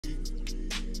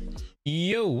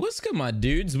Yo, what's good, my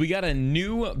dudes? We got a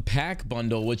new pack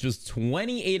bundle, which was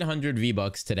 2,800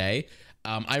 V-Bucks today.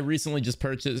 I recently just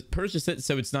purchased it,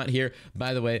 so it's not here.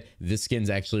 By the way, this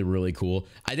skin's actually really cool.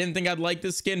 I didn't think I'd like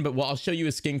this skin, but I'll show you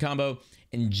a skin combo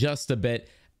in just a bit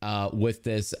with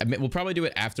this. I mean, we'll probably do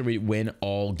it after we win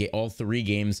all three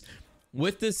games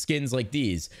with the skins like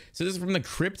these. So this is from the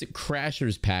CRYPT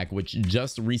Crashers pack, which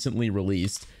just recently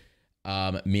released.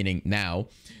 Meaning now.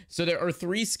 So there are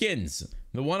three skins.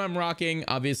 The one I'm rocking,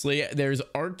 obviously, there's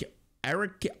Arakan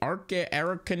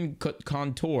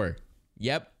Contour.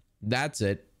 Yep, that's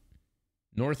it.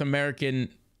 North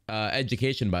American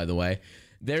education, by the way.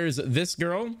 There's this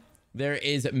girl. There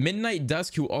is Midnight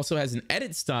Dusk, who also has an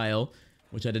edit style,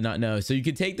 which I did not know. So you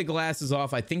can take the glasses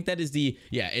off. I think that is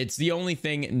it's the only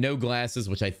thing, no glasses,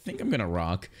 which I think I'm gonna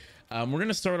rock. We're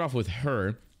gonna start off with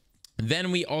her.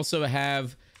 Then we also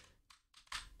have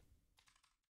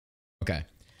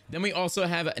Then we also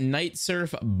have Night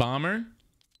Surf Bomber.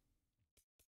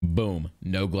 Boom.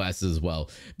 No glasses as well.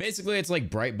 Basically, it's like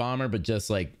Bright Bomber, but just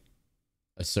like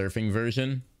a surfing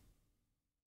version.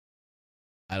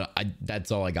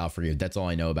 That's all I got for you. That's all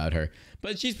I know about her.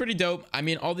 But she's pretty dope. I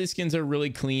mean, all these skins are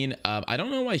really clean. I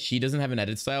don't know why she doesn't have an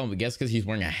edit style. I guess because he's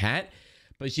wearing a hat.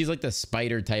 But she's like the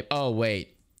spider type. Oh,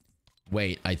 wait.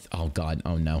 Oh, God.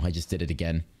 Oh, no. I just did it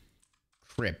again.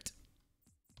 CRYPT.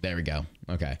 There we go.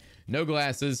 Okay. No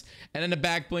glasses. And then the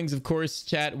back blings, of course,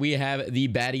 chat. We have the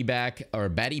baddie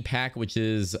pack, which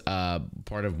is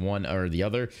part of one or the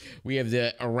other. We have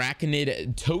the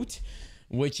arachnid tote,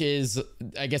 which is,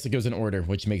 I guess it goes in order,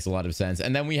 which makes a lot of sense.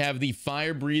 And then we have the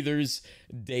fire breathers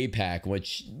day pack,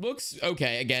 which looks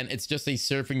okay. Again, it's just a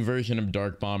surfing version of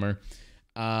Dark Bomber.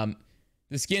 The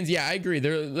skins, yeah, I agree.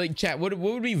 They're like, chat, what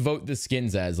would we vote the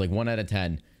skins as? Like 1 out of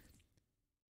 10.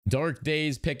 Dark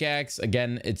Days pickaxe,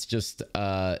 again, it's just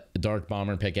Dark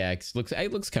Bomber pickaxe.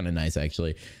 It looks kind of nice,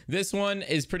 actually. This one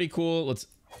is pretty cool.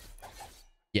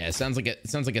 It sounds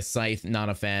like a scythe. Not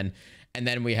a fan. And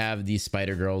then we have these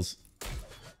spider girls.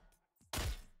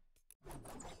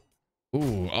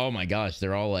 Ooh, oh my gosh,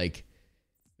 they're all like,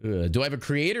 do I have a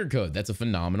creator code? That's a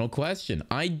phenomenal question.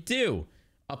 I do.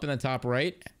 Up in the top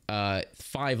right,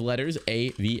 5 letters,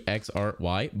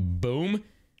 AVXRY. Boom.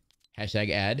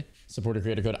 Hashtag ad. Supporter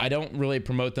creator code. I don't really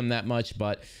promote them that much,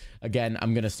 but again,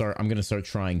 I'm gonna start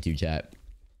trying to, chat.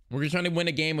 We're trying to win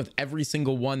a game with every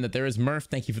single one that there is. Murph,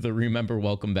 thank you for the remember.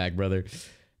 Welcome back, brother.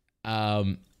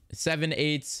 7,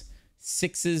 8s,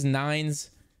 6s, 9s.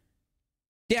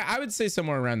 Yeah, I would say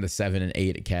somewhere around the 7 and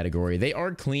 8 category. They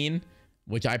are clean,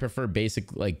 which I prefer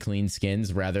basic, like, clean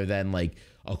skins rather than like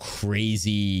a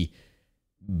crazy,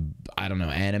 I don't know,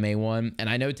 anime one. And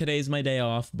I know today's my day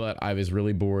off, but I was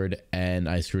really bored and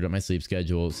I screwed up my sleep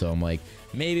schedule. So I'm like,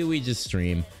 maybe we just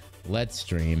stream. Let's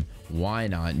stream. Why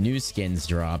not? New skins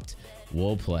dropped.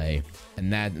 We'll play.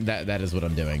 And that is what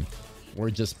I'm doing. We're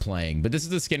just playing. But this is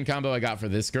the skin combo I got for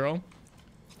this girl.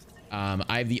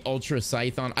 I have the Ultra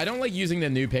Scythe on. I don't like using the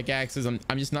new pickaxes. I'm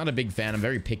just not a big fan. I'm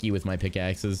very picky with my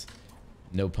pickaxes.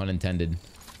 No pun intended.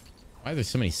 Why are there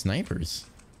so many snipers?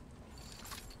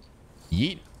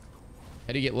 Yeet.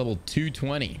 How do you get level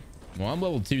 220? Well, I'm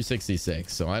level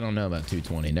 266, so I don't know about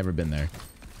 220. Never been there.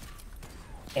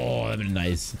 Oh, that'd been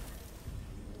nice.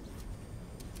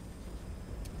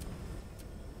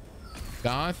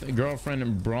 Goth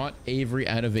girlfriend brought Avery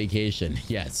out of vacation.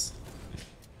 Yes.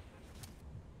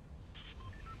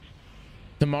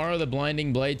 Tomorrow, the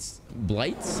Blinding Blights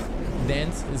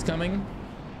dance is coming.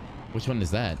 Which one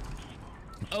is that?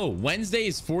 Oh, Wednesday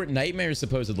is Fortnite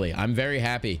supposedly. I'm very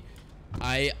happy.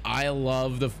 I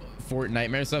love the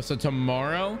Fortnite stuff. So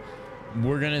tomorrow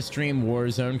we're gonna stream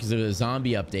Warzone because there's a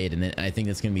zombie update in it, and I think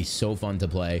it's gonna be so fun to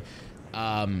play.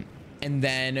 And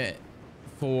then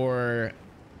for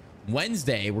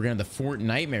Wednesday we're gonna have the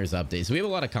Fortnite update. So we have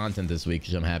a lot of content this week,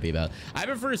 which I'm happy about. I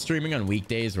prefer streaming on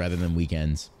weekdays rather than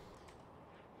weekends.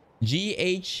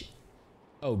 Ghost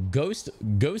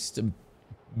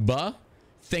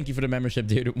thank you for the membership,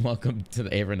 dude. Welcome to the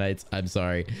Avernites. I'm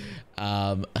sorry.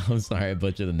 I'm sorry I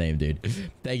butchered the name, dude.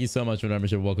 Thank you so much for the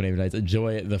membership. Welcome to Avernites.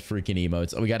 Enjoy the freaking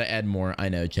emotes. We got to add more. I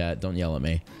know, chat. Don't yell at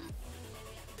me.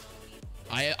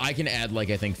 I can add, like,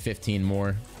 I think 15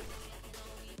 more.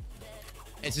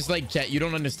 It's just like, chat, you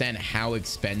don't understand how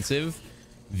expensive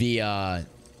the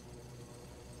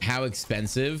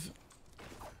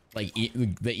like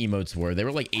the emotes were. They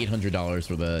were like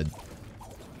 $800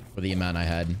 for the amount I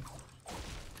had.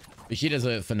 But she does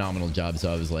a phenomenal job,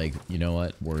 so I was like, you know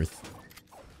what, worth.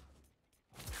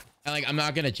 And like, I'm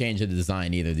not gonna change the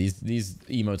design either. These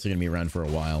emotes are gonna be around for a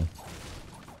while.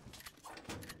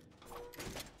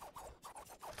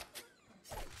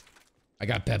 I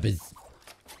got peppers.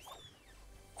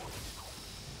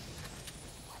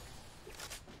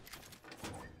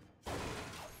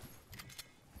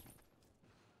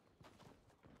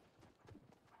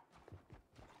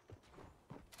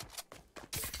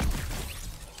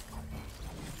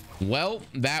 Well,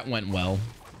 that went well.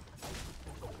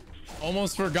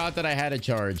 Almost forgot that I had a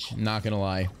charge. Not gonna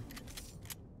lie.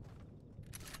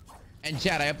 And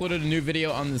chat, I uploaded a new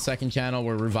video on the second channel.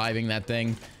 We're reviving that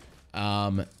thing.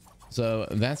 So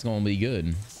that's gonna be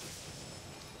good.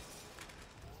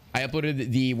 I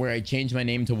uploaded the where I changed my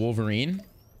name to Wolverine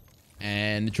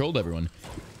and trolled everyone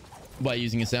by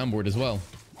using a soundboard as well.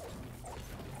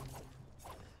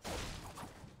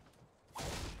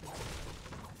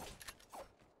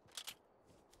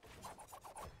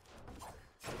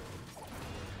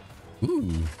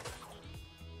 Ooh.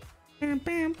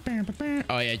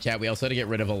 Oh yeah, chat. We also had to get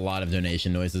rid of a lot of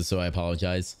donation noises, so I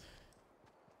apologize.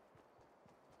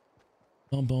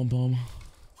 Boom, boom, boom.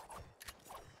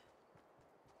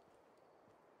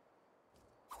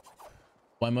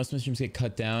 Why most of my streams get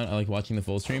cut down? I like watching the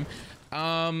full stream.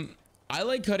 I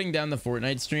like cutting down the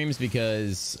Fortnite streams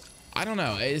because I don't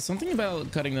know. It's something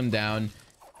about cutting them down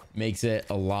makes it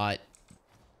a lot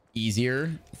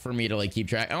easier for me to like keep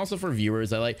track, and also for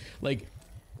viewers. I like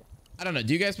I don't know,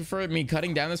 do you guys prefer me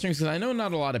cutting down the streams? Because I know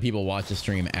not a lot of people watch the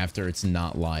stream after it's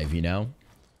not live, you know?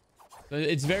 So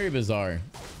it's very bizarre.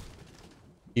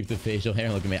 Keep the facial hair.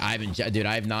 Look at me. I haven't, dude,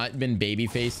 I have not been baby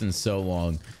faced in so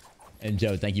long. And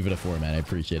Joe, thank you for the format. I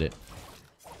appreciate it.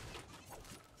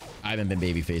 I haven't been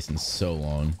baby faced in so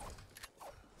long.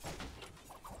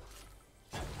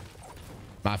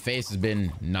 My face has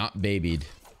been not babied.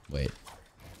 Wait.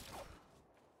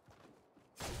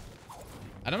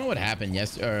 I don't know what happened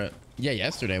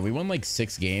yesterday. We won like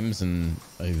 6 games in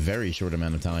a very short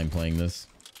amount of time playing this.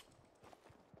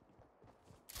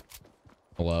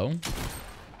 Hello?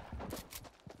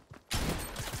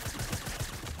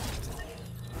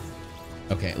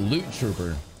 Okay, loot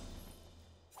trooper.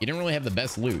 You didn't really have the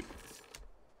best loot.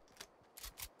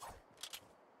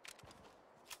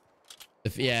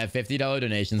 Yeah, $50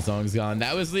 donation song's gone.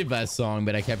 That was the best song,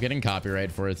 but I kept getting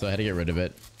copyright for it, so I had to get rid of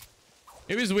it.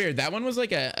 It was weird. That one was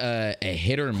like a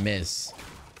hit or miss.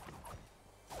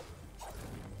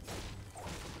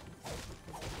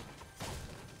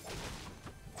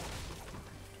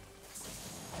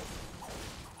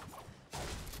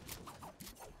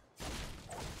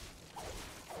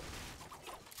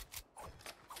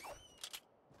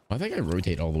 I think I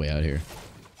rotate all the way out here.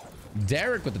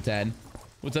 Derek with the 10.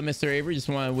 What's up, Mr. Avery? Just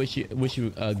want to wish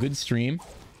you a good stream.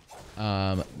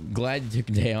 Glad you took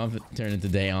a day off, turned it to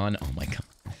day on. Oh my god.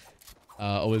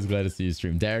 Always glad to see you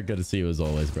stream. Derek, good to see you as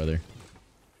always, brother.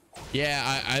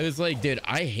 Yeah, I was like, dude,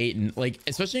 I hate, like,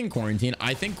 especially in quarantine.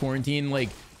 I think quarantine like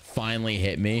finally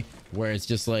hit me where it's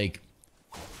just like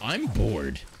I'm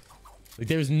bored. Like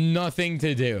there's nothing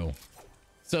to do.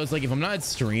 So it's like if I'm not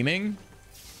streaming,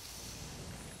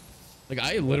 like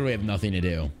I literally have nothing to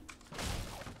do.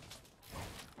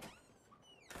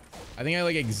 I think I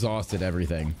like exhausted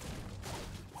everything.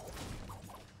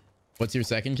 What's your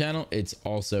second channel? It's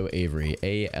also Avery.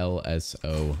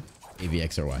 ALSO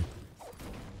AVXRY.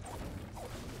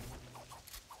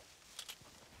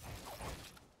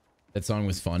 That song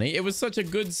was funny. It was such a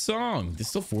good song. There's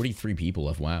still 43 people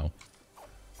left. Wow.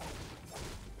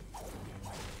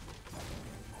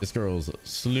 This girl's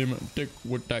slim, thick,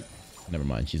 with that. Never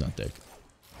mind. She's not thick.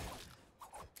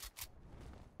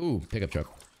 Ooh, pickup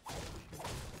truck.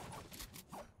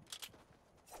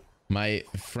 My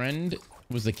friend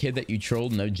was the kid that you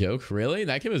trolled, no joke. Really?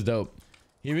 That kid was dope.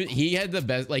 He had the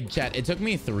best, like, chat. It took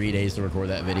me 3 days to record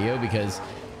that video because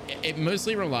it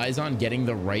mostly relies on getting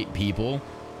the right people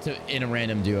to in a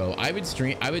random duo. I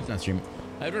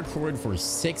would record for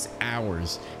 6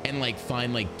 hours and like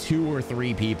find like 2 or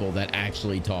 3 people that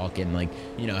actually talk and like,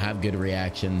 you know, have good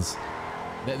reactions.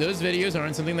 Those videos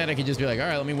aren't something that I could just be like, all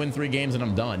right, let me win 3 games and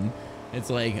I'm done. It's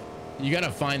like you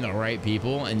gotta find the right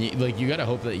people, and you gotta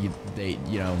hope that you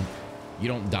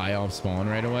don't die off spawn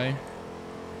right away.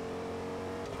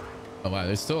 Oh wow,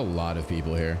 there's still a lot of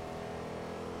people here.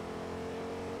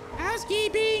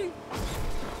 Housekeeping.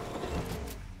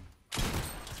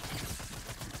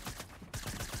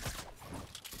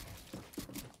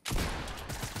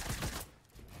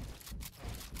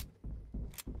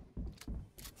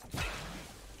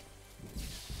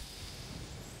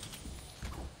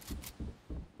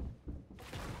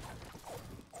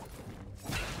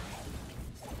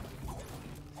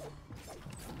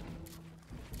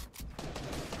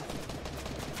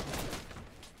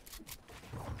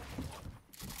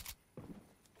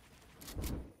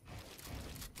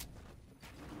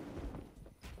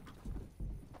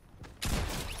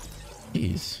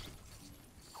 Jeez.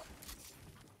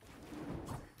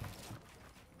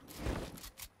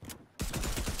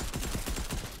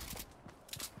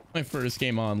 My first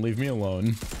game on, leave me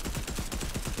alone.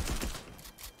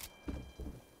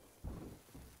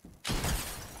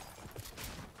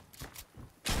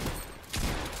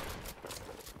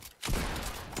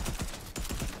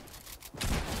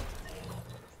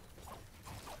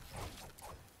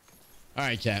 All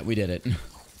right, chat, we did it.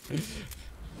 I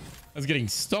was getting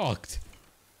stalked.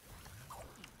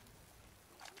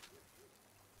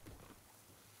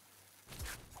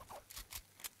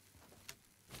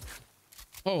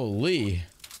 Holy.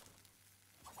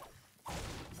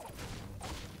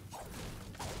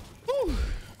 Whew.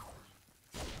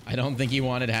 I don't think he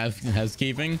wanted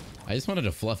housekeeping. I just wanted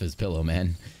to fluff his pillow,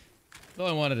 man. That's all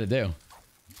I wanted to do.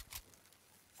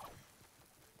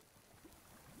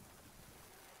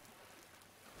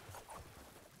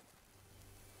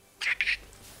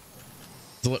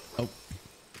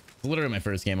 It's literally my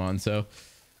first game on, so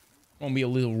won't be a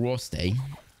little rusty.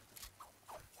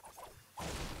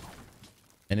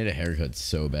 I need a haircut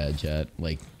so bad, chat.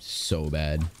 Like, so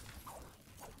bad.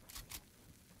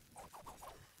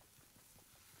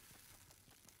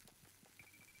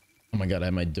 Oh my god, I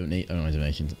have my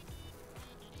donations.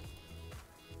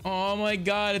 Oh my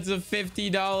god, it's a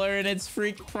 $50 and it's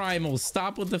freak primal.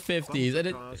 Stop with the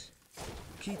 50s.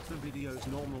 Keep the videos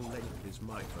normal length is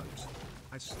my vote.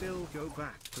 I still go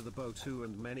back to the Bo2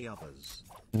 and many others.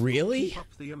 Really? Keep up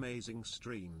the amazing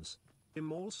streams.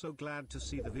 I'm also glad to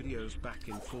see the videos back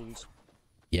in full.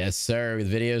 Yes, sir.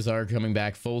 The videos are coming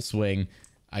back full swing.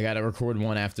 I gotta record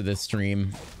one after this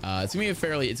stream. It's gonna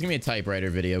be a typewriter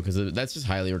video because that's just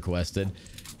highly requested.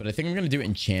 But I think I'm gonna do it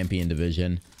in champion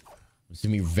division. It's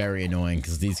gonna be very annoying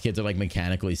because these kids are like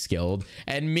mechanically skilled,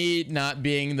 and me not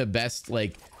being the best,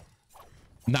 like,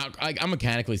 I'm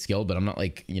mechanically skilled, but I'm not,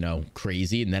 like, you know,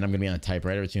 crazy. And then I'm gonna be on a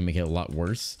typewriter, which is gonna make it a lot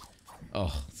worse.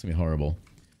 Oh, it's gonna be horrible.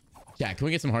 Yeah, can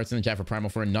we get some hearts in the chat for Primal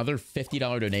for another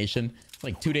 $50 donation? It's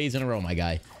like 2 days in a row, my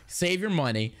guy. Save your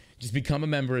money. Just become a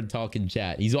member and talk in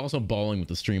chat. He's also balling with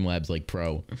the Streamlabs like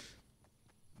pro.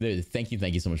 Dude, thank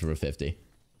you so much for a 50.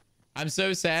 I'm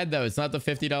so sad though. It's not the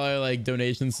 $50 like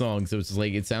donation song, so it's just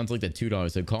like it sounds like the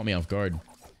 $2. So it caught me off guard.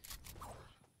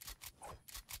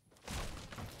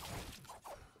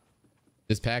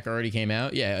 This pack already came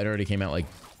out? Yeah, it already came out like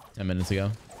 10 minutes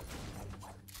ago.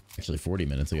 Actually, 40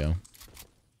 minutes ago.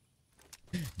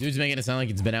 Dude's making it sound like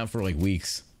it's been out for like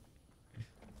weeks.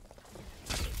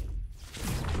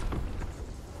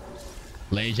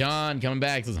 Lejon coming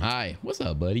back says hi. What's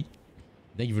up, buddy?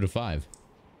 Thank you for the 5.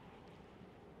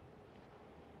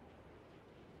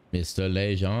 Mr.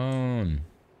 Lejon.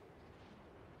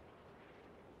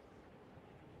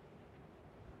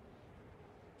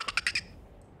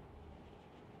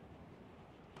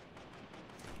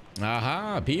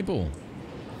 Aha, people.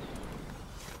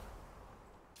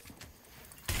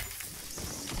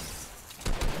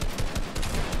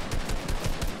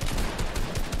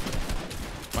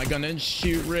 My gun didn't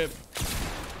shoot. Rip.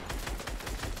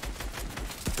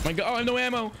 My god. Oh, I have no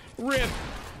ammo. Rip.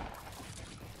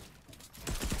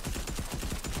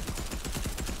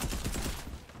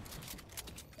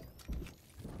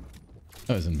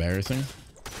 That was embarrassing.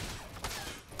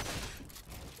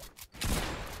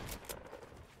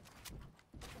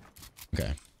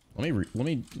 Okay. Let me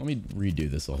redo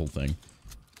this the whole thing.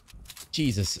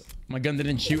 Jesus. My gun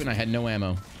didn't shoot and I had no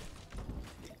ammo.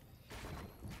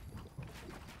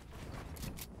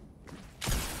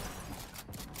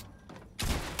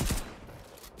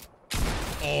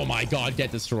 Oh my god,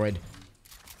 get destroyed.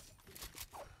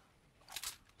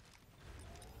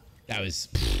 That was...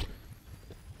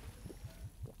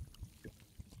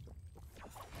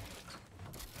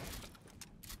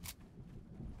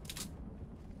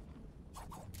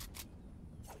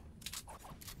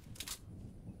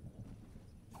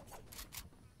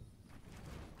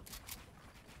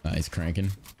 Nice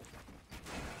cranking.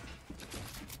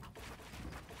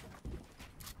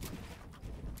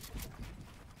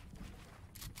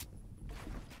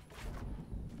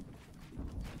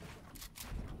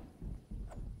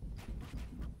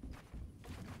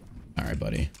 All right,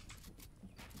 buddy.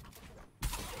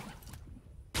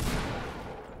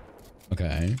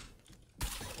 Okay.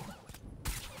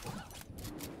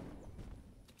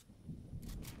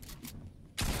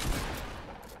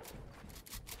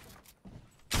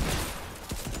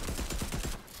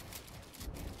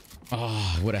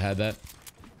 Oh, I would have had that.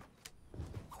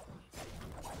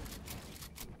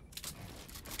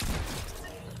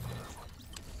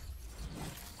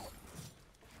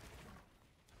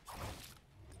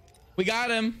 We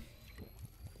got him.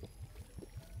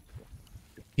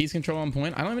 Peace control on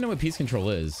point. I don't even know what peace control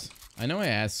is. I know I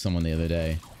asked someone the other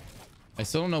day. I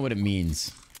still don't know what it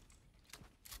means.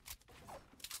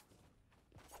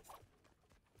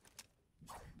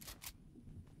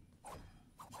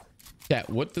 Yeah,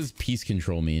 what does peace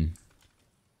control mean?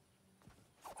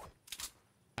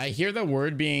 I hear the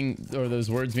word being, or those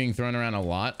words being thrown around a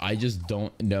lot. I just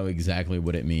don't know exactly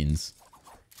what it means.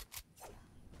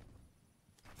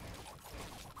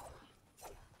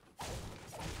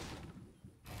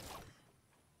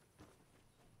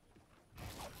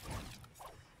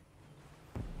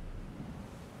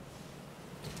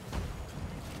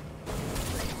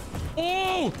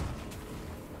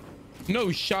 No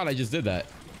shot, I just did that.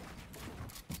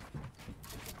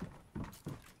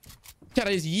 God,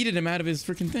 I just yeeted him out of his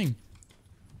freaking thing.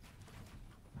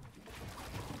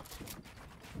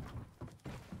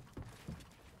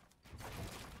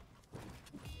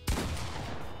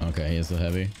 Okay, he is so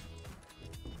heavy.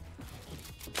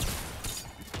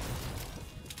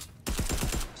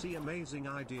 See, amazing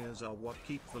ideas are what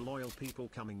keep the loyal people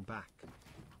coming back.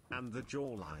 And the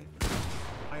jawline.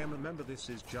 I am a member, this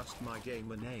is just my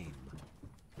gamer name.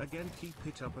 Again, keep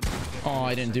it up and forget. Oh,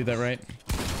 I didn't do that right.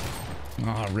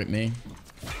 Oh, rip me.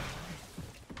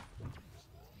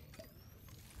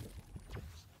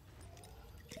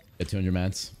 Get 200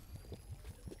 mats.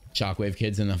 Shockwave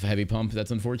kids and a heavy pump.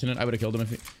 That's unfortunate. I would have killed him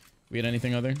if we had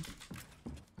anything other.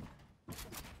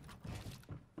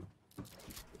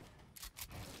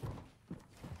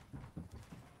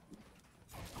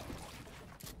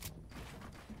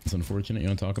 It's unfortunate. You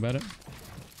don't talk about it.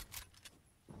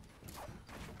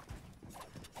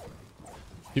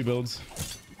 2 builds.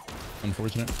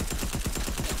 Unfortunate.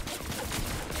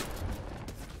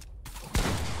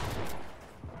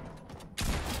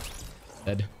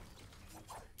 Dead.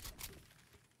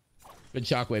 Good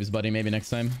shockwaves, buddy. Maybe next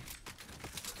time.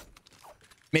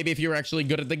 Maybe if you're actually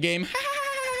good at the game.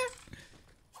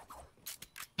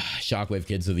 Shockwave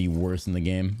kids are the worst in the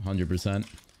game. 100%.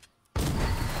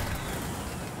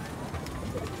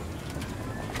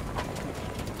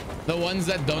 The ones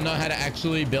that don't know how to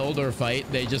actually build or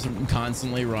fight, they just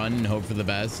constantly run and hope for the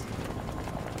best.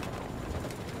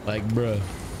 Like, bruh.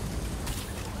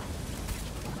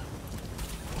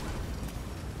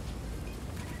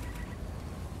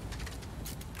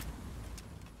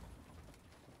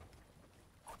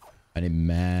 I need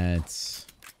mats.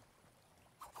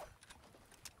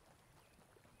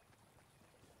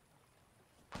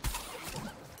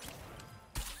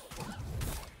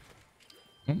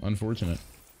 Oh, unfortunate.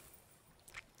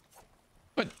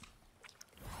 What?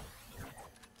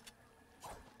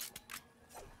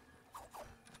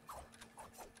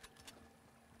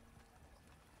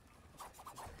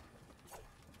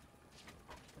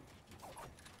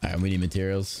 All right, we need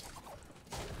materials.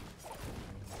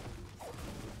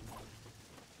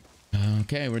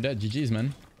 Okay, we're dead. GG's,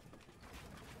 man.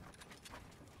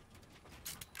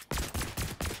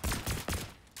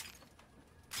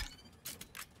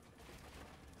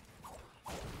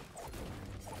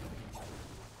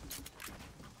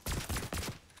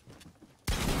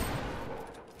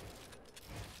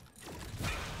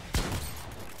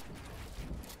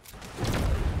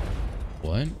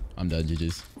 What? I'm dead.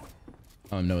 GG's.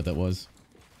 I don't know what that was.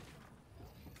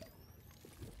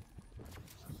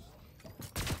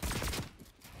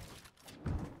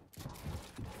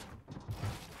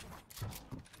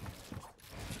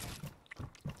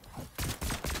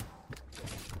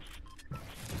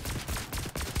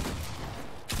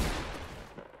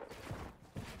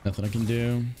 Nothing I can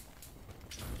do.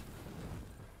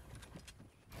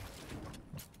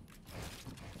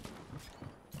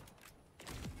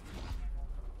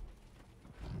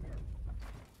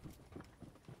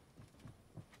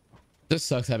 This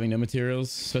sucks having no materials,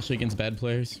 especially against bad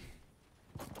players.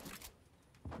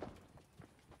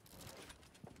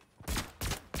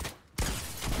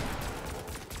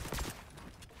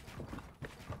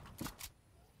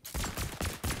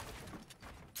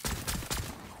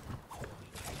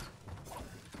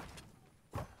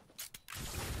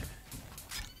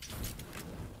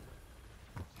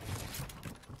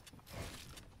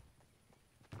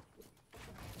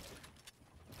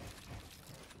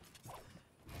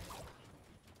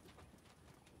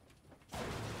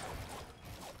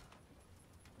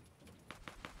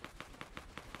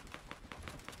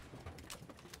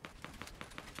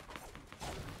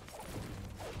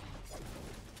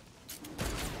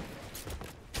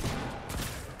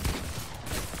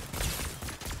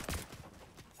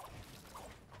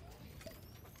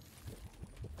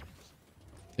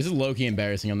 This is low-key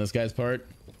embarrassing on this guy's part.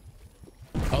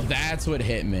 Oh, that's what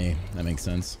hit me. That makes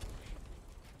sense.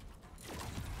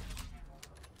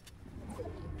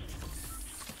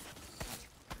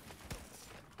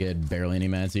 Good, barely any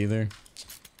mats either.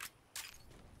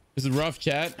 This is rough,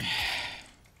 chat.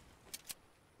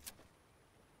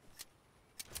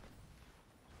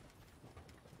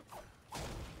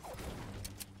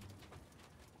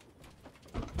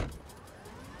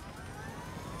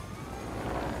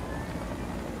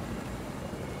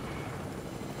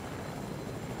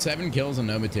 Seven kills and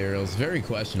no materials. Very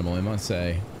questionable, I must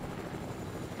say.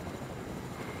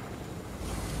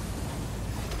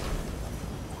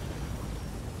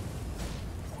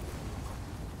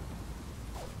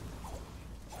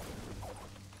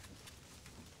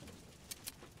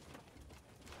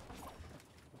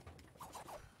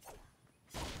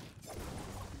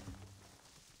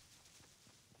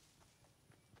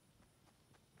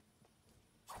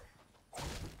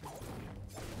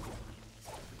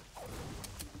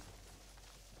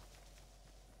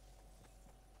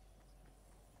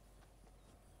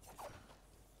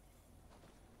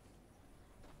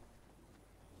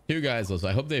 Two guys left.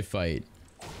 I hope they fight.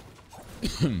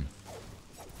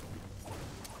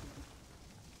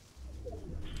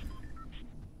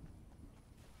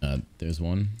 There's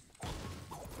one.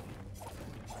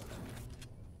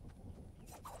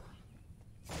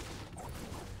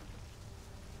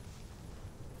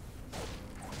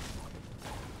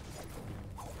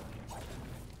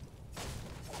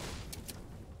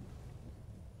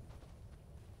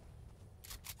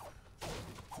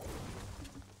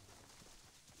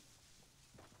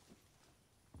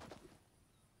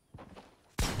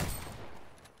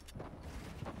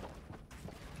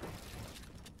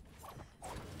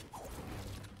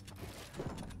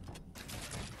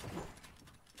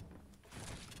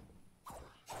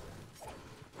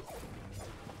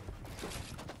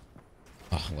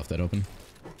 Oh, left that open.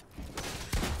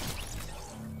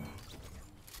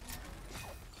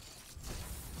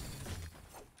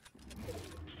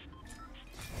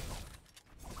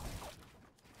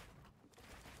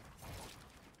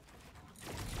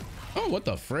 Oh, what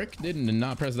the frick? Did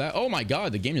not press that. Oh my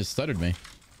god, the game just stuttered me.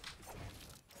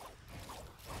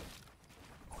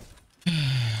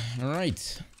 All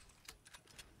right.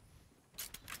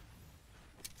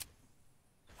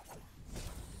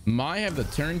 My have the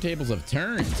turntables have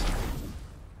turned.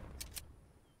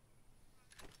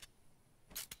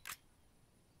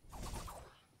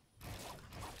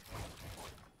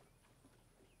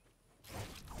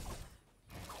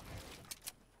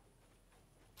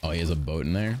 Oh, he has a boat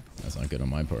in there? That's not good on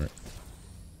my part. All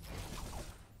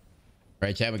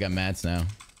right, chat, we got mats now.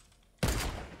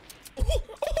 Oh,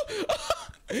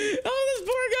 this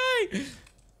poor guy.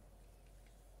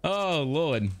 Oh,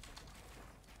 Lord.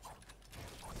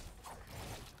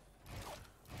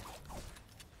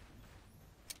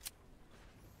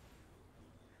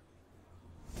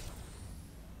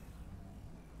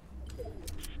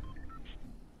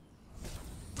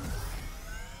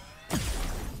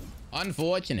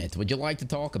 Unfortunate. Would you like to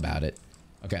talk about it?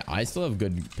 Okay, I still have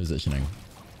good positioning.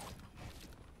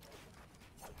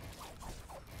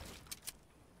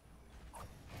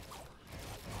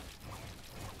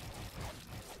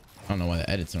 I don't know why the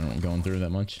edits aren't going through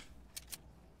that much.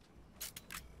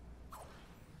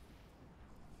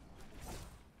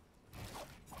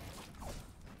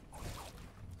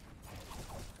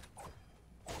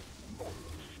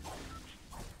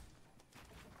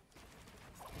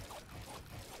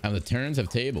 Now the turns have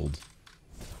tabled.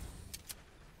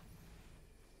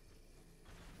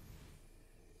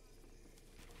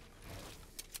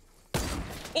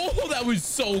 Oh, that was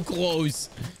so close.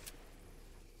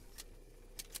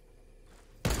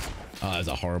 Oh, that's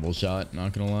a horrible shot,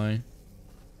 not gonna lie.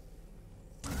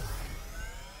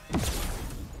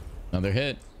 Another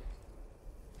hit.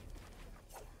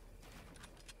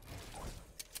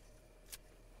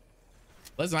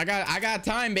 Listen, I got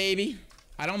time, baby.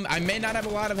 I may not have a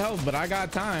lot of health, but I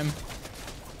got time. Where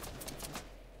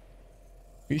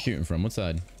are you shooting from? What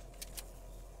side?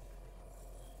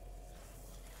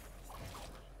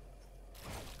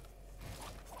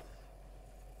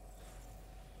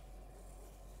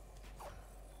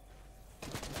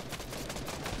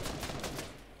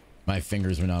 My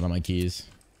fingers were not on my keys.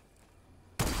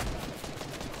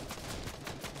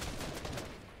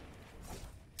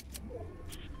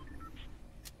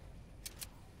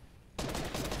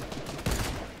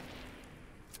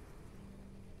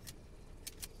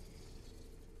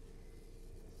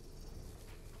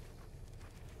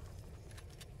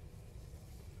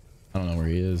 I don't know where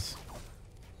he is.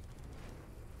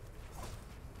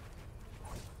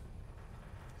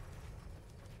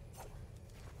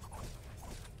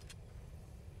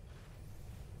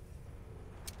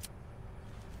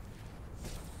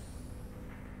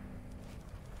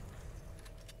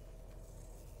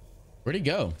 Where'd he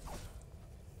go?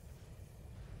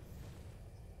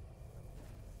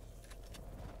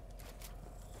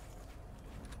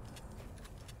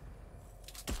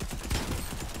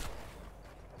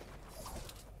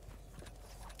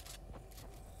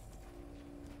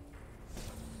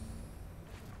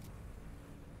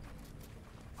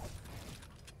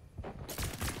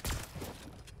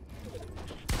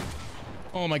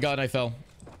 Oh my god, I fell.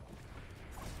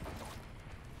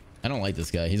 I don't like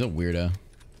this guy. He's a weirdo.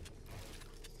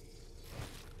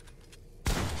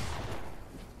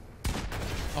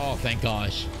 Oh, thank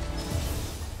gosh.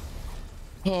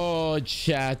 Oh,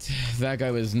 chat. That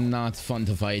guy was not fun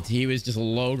to fight. He was just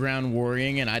low ground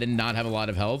worrying, and I did not have a lot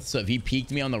of health. So if he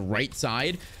peeked me on the right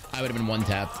side, I would have been one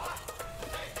tapped.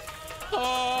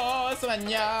 Oh,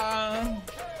 Sonia.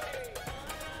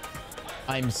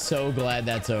 I'm so glad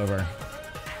that's over.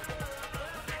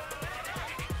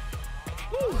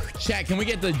 Whew. Chat, can we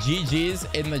get the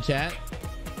GGs in the chat?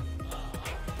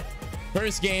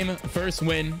 First game, first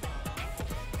win.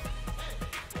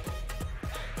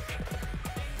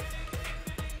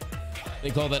 They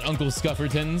call that Uncle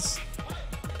Scuffertons.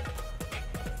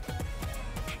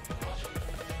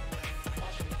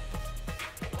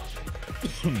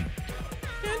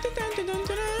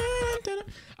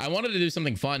 I wanted to do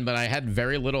something fun, but I had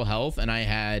very little health, and I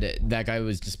had that guy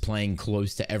was just playing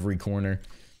close to every corner.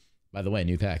 By the way,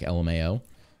 new pack, LMAO. All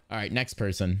right, next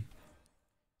person.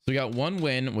 So we got one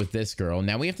win with this girl.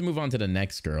 Now we have to move on to the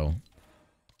next girl.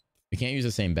 We can't use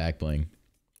the same back bling.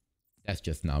 That's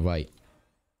just not right.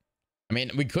 I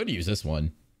mean, we could use this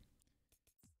one.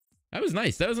 That was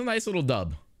nice. That was a nice little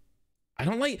dub. I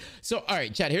don't like... So, all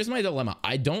right, chat, here's my dilemma.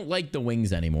 I don't like the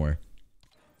wings anymore.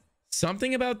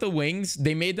 Something about the wings,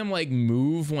 they made them like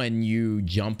move when you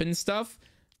jump and stuff.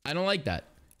 I don't like that.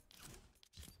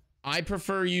 I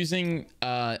prefer using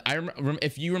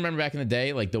if you remember back in the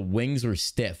day, like the wings were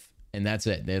stiff and that's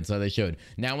it. That's how they showed.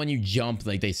 Now when you jump,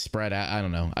 like they spread out. I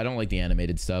don't know. I don't like the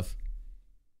animated stuff.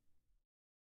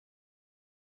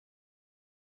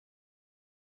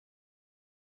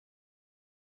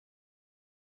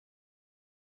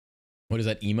 What is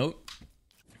that emote?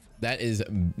 That is,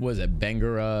 what is it?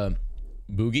 Bangura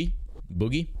Boogie?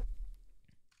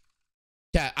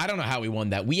 Yeah, I don't know how we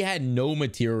won that. We had no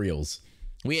materials.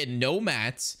 We had no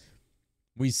mats.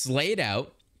 We slayed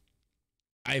out.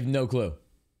 I have no clue.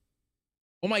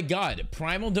 Oh my God.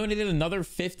 Primal donated another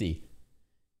 50.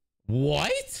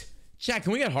 What? Chat,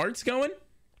 can we get hearts going?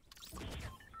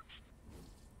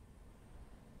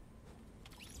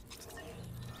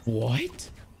 What?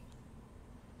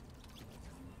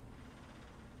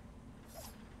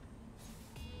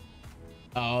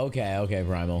 Oh, okay. Okay,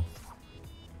 Primal.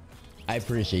 I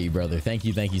appreciate you, brother. Thank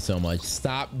you so much.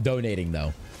 Stop donating,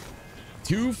 though.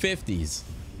 250s.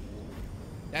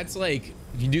 That's like,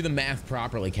 if you do the math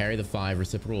properly, carry the 5,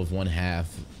 reciprocal of 1/2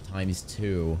 times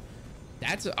 2.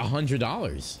 That's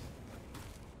 $100.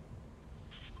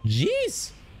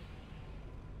 Jeez.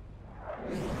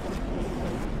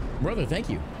 Brother, thank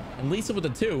you. And Lisa with a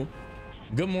 2.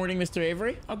 Good morning, Mr.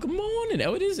 Avery. Oh, good morning.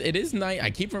 Oh, it is nice. I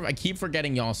keep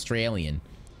forgetting you're Australian.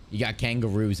 You got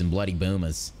kangaroos and bloody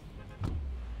boomers.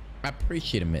 I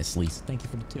appreciate it, Miss Lisa. Thank you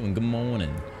for the 2. And good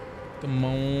morning. Good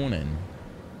morning.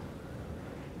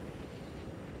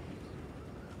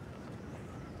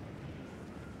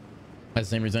 That's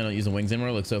the same reason I don't use the wings anymore.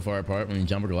 They look so far apart when you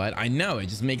jump or glide. I know. It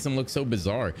just makes them look so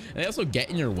bizarre. And they also get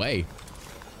in your way.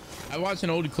 I watched an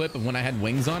old clip of when I had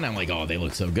wings on. I'm like, oh, they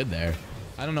look so good there.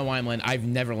 I don't know why I'm landing. I've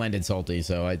never landed salty,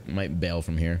 so I might bail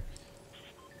from here.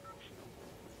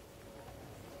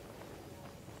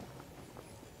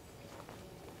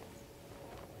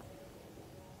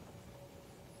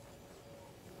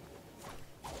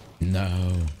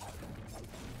 No.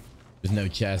 There's no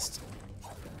chest.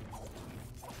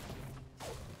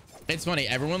 It's funny.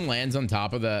 Everyone lands on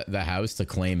top of the house to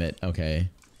claim it. Okay.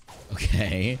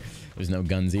 Okay. There's no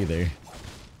guns either.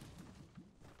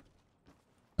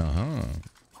 Uh-huh.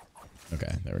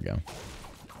 Okay, there we go.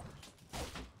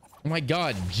 Oh my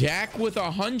God, Jack with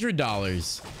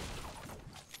 $100.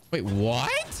 Wait,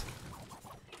 what?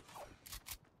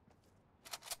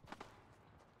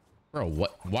 Bro,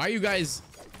 what? Why are you guys...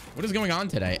 What is going on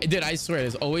today? Dude, I swear,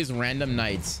 there's always random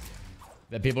nights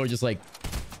that people are just like...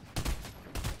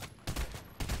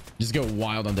 Just go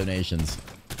wild on donations.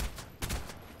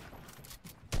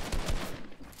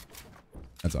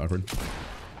 That's awkward.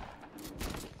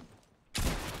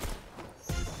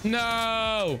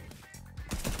 No!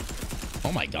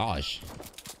 Oh my gosh.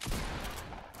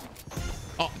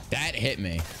 Oh, that hit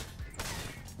me.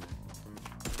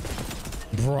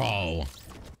 Bro.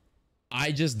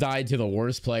 I just died to the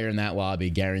worst player in that lobby,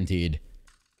 guaranteed.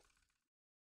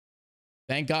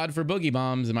 Thank God for boogie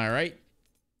bombs, am I right?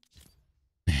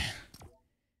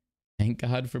 Thank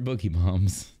God for boogie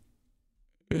bombs.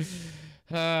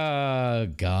 Oh,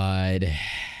 God.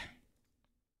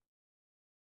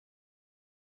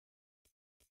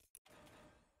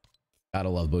 Gotta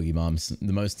love boogie bombs.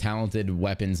 The most talented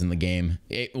weapons in the game.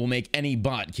 It will make any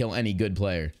bot kill any good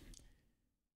player.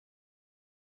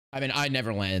 I mean, I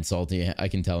never landed salty. I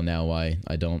can tell now why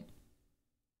I don't.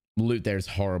 Loot there's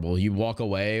horrible. You walk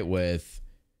away with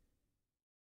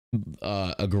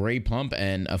a gray pump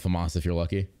and a FAMAS if you're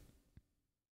lucky.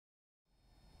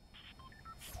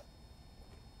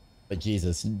 But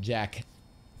Jesus, Jack,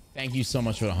 thank you so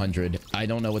much for the 100. I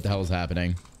don't know what the hell is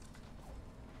happening.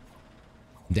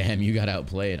 Damn, you got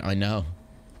outplayed. I know.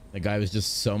 The guy was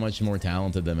just so much more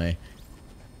talented than me.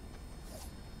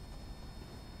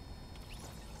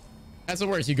 That's the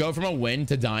worst. You go from a win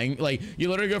to dying. Like, you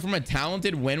literally go from a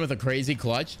talented win with a crazy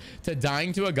clutch to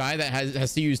dying to a guy that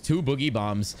has to use 2 boogie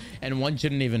bombs and one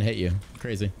shouldn't even hit you.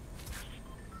 Crazy.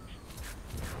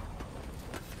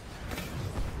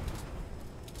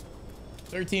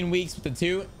 "13 weeks with the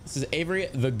 2. This is Avery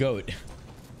the GOAT."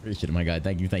 Appreciate it, my guy.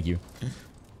 Thank you. Thank you.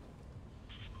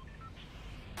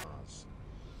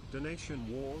 Donation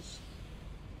wars.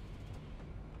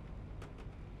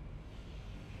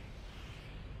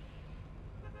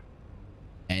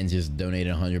 And just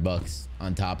donated $100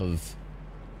 on top of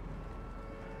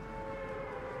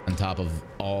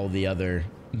all the other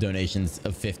donations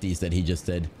of 50s that he just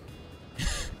did.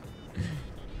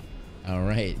 All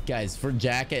right, guys, for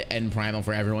Jacket and Primal,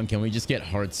 for everyone, can we just get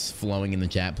hearts flowing in the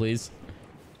chat, please?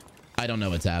 I don't know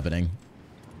what's happening.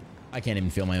 I can't even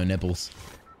feel my own nipples.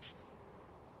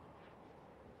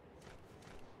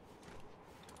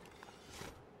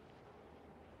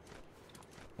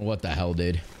 What the hell,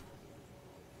 dude?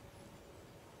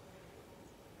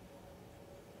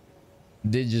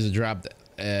 Did just drop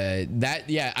that.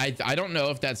 Yeah, I don't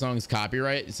know if that song's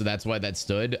copyright, so that's why that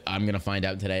stood. I'm gonna find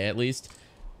out today at least.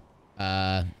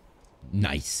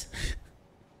 Nice.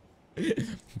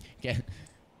 Yeah,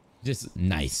 just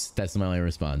nice. That's my only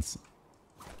response.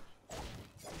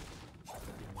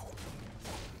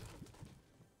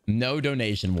 No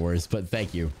donation wars, but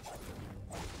thank you.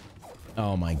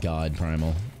 Oh my god,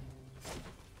 Primal.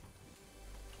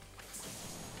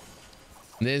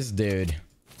 This dude.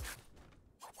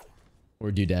 Or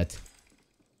dudette.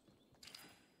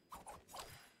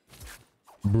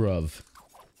 Bruv.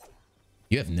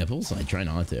 You have nipples? I try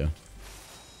not to.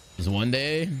 Just one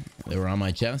day, they were on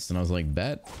my chest, and I was like,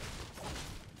 bet.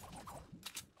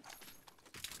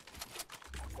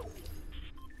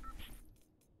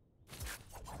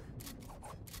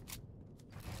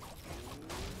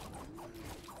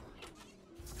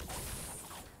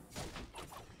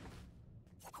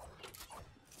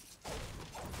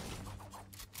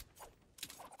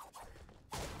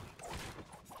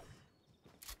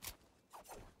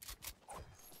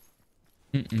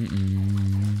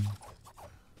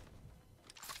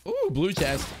 Ooh, blue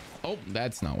chest. Oh,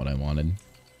 that's not what I wanted.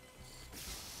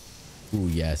 Ooh,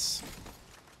 yes.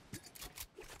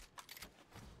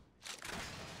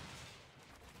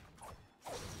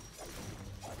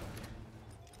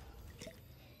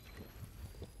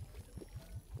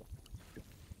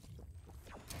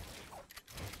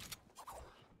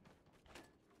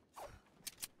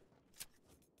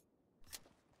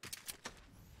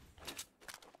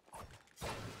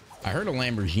 I heard a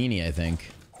Lamborghini, I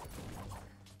think.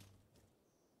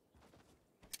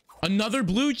 Another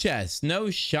blue chest. No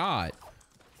shot.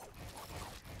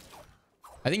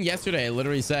 I think yesterday I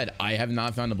literally said, I have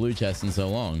not found a blue chest in so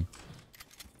long.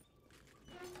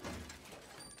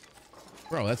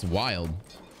 Bro, that's wild.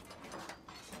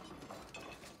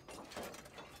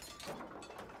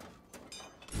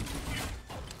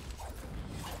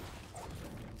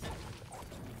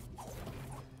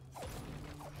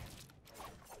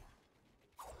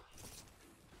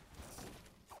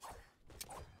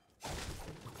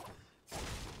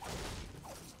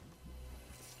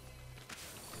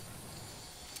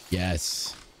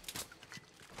 Yes.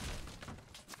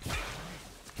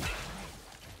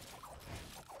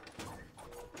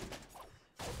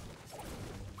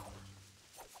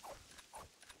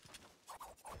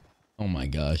 Oh my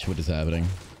gosh, what is happening?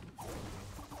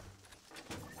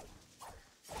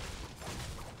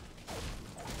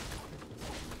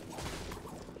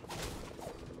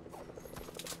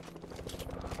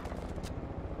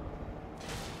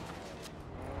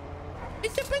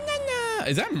 It's a banana.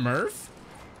 Is that Murph?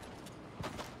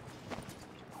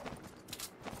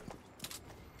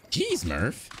 Jeez,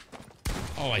 Murph.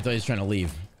 Oh, I thought he was trying to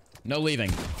leave. No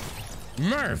leaving.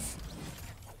 Murph.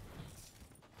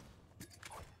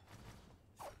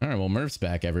 All right, well, Murph's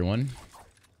back, everyone.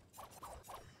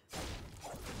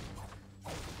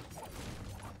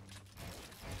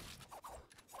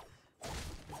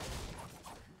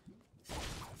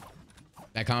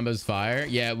 That combo's fire.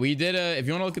 Yeah, we did a, if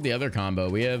you want to look at the other combo,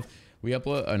 we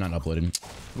upload, or not uploaded.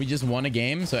 We just won a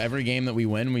game. So every game that we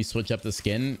win, we switch up the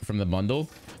skin from the bundle.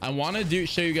 I want to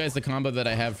show you guys the combo that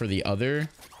I have for the other,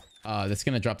 that's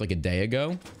going to drop like a day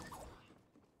ago.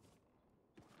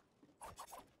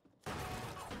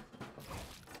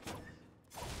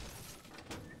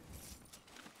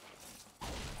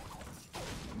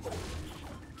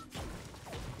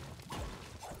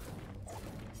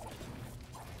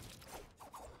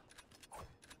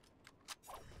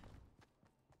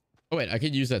 Oh wait, I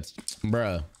could use that,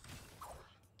 bruh.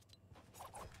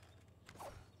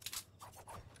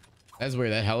 That's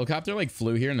weird. That helicopter like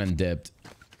flew here and then dipped.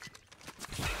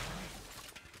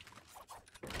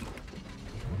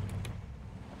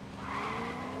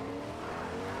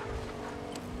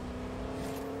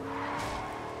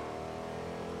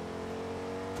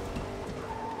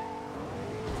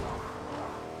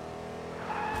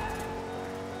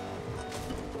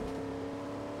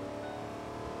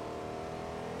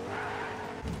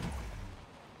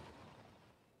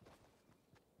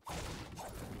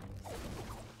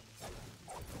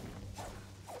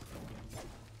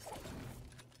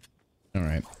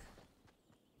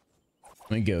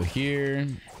 Let me go here.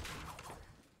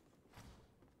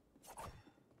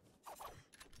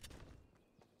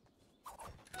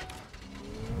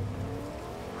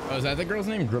 Oh, is that the girl's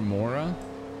name? Grimora?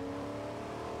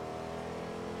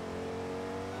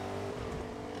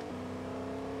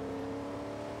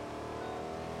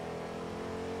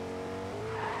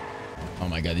 Oh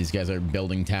my god, these guys are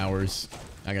building towers.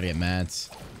 I gotta get mats.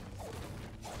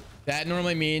 That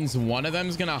normally means one of them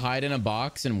is gonna hide in a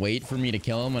box and wait for me to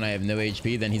kill him when I have no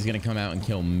HP. Then he's gonna come out and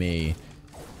kill me.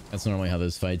 That's normally how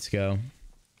those fights go.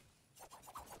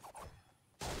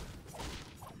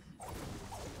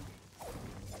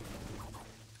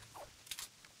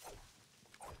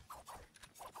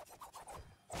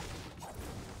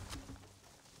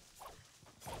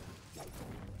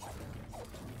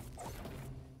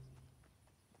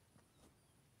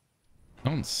 I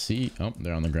don't see. Oh,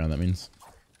 they're on the ground. That means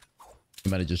I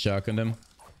might have just shotgunned him.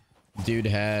 Dude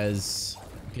has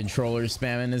controller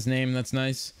spam in his name. That's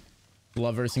nice.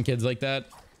 Love versing kids like that.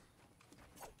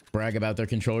 Brag about their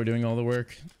controller doing all the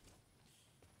work.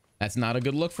 That's not a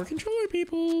good look for controller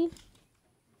people.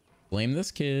 Blame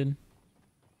this kid.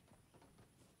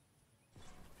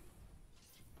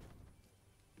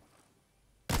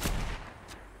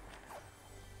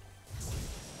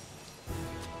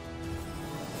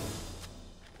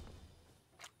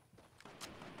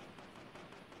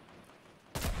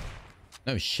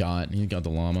 No shot. He got the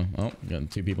llama. Oh, got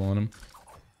 2 people on him.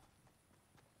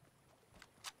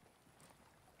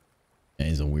 Yeah,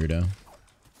 he's a weirdo.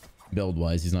 Build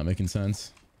wise, he's not making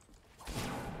sense.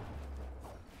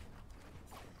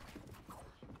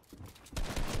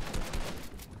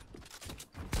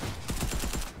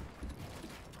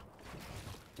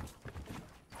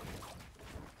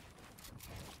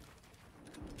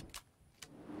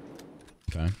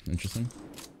 Okay, interesting.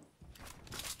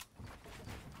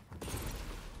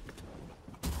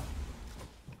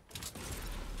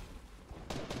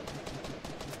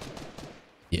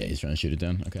 Yeah, he's trying to shoot it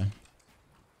down. Okay.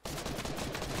 This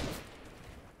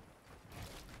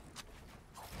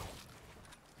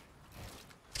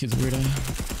kid's a weirdo.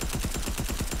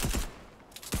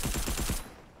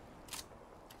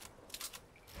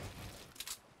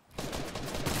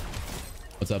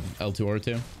 What's up,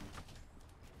 L2R2?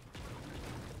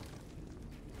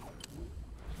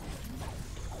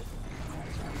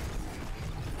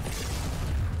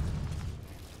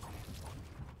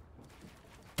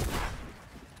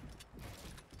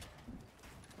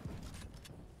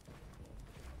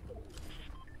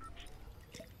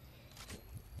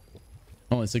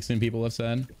 Only 16 people left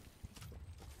side.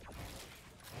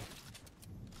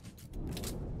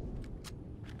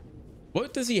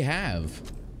 What does he have?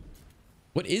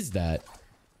 What is that?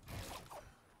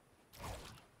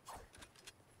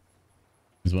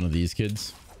 He's one of these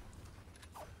kids.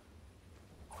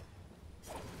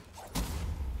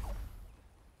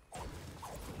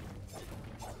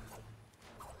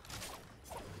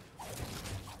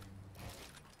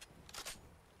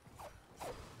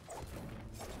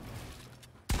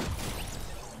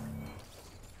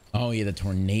 Oh yeah, the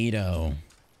tornado.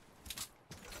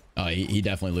 Oh, he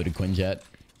definitely looted Quinjet.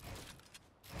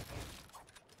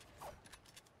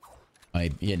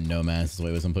 He had no mass. The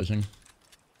way wasn't pushing.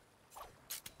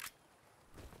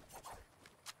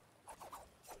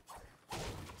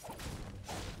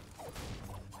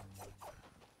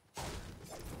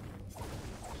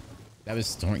 That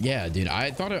was Thor. Yeah, dude. I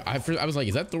thought I was like,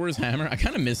 is that Thor's hammer? I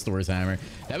kind of miss Thor's hammer.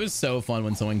 That was so fun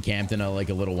when someone camped in a like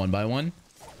a little 1x1.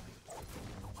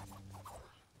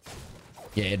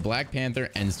 Yeah, it had Black Panther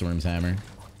and Storm's hammer.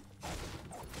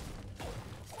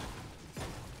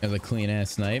 That was a clean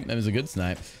ass snipe. That was a good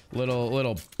snipe.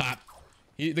 Little bop.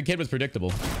 The kid was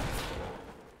predictable.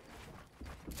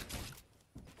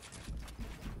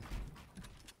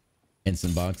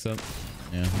 Instant box up.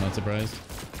 Yeah, not surprised.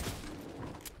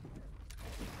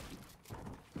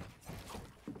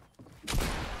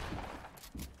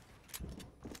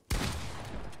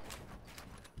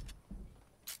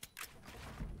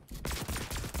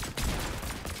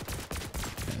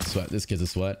 Sweat. This kid's a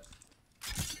sweat.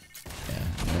 Yeah.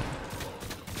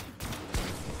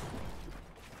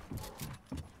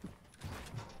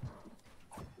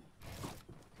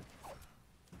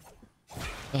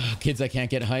 Nope. Kids that can't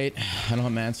get height. I don't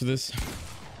have mats for this.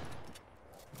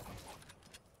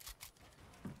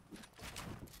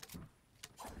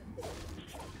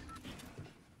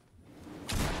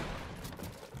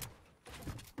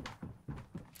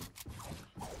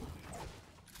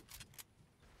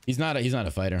 He's not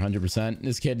a fighter, 100%.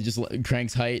 This kid just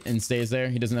cranks height and stays there.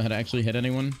 He doesn't know how to actually hit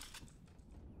anyone.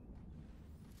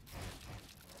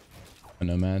 Oh,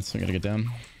 no mats. I gotta get down.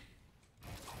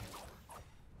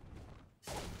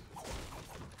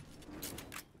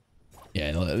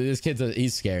 Yeah, no, this kid's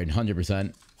he's scared,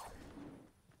 100%.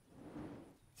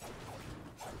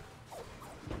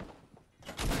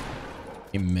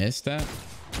 You missed that?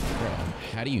 Bro,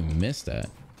 how do you miss that?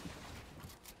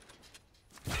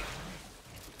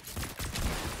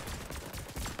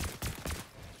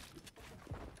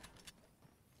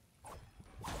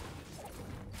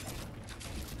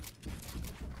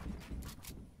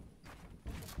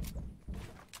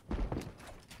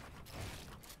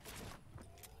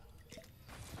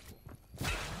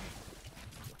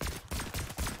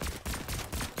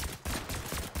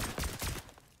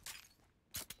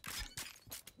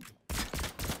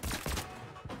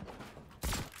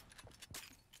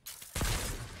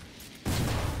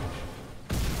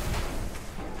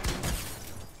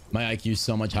 My IQ is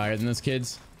so much higher than this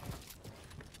kid's.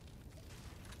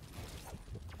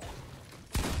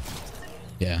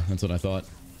 Yeah, that's what I thought.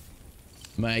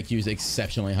 My IQ is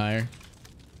exceptionally higher.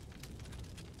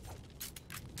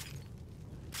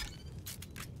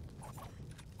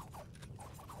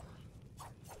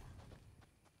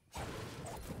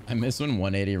 I miss when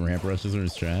 180 ramp rushes are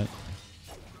his strat.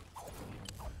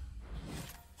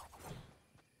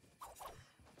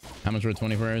 How much for a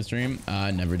 24-hour stream?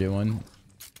 Never do one.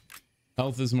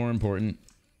 Health is more important.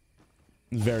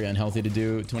 It's very unhealthy to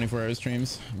do 24-hour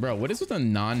streams. Bro, what is with the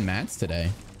non-mats today?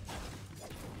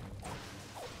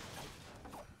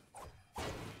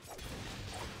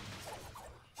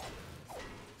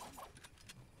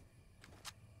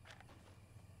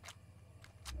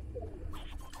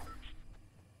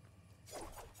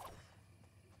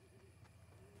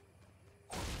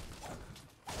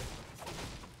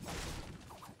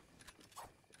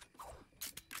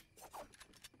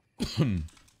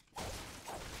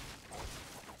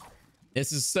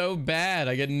 This is so bad.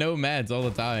 I get no meds all the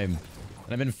time.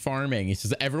 And I've been farming. It's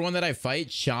just everyone that I fight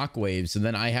shockwaves, and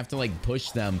then I have to like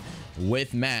push them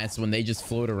with mats when they just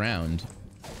float around.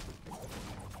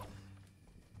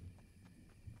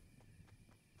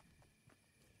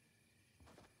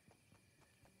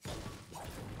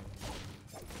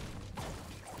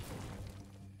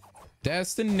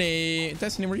 Destiny,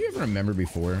 were you ever a member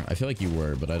before? I feel like you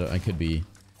were, but I could be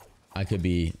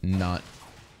not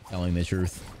telling the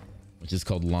truth, which is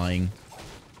called lying.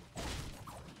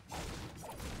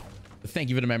 But thank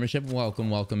you for the membership. Welcome,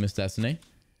 Miss Destiny.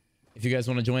 If you guys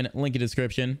want to join, link in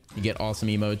description. You get awesome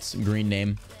emotes, green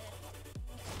name.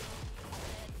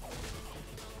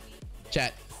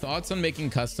 Chat, thoughts on making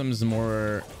customs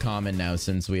more common now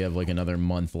since we have like another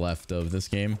month left of this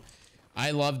game?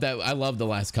 I love that. I love the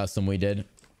last custom we did.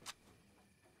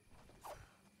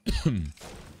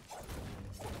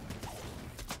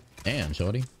 Damn,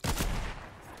 shorty.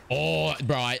 Oh,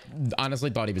 bro, I honestly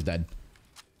thought he was dead.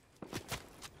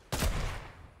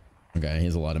 Okay, he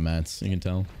has a lot of mats, you can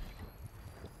tell.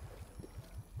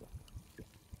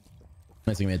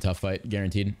 That's gonna be a tough fight,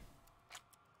 guaranteed.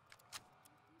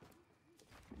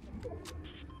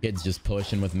 Kid's just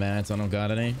pushing with mats. I don't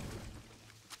got any.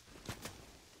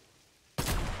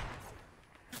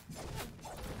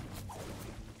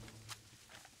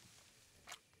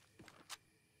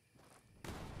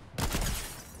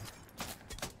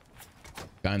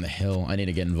 Guy on the hill. I need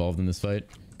to get involved in this fight.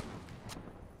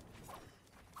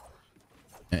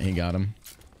 Yeah, he got him.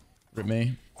 Rip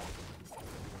me.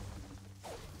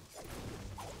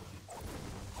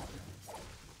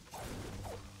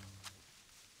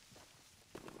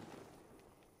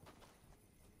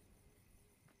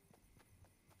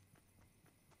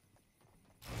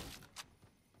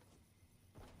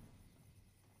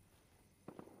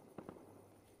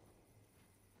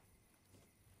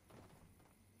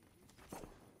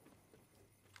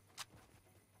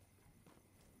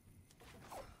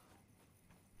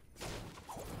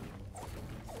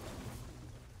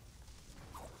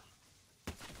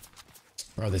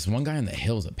 Bro, this one guy on the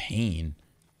hill is a pain.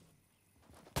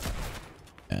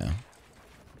 Yeah.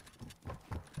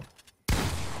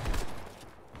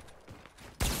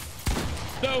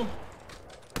 No.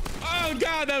 Oh,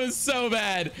 God, that was so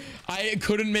bad. I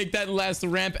couldn't make that last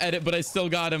ramp edit, but I still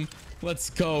got him. Let's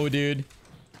go, dude.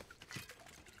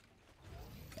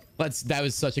 That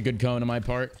was such a good cone on my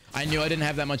part. I knew I didn't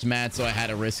have that much mat, so I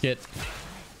had to risk it.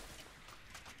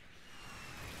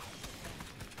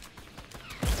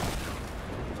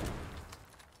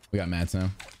 We got mats now.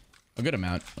 A good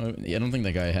amount. I don't think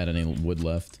that guy had any wood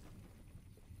left.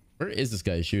 Where is this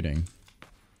guy shooting?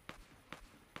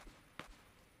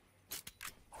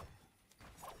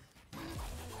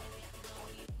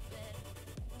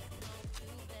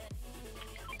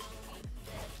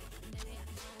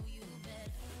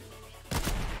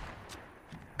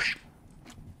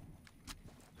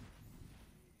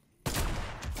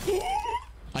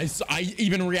 I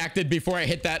even reacted before I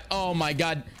hit that. Oh my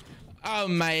god. Oh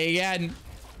my god.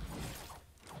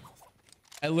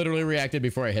 I literally reacted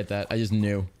before I hit that. I just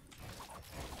knew.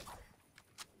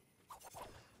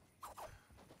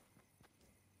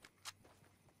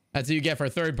 That's what you get for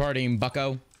third party,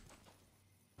 bucko.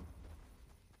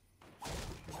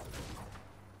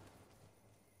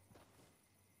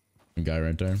 Guy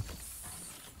right there.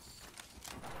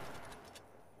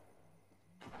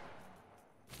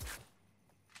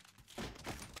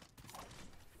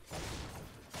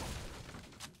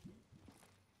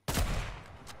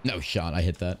 No shot. I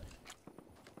hit that.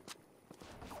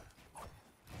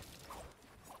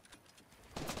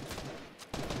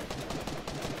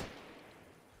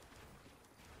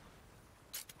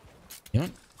 You know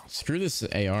what? Screw this AR.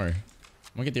 I'm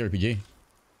gonna get the RPG.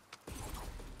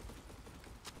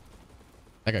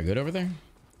 That guy good over there?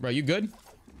 Bro, you good?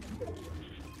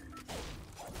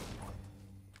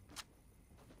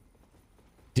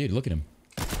 Dude, look at him.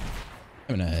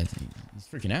 I mean, he's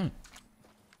freaking out.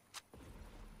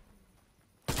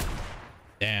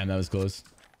 Damn, that was close.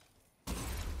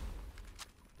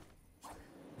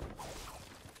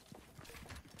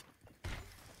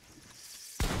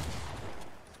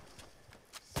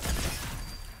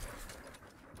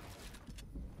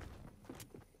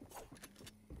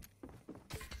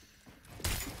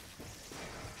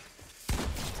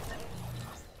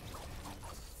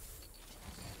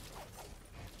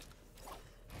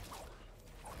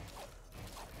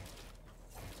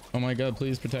 Oh my god,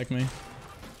 please protect me.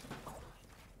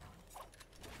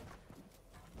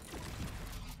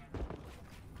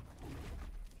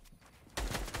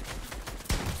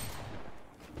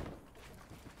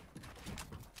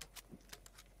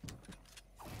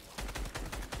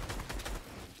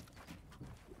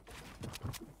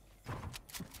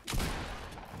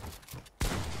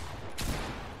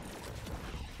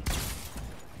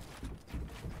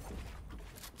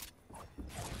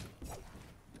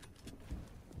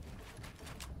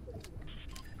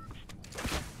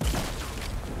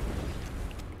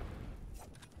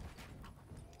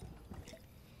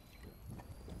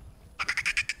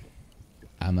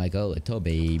 I'm like a little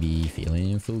baby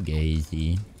feeling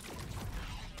fugazi.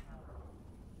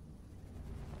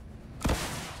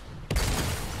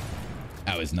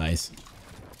 That was nice.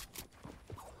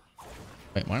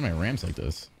 Wait, why are my ramps like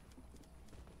this?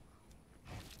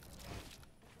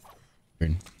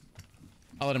 Weird.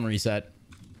 I'll let him reset.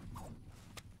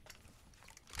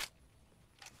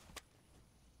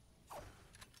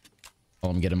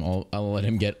 I'll let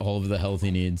him get all of the health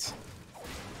he needs.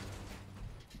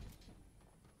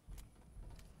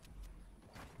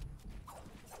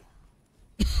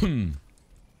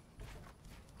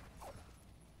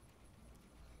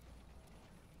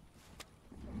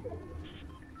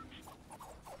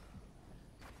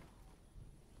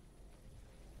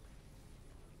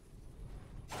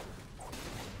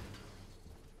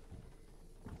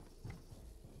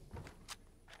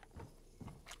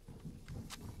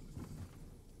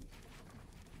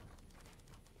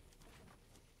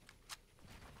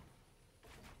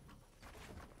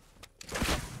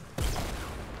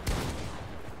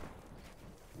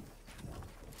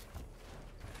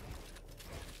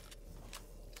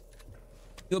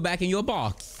 Go back in your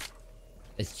box.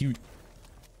 That's cute.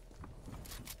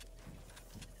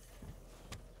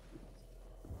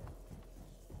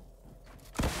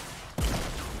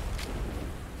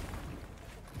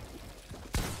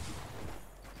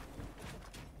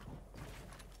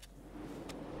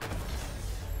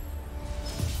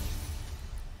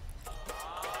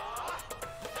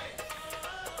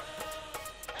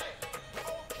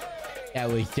 That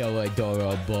was so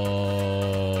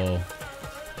adorable.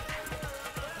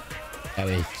 That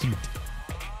was cute.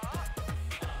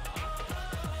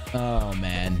 Oh,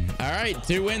 man. All right,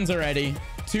 2 wins already.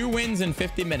 2 wins in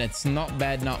 50 minutes. Not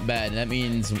bad, not bad. That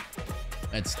means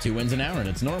that's 2 wins an hour, and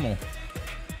it's normal.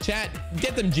 Chat,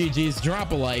 get them GGs.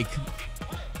 Drop a like.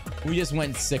 We just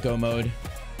went sicko mode.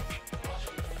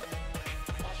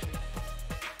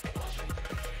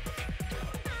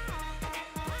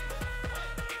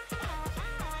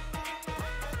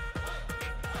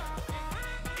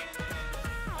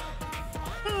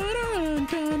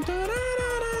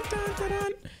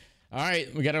 All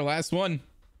right, we got our last one.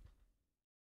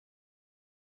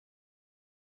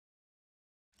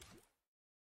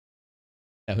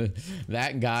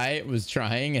 That guy was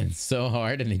trying and so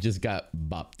hard and he just got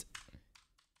bopped.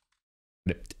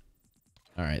 Ripped.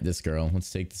 All right, this girl. Let's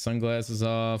take the sunglasses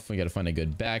off. We got to find a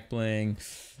good back bling.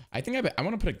 I think I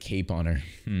want to put a cape on her.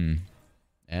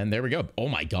 And there we go. Oh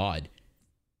my god.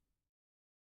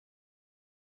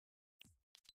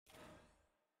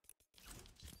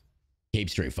 Cape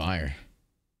straight fire.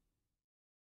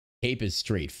 Cape is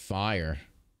straight fire.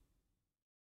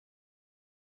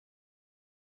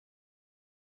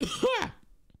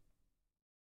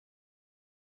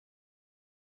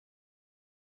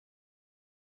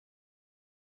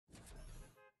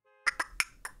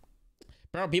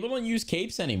 Bro, people don't use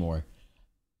capes anymore.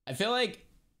 I feel like,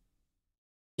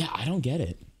 yeah, I don't get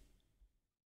it.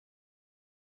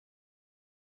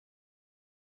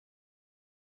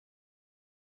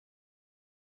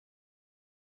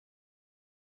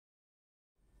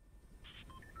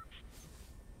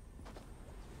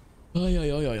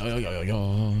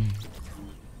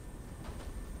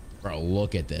 Bro,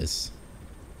 look at this.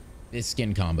 This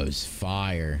skin combo's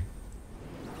fire.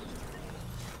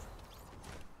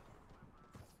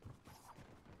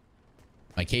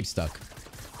 My cape's stuck.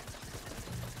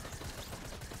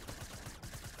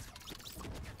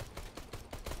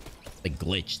 Like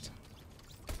glitched.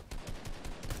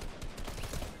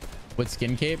 What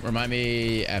skin cape? Remind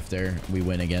me after we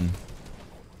win again.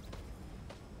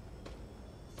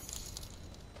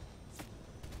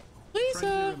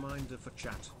 Friendly reminder for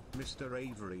chat. Mr.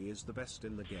 Avery is the best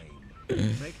in the game.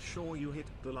 Make sure you hit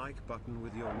the like button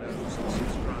with your nose and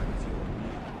subscribe if you're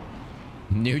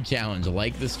new. New challenge.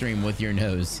 Like the stream with your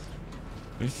nose.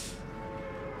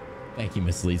 Thank you,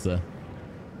 Miss Lisa.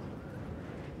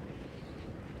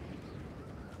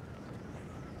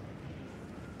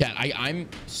 Yeah, I'm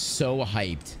so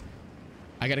hyped.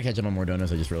 I gotta catch up on more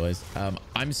donuts. I just realized.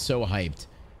 I'm so hyped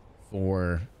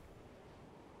for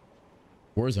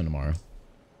Warzone tomorrow.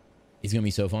 It's gonna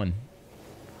be so fun.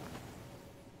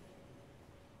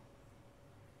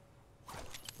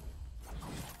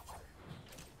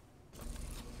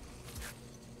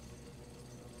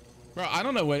 Bro, I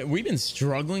don't know what we've been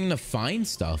struggling to find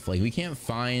stuff. Like we can't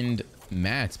find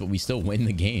mats, but we still win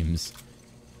the games.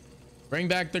 Bring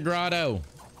back the grotto.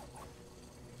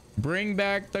 Bring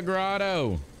back the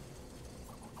grotto.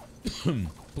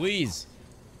 Please.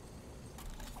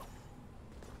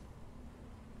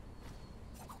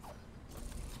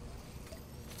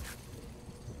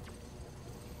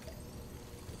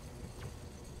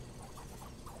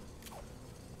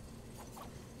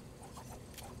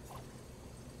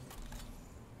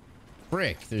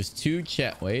 Frick, there's two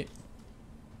chat. Wait.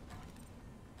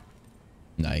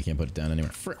 No, you can't put it down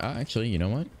anywhere. Actually, you know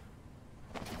what?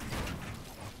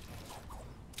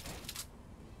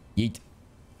 Yeet.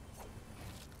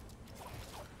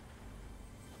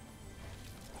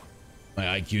 My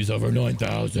IQ's over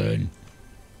 9,000.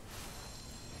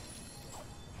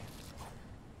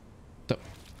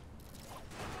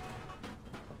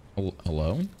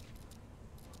 Hello?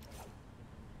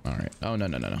 All right. Oh, no.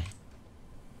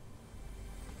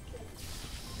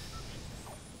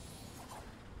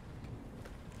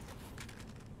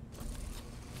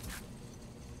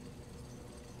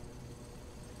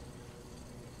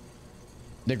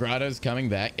 The grotto's coming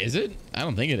back. Is it? I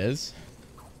don't think it is.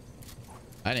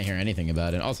 I didn't hear anything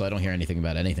about it. Also, I don't hear anything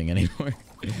about anything anymore.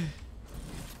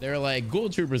 They're like, Ghoul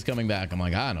Trooper's coming back. I'm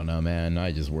like, I don't know, man.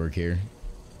 I just work here.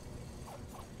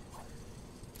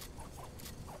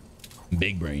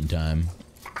 Big brain time.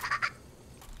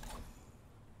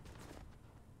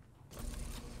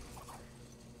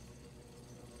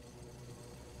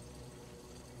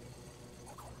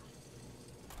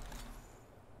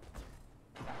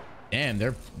 Damn,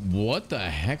 what the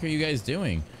heck are you guys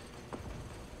doing?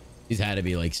 These had to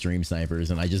be like stream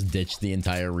snipers, and I just ditched the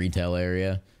entire retail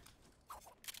area.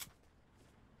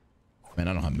 Man,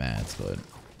 I don't have mats, but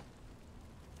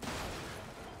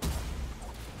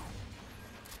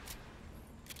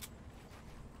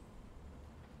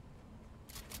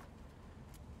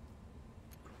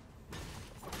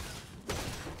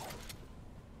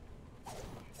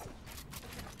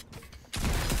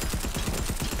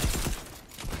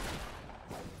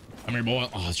come here, boy.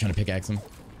 Oh, I was trying to pickaxe him.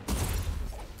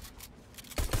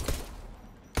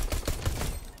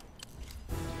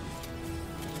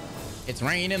 It's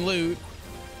raining loot.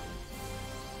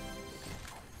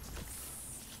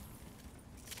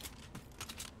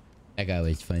 That guy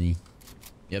was funny.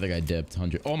 The other guy dipped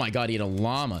 100. Oh my god, he had a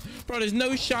llama. Bro, there's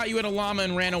no shot you had a llama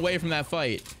and ran away from that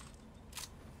fight.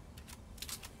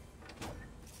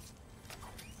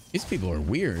 These people are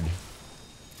weird.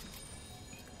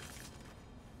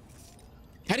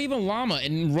 How do you have a llama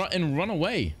and run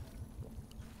away?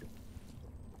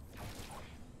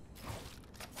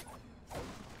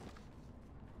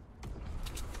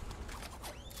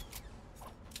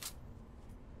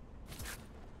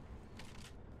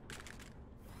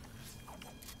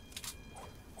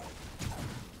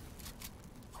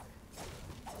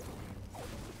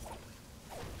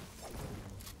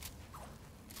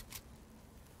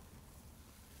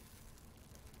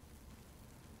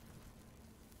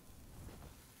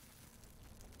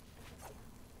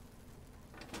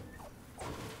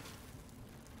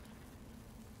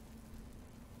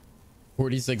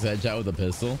 46 headshot with a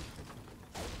pistol.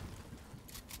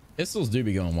 Pistols do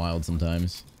be going wild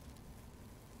sometimes.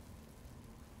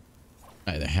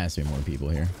 All right, there has to be more people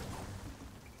here.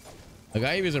 The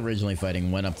guy he was originally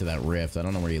fighting went up to that rift. I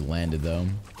don't know where he landed though.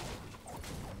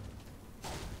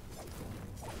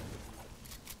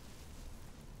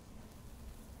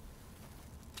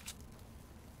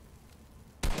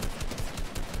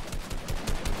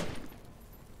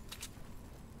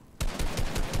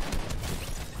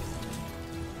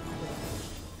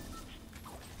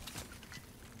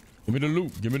 Give me the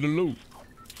loot. Give me the loot.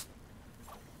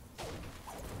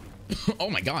 Oh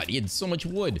my god, he had so much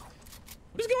wood.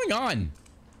 What is going on?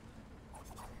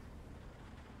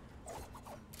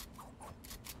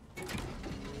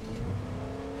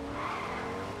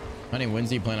 How many wins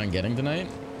do you plan on getting tonight?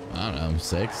 I don't know,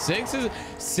 6.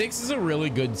 Six is a really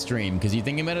good stream because you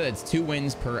think about it, that's 2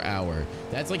 wins per hour.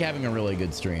 That's like having a really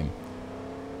good stream.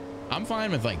 I'm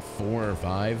fine with like 4 or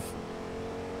 5.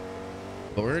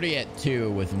 But we're already at 2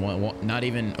 with one, not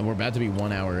even, we're about to be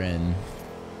 1 hour in.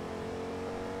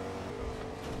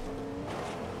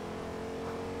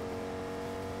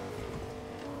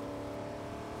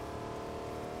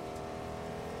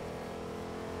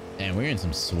 And we're in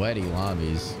some sweaty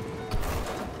lobbies.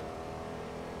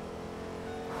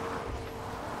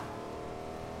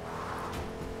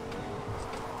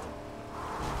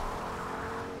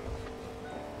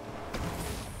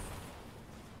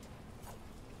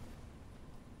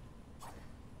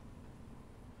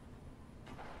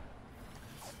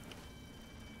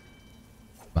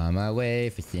 On my way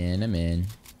for cinnamon.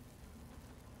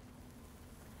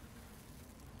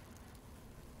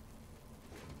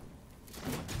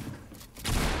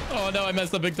 Oh no, I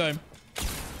messed up big time.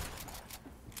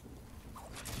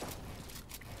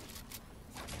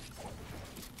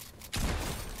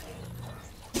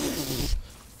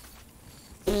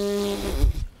 Oh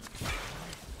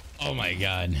my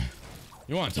god.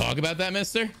 You want to talk about that,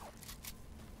 mister?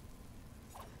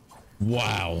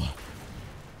 Wow.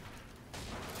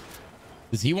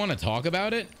 Does he want to talk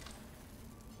about it?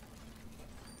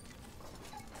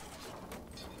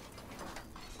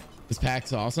 This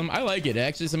pack's awesome. I like it.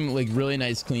 Actually, some like really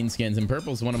nice clean skins, and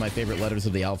purple is one of my favorite letters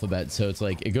of the alphabet, so it's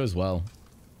like it goes well.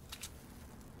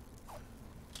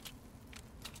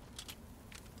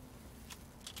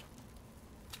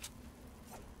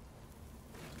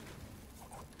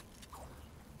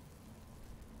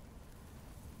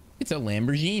 It's a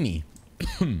Lamborghini.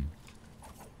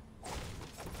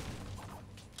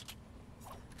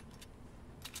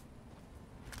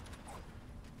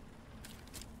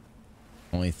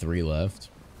 Only 3 left.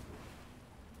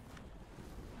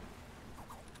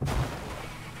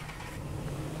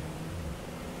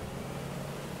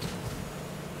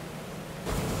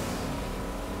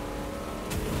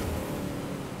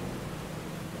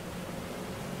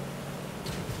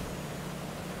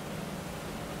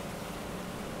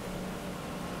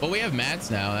 Well, we have mats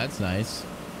now. That's nice.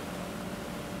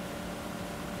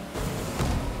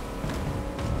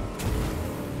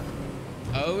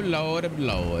 Oh Lord of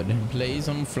Lord, please,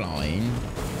 I'm flying.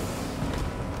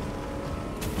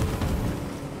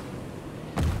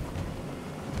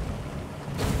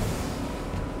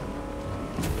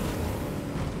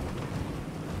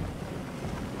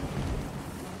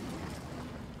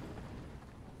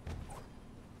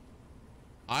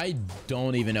 I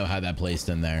don't even know how that placed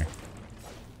in there.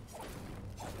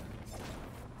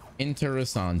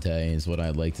 Interessante is what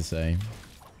I'd like to say.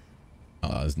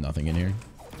 Oh, there's nothing in here.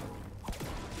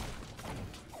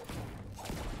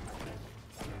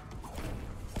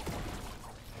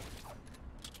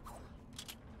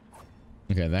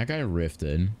 Okay, that guy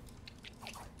rifted.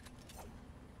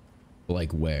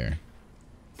 Like where?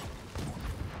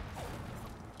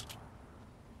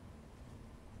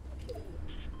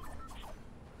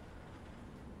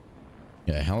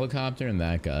 Yeah, helicopter and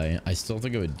that guy. I still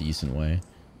think of a decent way.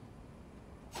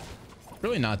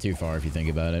 Really not too far if you think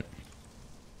about it.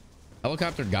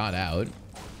 Helicopter got out.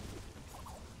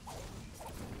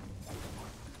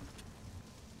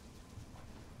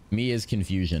 Me is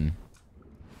confusion.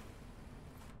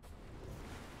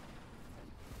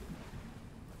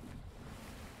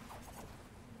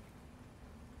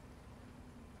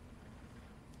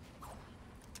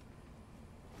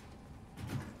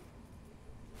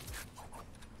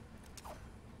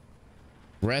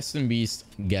 Rest in beast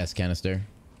gas canister.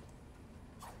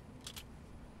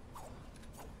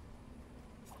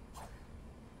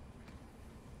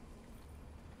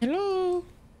 Hello.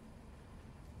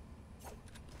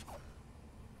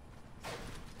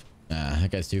 That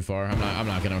guy's too far. I'm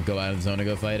not gonna go out of zone to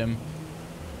go fight him.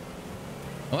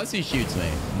 Unless he shoots me.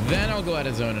 Then I'll go out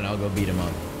of zone and I'll go beat him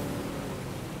up.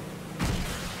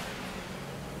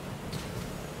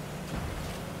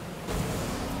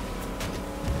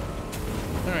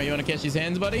 right, you want to catch these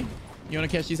hands, buddy? You want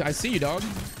to catch these? I see you, dog.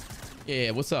 Yeah,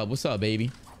 what's up? What's up,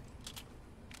 baby?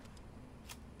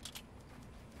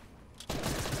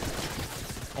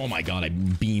 Oh my god, I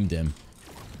beamed him.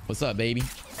 What's up, baby?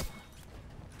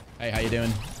 Hey, how you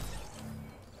doing?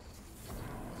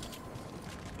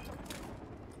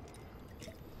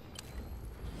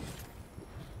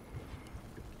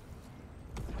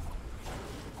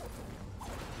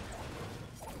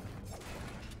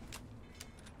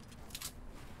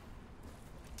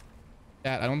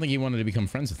 Dad, I don't think he wanted to become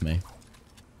friends with me.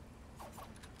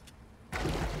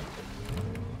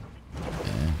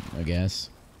 I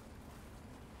guess.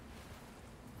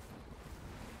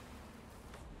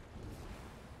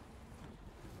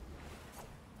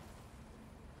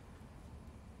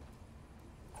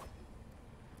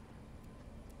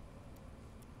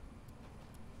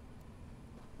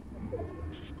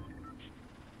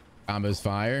 Combos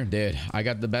fire. Dude, I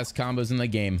got the best combos in the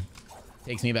game.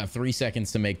 Takes me about 3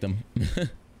 seconds to make them.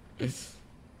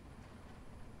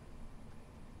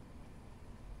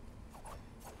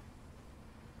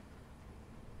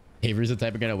 Avery's the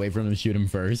type of guy to wait for him to shoot him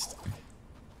first.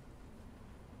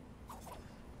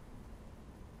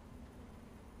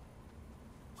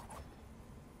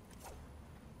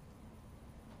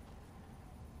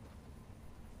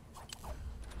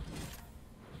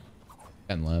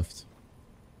 And left.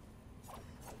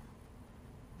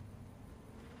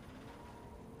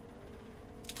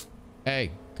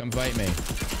 Hey, come fight me.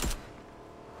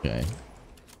 Okay.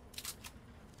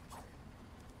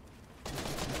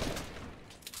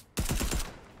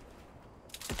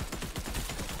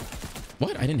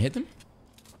 What? I didn't hit them?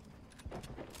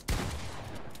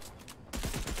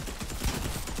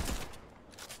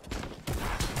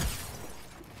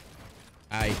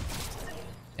 Hi.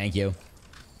 Thank you.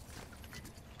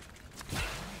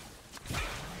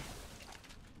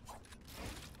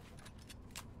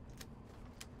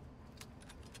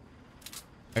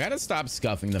 I gotta stop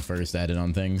scuffing the first edit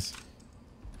on things.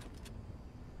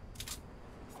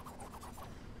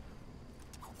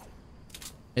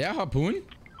 Yeah, harpoon?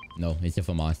 No, it's a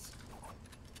FAMAS.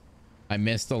 I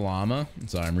missed the llama.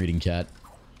 Sorry, I'm reading chat.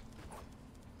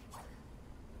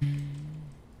 I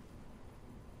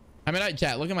mean,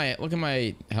 chat. Look at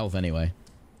my health anyway.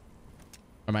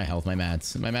 Or my health, my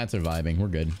mats. My mats are vibing. We're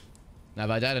good. Now,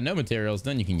 if I died of no materials,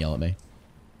 then you can yell at me.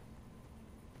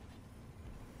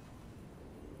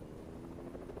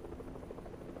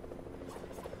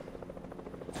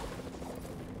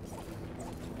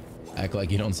 Act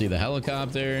like you don't see the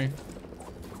helicopter.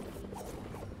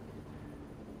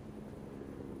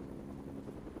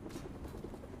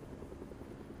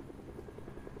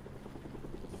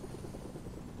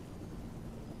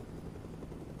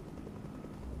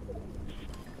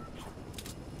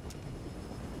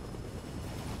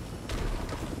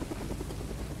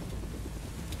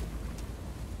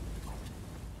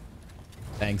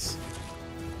 Thanks.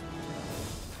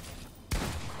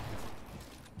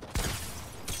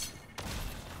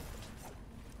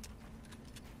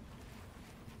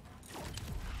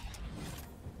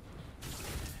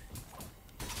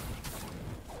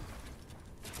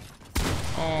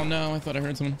 Oh no, I thought I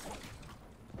heard someone.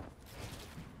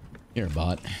 You're a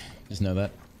bot. Just know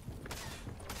that.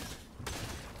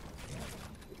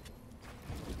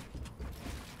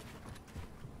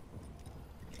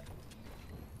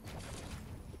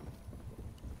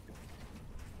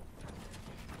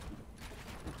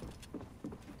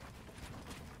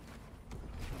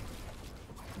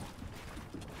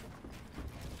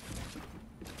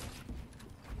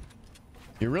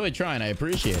 You're really trying. I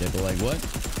appreciate it, but like, what?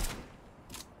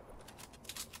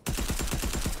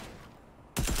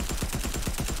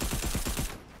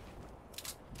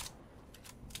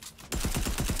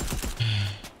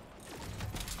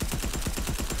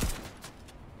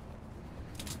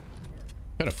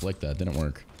 Could have flicked that. Didn't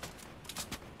work.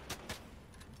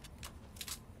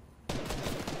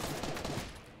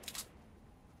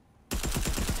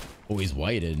 Oh, he's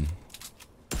whited.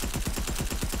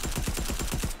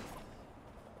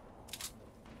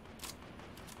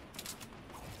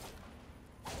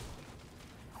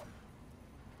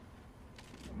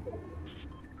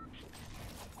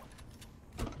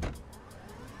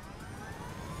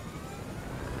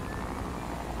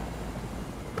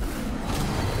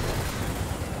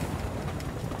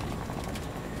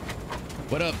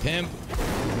 What up, pimp?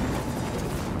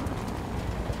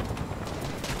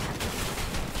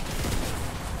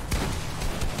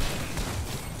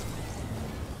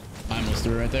 I almost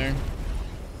threw it right there.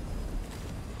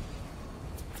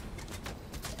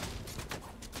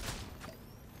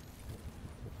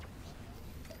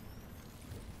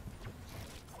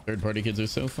 Third-party kids are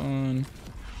so fun.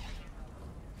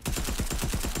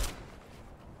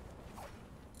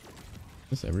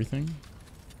 this everything?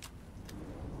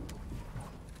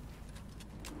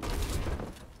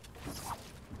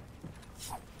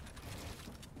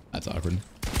 That's awkward.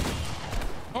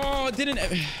 Oh, it didn't.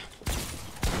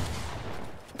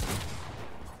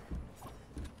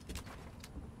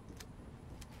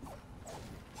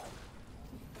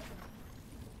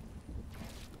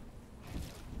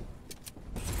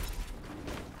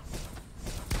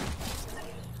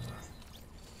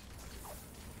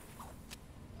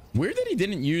 Weird that he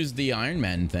didn't use the Iron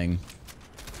Man thing.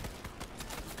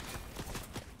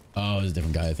 Oh, it was a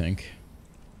different guy, I think.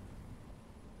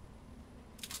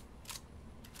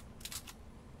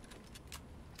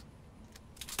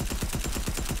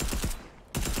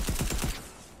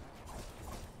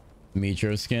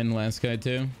 Metro skin, last guy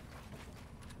too.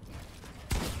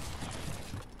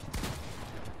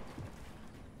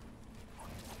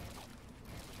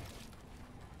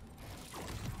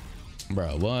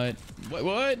 Bro, what?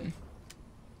 What?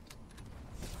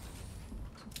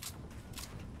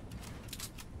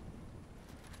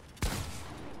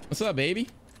 What's up, baby?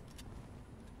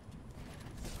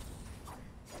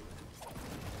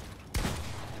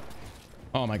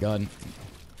 Oh my god.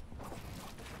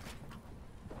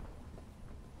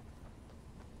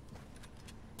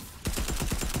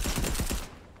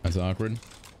 That's awkward.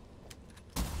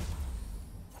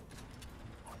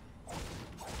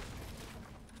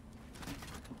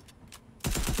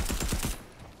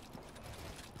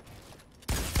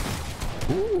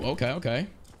 Ooh, okay, okay.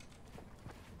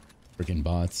 Freaking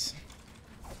bots.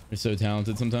 They're so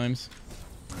talented sometimes.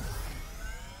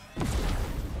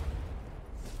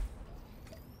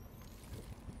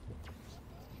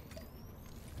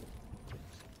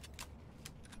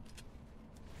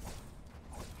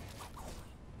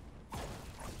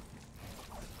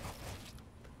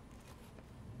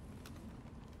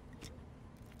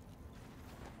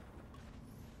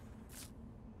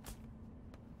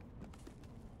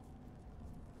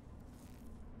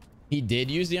 He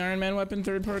did use the Iron Man weapon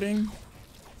third partying?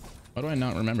 Why do I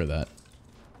not remember that?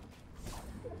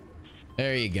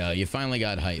 There you go. You finally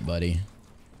got hype, buddy.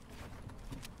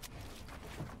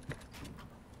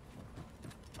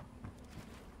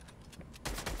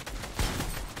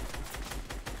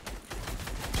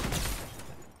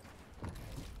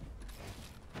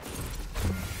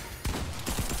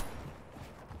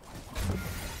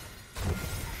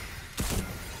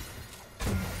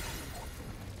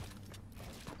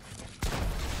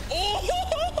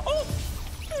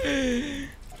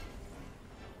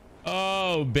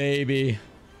 Oh, baby.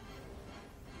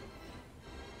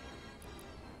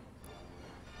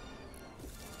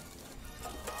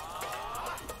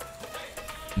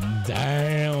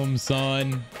 Damn,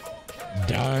 son.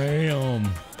 Damn.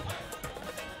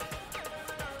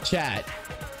 Chat.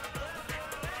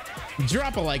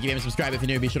 Drop a like if you haven't subscribed. If you're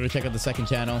new, be sure to check out the second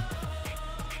channel.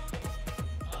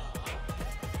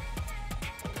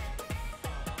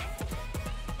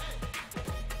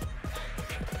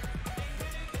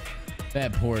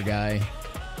 That poor guy.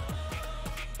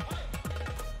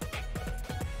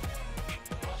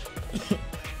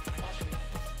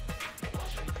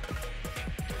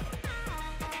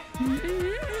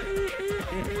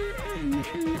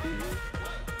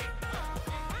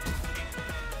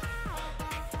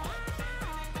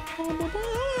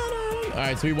 All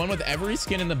right, so we won with every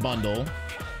skin in the bundle.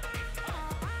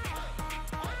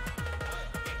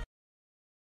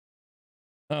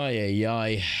 Oh,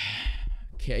 yeah.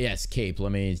 Yes, cape.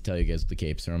 Let me tell you guys what the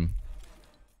cape's from.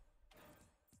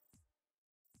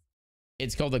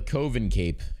 It's called the Coven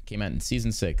Cape. Came out in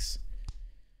season 6.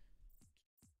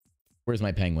 Where's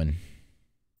my penguin?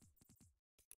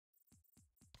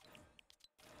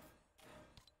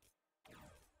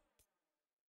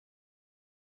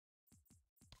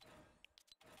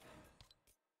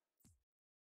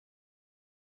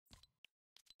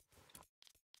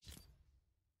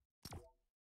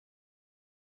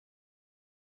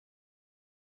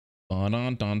 Dun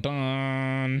dun dun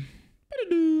dun.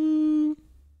 Ba-da-doo.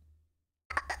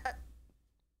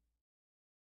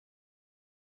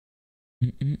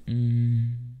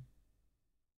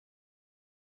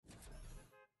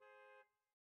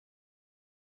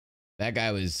 That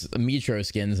guy was Metro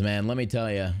skins, man. Let me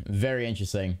tell you, very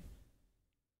interesting.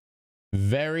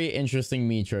 Very interesting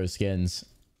Metro skins.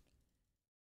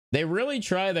 They really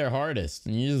try their hardest,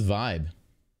 and you just vibe.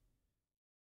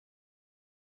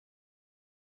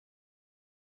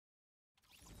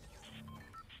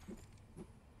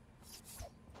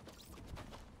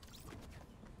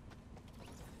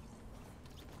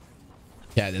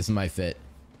 Yeah, this is my fit.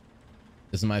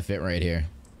 This is my fit right here.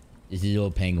 This is a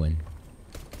little penguin.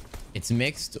 It's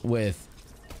mixed with...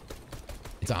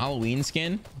 It's a Halloween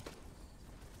skin.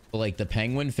 But like the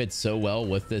penguin fits so well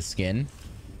with this skin.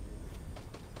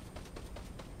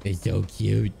 It's so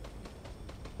cute.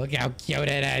 Look how cute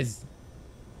it is.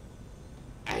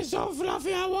 It's so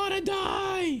fluffy, I want to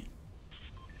die.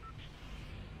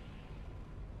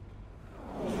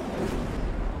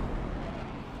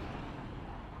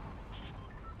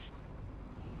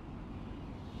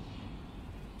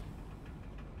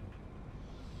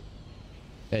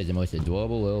 That is the most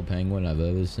adorable little penguin I've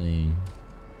ever seen.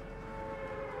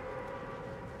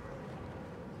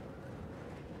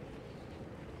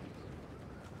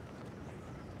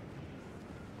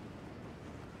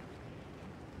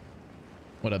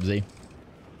 What up, Z?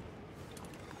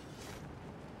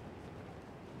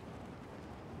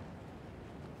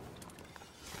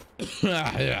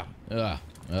 Yeah.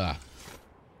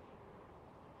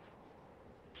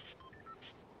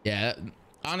 Yeah,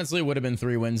 honestly, would have been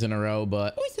 3 wins in a row,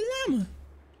 but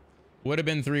would have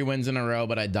been 3 wins in a row,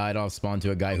 but I died off spawn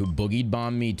to a guy who boogied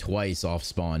bombed me twice off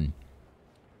spawn.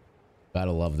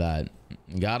 Gotta love that.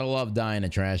 Gotta love dying to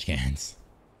trash cans.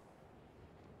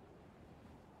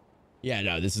 Yeah,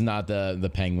 no, this is not the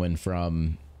penguin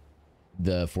from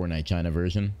the Fortnite China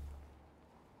version.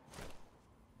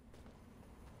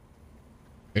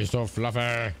 It's so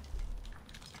fluffy.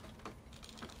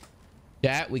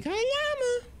 Yeah, we got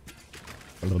llama.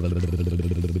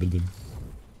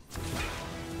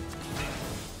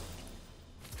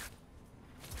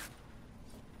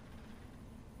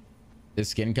 This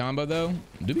skin combo though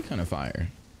do be kind of fire.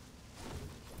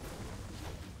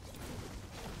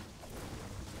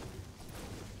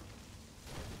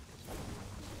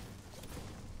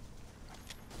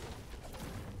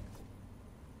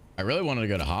 I really wanted to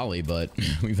go to Holly, but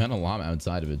we've had a llama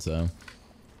outside of it, so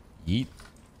yeet.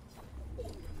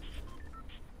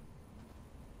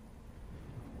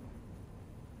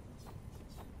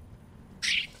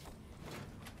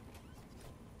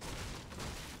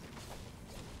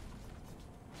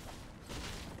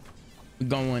 We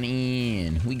going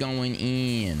in. We going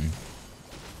in.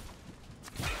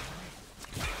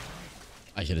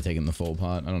 I should have taken the full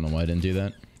pot. I don't know why I didn't do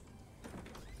that.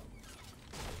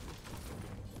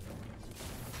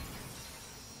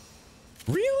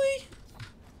 Really?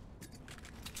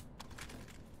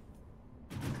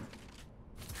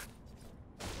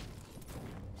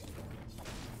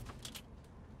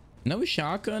 No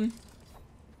shotgun?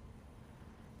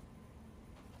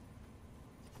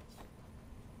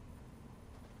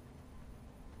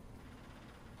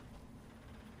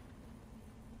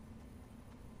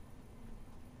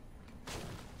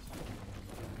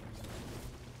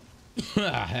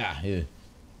 Yeah.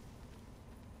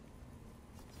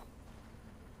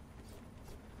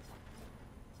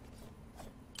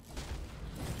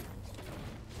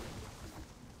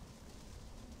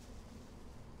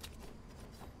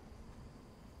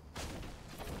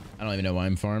 I don't even know why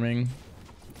I'm farming.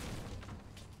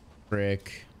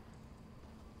 Frick.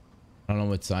 I don't know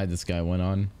what side this guy went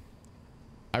on.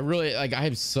 I really like, I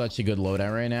have such a good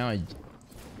loadout right now.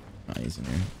 Oh, he's in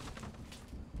here.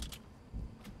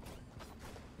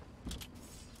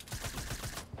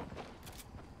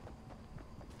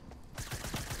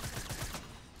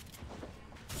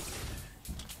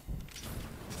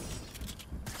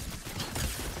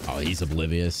 Oh, he's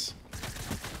oblivious.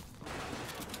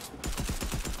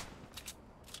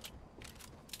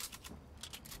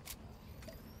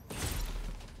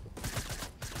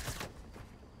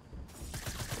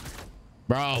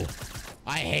 Bro,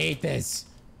 I hate this.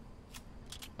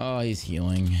 Oh, he's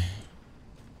healing.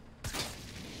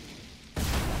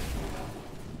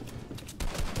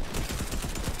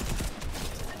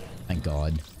 Thank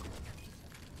God.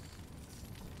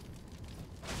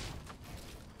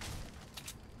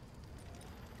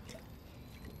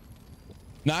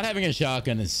 Not having a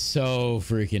shotgun is so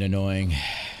freaking annoying.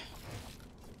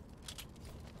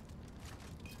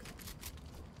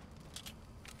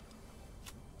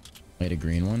 Made a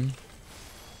green one.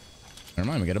 Never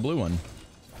mind, we got a blue one.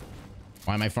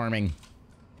 Why am I farming?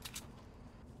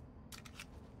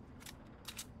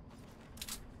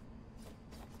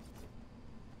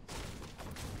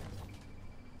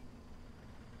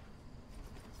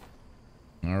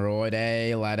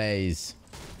 Alrighty, laddies.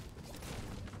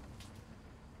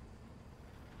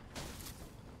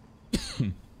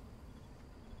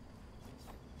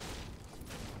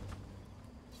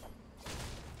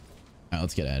 Alright,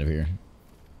 let's get out of here.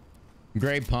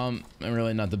 Great pump. I'm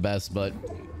really not the best, but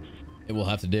it will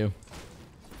have to do.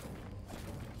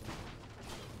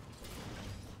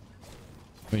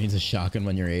 Who needs a shotgun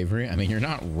when you're Avery? I mean, you're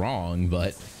not wrong,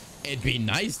 but it'd be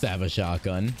nice to have a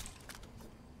shotgun.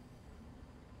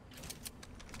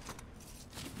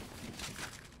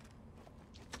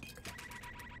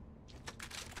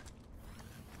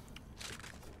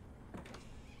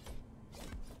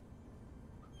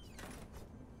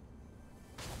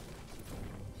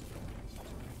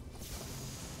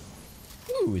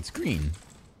 Ooh, it's green.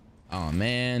 Oh,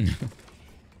 man.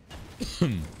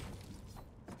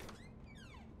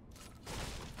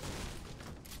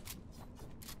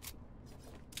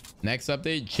 Next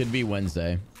update should be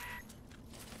Wednesday.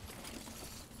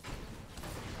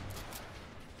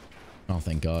 Oh,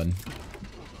 thank God.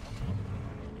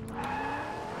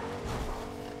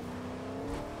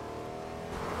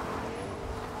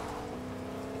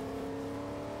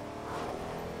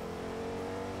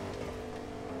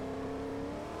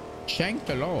 Thank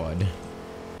the Lord.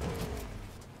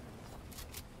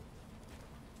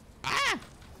 Ah!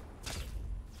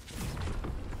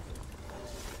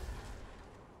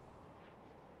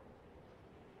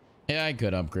 Yeah, I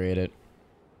could upgrade it.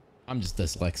 I'm just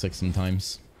dyslexic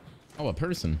sometimes. Oh, a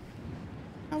person.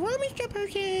 Hello, Mr.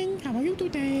 Person. How are you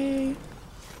today?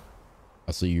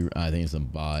 Oh, so you, I think it's a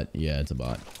bot. Yeah, it's a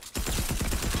bot.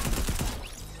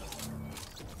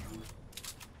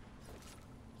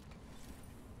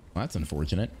 Well, that's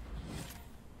unfortunate.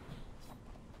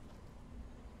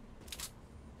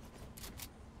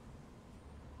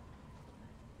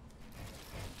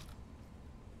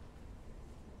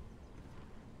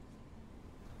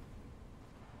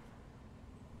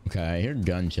 Okay, I hear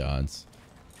gunshots.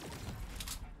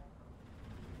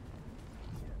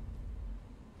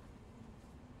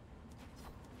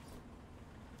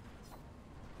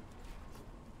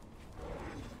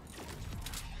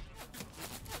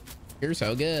 You're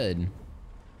so good.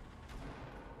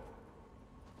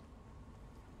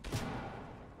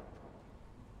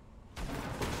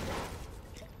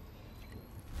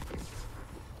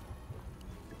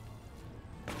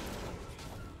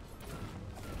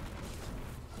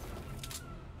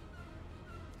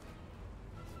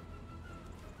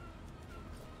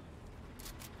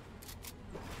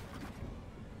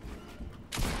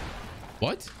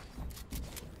 What?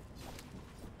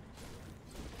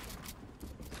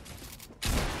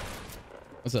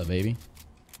 What's up, baby?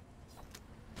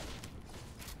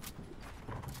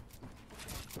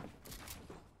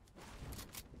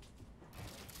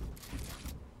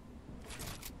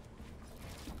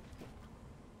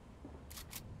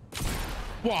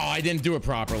 Wow, I didn't do it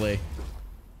properly.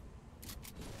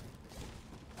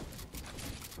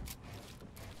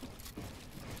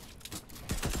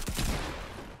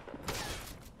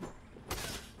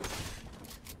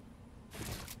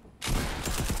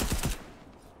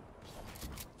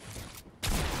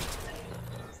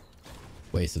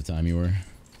 Waste of time you were.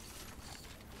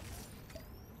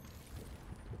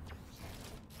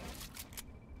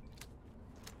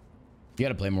 You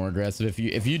gotta play more aggressive.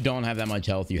 If you don't have that much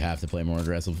health, you have to play more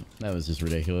aggressive. That was just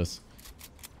ridiculous.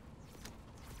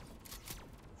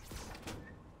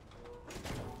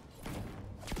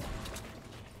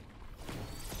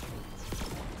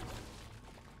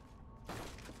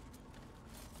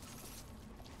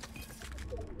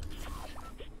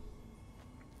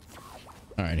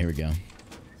 All right, here we go.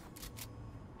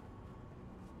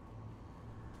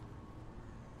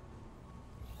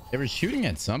 They were shooting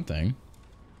at something.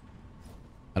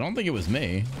 I don't think it was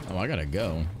me. Oh, I gotta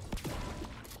go.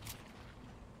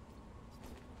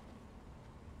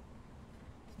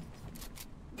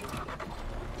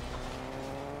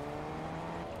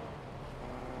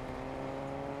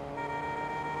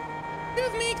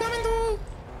 Excuse me, coming through.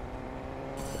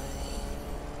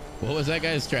 What was that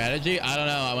guy's strategy? I don't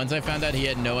know. Once I found out he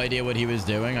had no idea what he was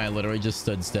doing, I literally just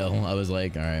stood still. I was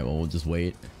like, all right, well, we'll just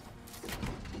wait.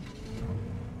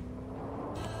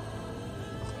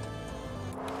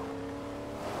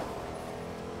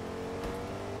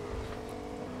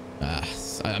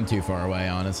 I'm too far away,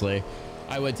 honestly.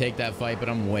 I would take that fight, but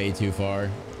I'm way too far.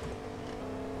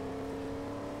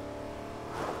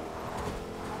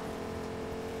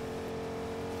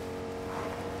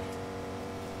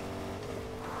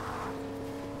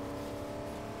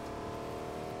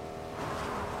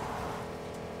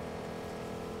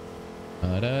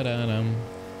 Da-da-da-dum.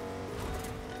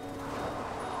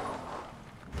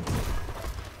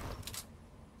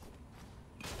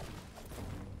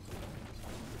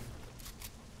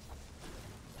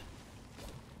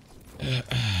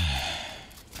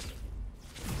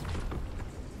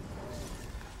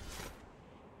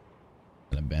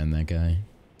 Gotta ban that guy.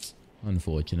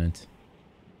 Unfortunate.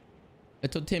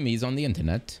 Little Timmy's on the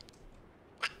internet.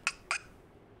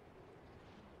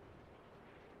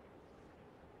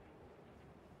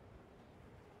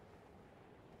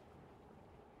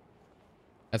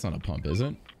 That's not a pump, is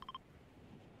it?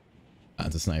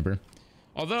 That's a sniper.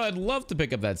 Although I'd love to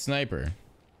pick up that sniper.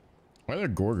 Why are there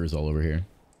Gorgers all over here?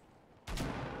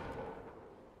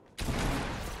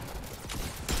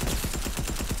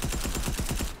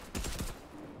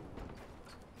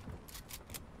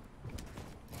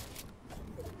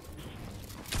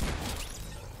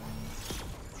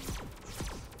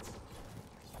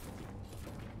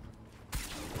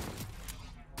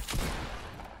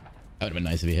 That would have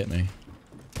been nice if he hit me.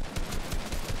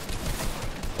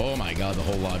 Oh my god, the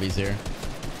whole lobby's here.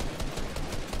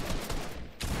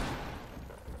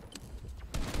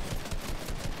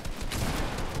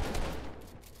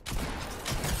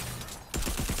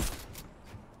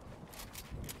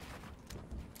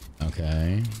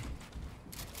 Okay.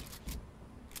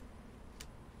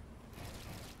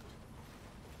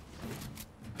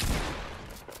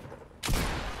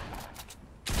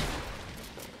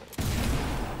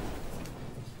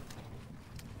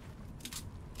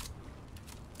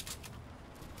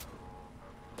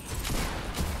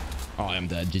 Oh, I'm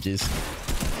dead. GG's.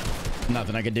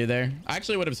 Nothing I could do there. I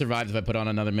actually would have survived if I put on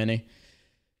another mini.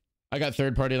 I got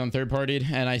third partied on third partied,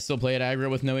 and I still play at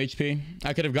aggro with no HP.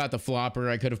 I could have got the flopper.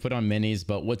 I could have put on minis,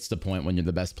 but what's the point when you're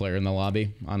the best player in the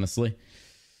lobby, honestly?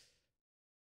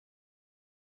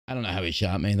 I don't know how he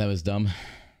shot me. That was dumb.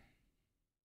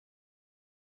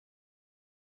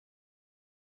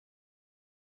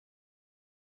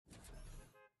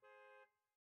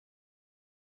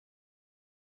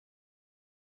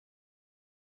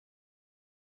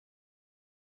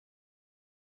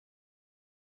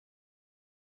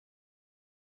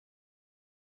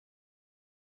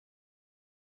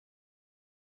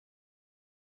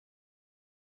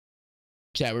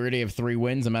 Chat, we already have 3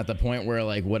 wins. I'm at the point where,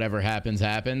 like, whatever happens,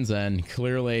 happens. And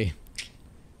clearly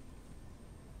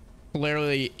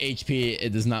HP,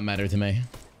 it does not matter to me.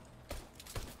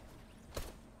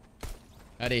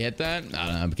 How'd he hit that? I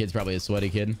don't know. The kid's probably a sweaty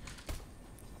kid.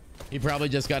 He probably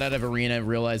just got out of arena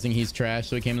realizing he's trash,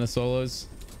 so he came to the solos.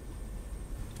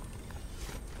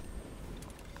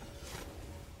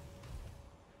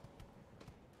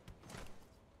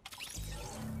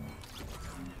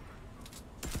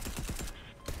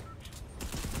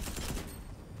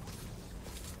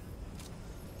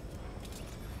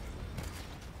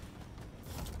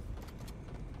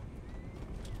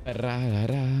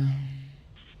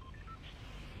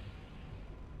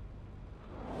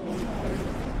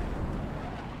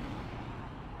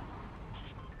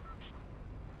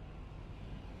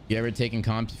 You ever taken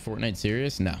comp Fortnite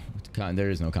serious? No, there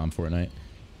is no comp Fortnite.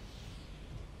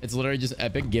 It's literally just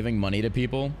Epic giving money to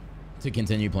people to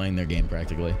continue playing their game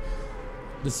practically.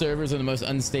 The servers are the most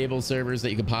unstable servers that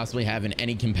you could possibly have in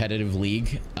any competitive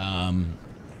league.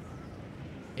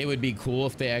 It would be cool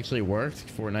if they actually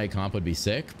worked. Fortnite comp would be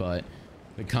sick, but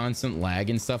the constant lag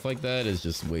and stuff like that is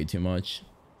just way too much.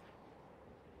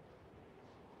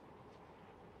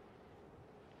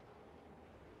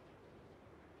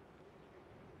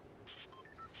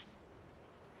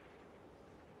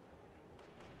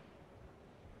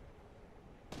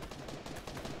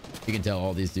 You can tell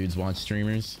all these dudes watch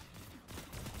streamers.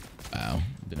 Wow,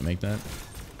 didn't make that.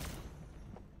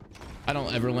 I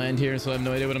don't ever land here, so I have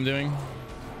no idea what I'm doing.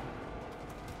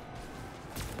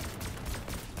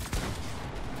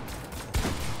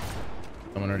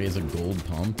 Someone already has a gold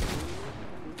pump.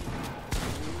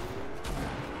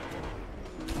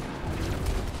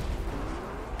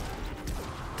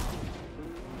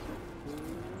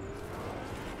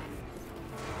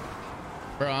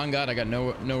 Bro, on God, I got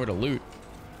nowhere to loot.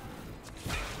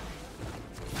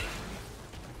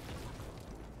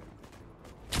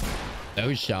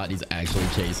 No shot he's actually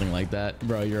chasing like that.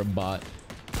 Bro, you're a bot.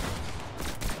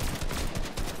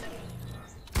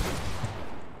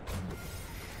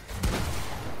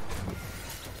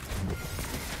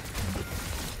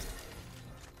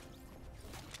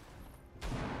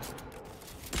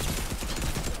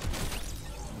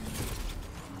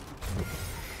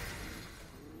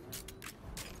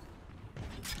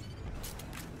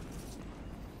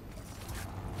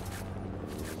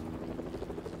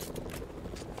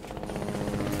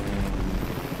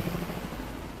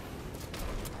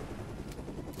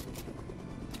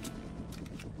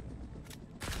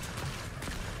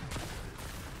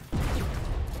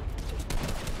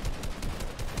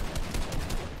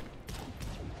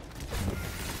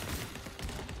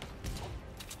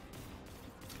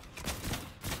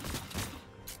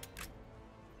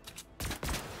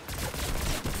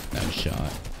 Shot.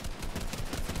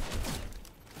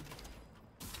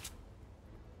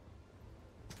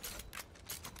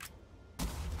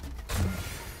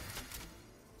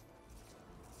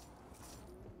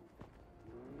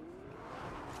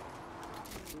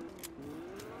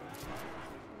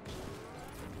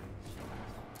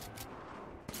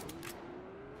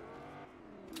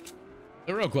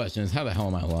 The real question is, how the hell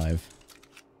am I alive?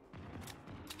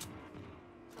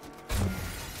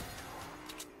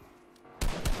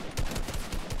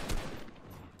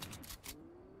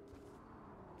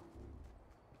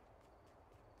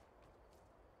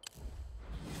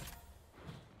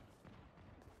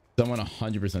 Someone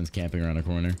 100% is camping around a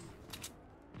corner.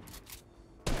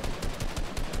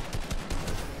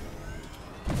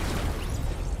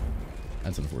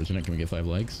 That's unfortunate. Can we get 5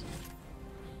 likes?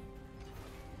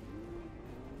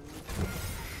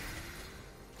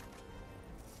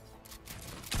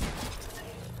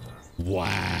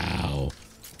 Wow.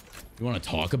 You want to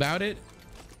talk about it?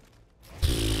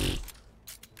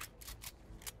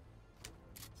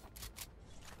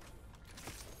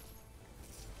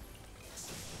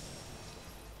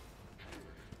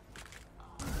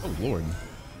 Oh, Lord.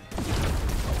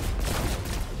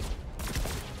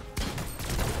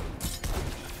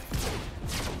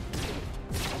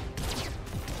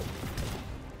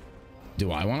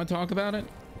 Do I want to talk about it?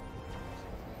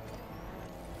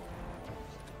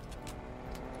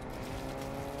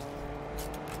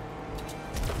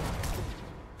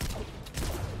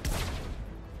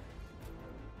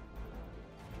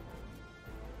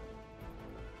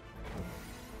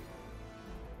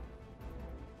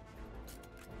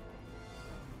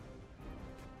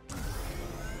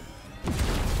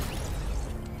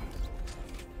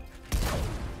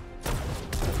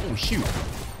 Oh, shoot.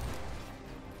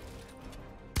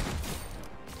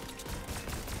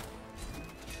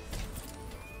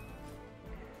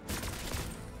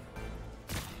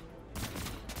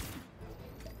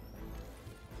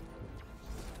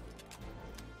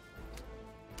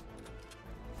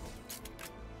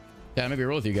 Yeah, I may be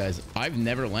real with you guys. I've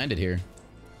never landed here.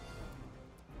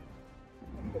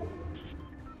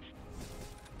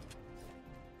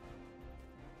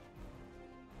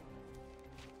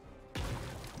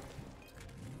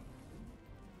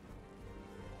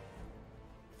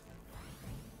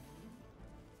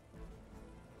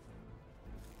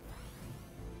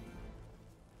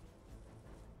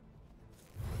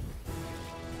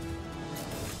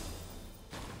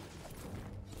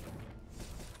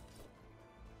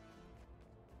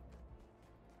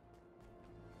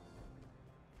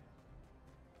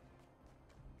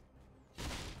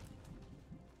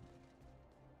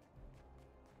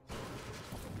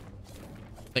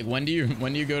 Like, when do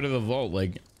you go to the vault?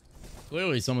 Like,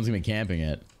 clearly someone's gonna be camping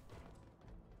it.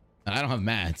 And I don't have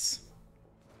mats.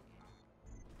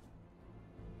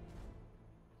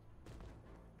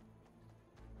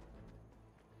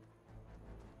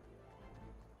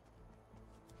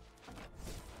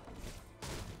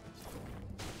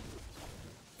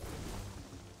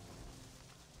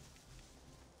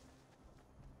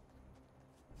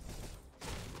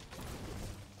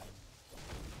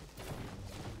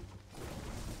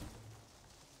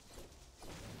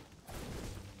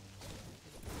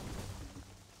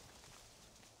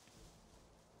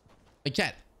 Like,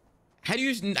 chat, how do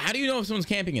you know if someone's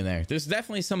camping in there? There's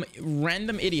definitely some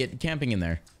random idiot camping in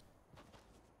there.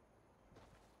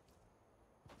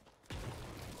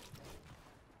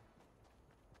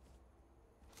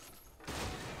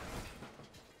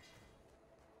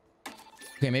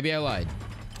 Okay, maybe I lied.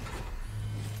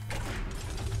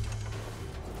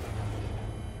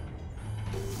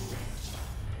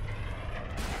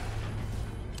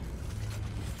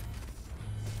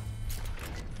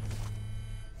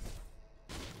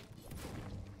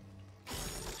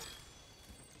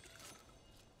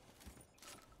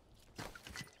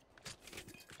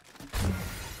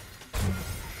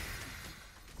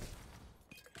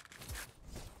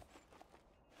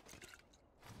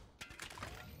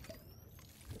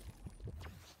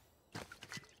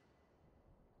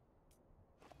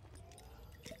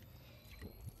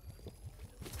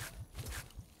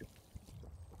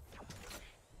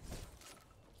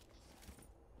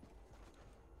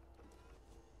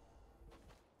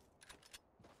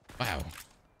 Wow.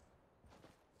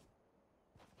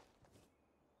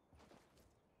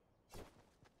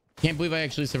 Can't believe I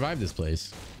actually survived this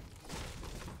place.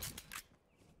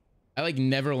 I like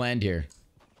never land here.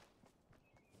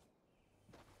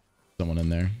 Someone in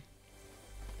there.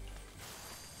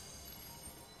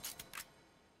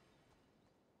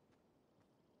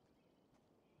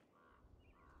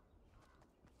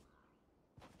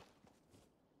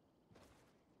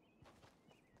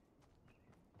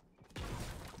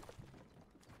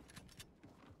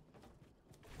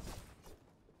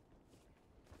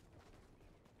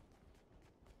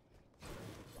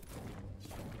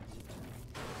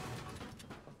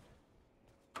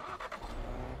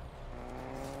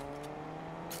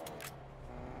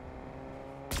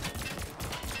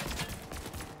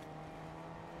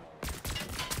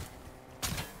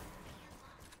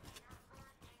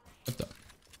 What the?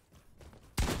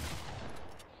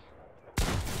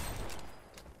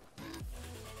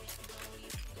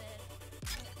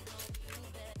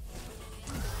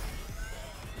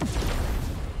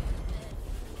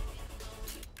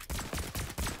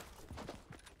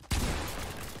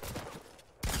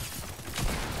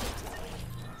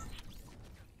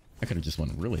 I could have just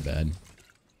went really bad.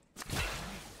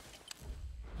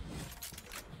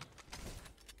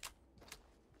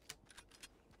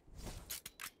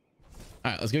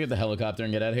 let's go get the helicopter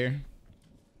and get out of here.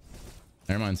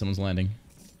 Never mind, someone's landing.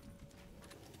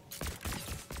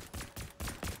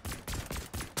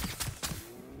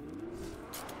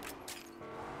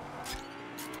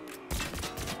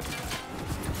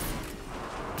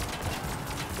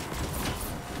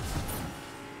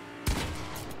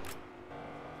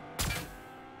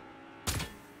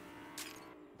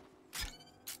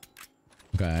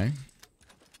 Okay.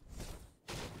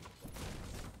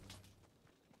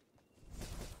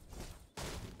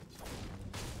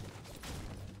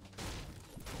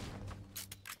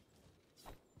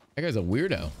 That guy's a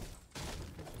weirdo.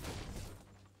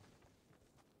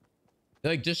 They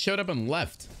like just showed up and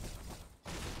left.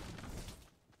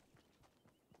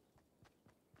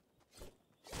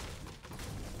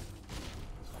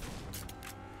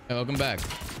 Hey, welcome back.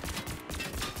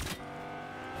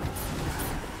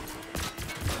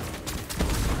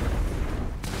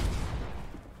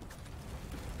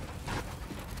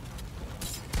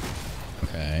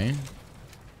 Okay.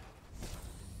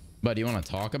 But do you want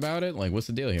to talk about it? Like, what's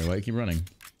the deal here? Why do you keep running?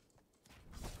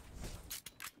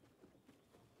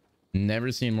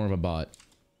 Never seen more of a bot.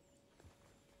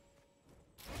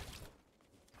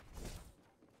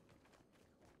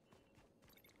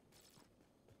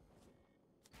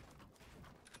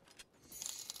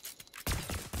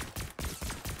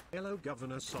 Hello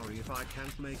Governor, sorry if I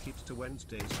can't make it to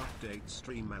Wednesday's update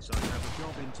stream as I have a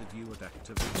job interview at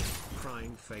Activision.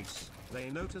 Crying face. They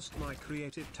noticed my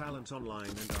creative talent online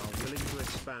and are willing to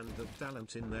expand the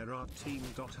talent in their art team.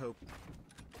 Hope.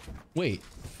 Wait,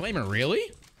 Flamer,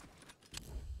 really?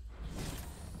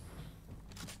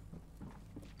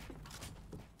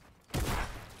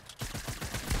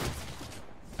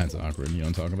 That's awkward. You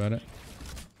don't talk about it?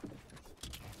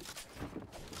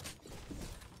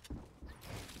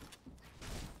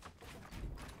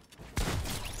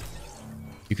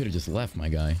 You could have just left, my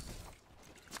guy.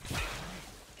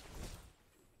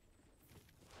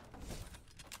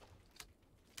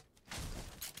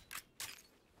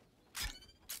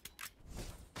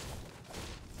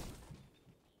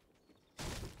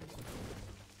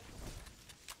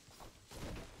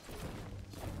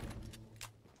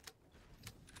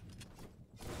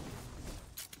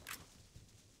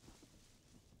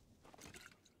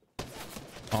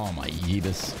 Oh my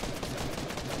Yeebus.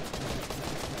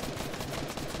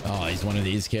 Oh, he's one of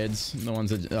these kids. The ones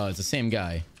that... Oh, it's the same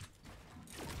guy.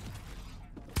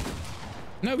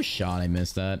 No shot, I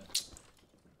missed that.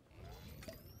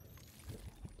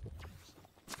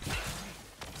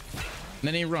 And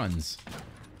then he runs.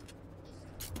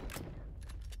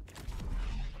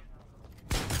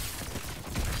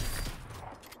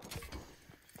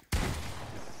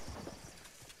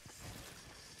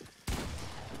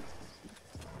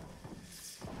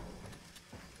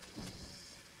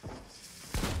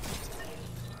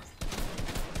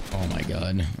 Oh my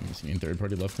god. I'm seeing third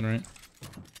party left and right.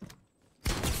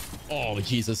 Oh,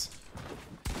 Jesus.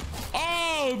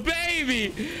 Oh,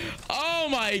 baby. Oh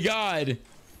my god.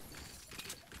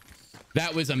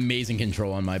 That was amazing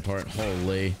control on my part.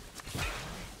 Holy.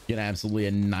 Get absolutely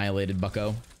annihilated,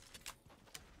 bucko.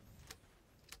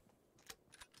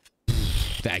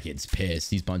 That kid's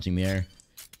pissed. He's punching the air.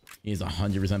 He's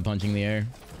 100% punching the air.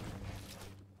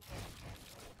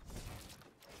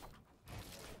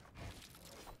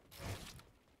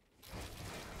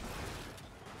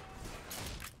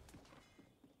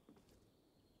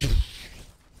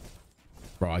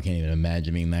 Bro, I can't even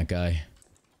imagine being that guy.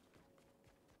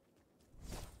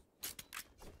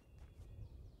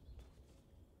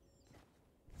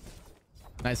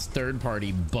 Nice third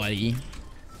party, buddy.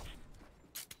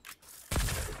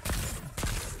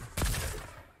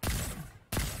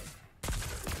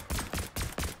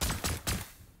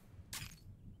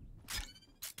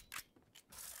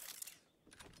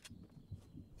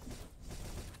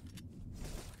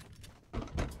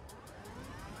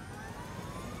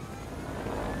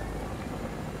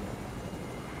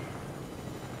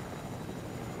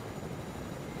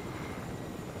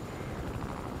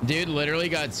 Dude literally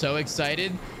got so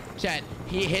excited. Chat,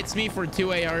 he hits me for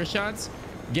 2 AR shots,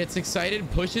 gets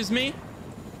excited, pushes me,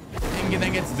 and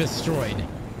then gets destroyed.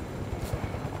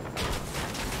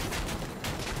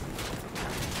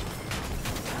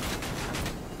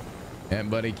 Yeah,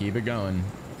 buddy, keep it going.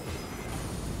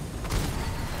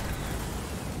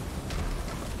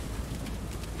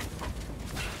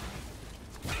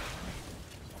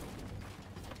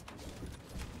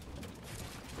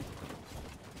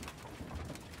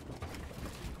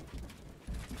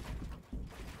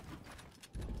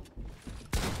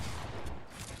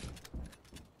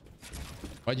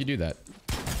 Why'd you do that?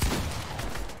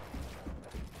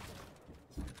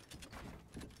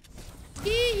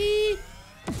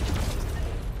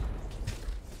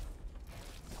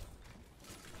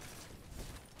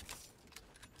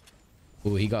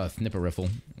 Ooh, he got a snipper riffle.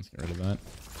 Let's get rid of that.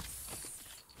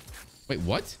 Wait,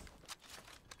 what?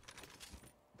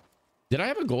 Did I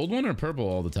have a gold one or purple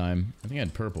all the time? I think I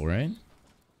had purple, right?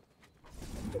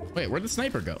 Wait, where'd the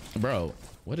sniper go? Bro,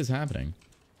 what is happening?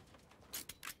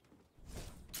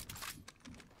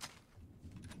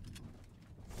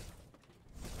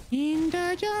 In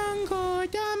the jungle,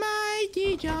 the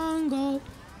mighty jungle,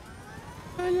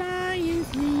 the lion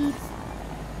sleeps.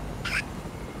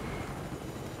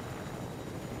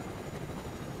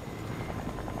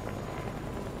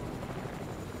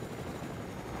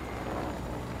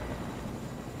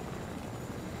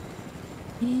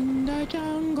 In the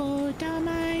jungle, the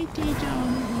mighty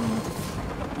jungle,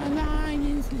 the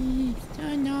lion sleeps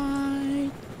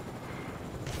tonight.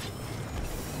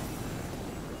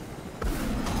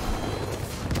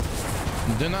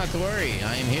 Do not worry,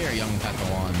 I am here, young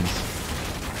Padawans.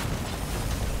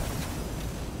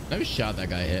 No shot that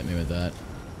guy hit me with that.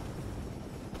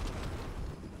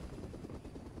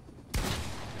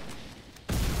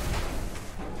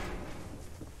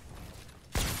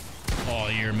 Oh,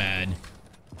 you're mad.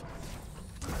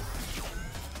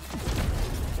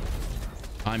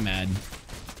 I'm mad.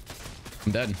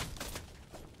 I'm dead.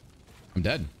 I'm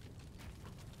dead.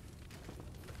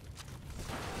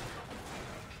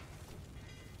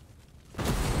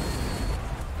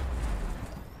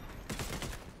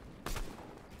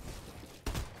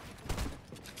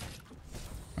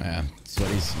 Yeah,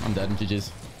 sweaties. I'm dead.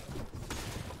 GG's.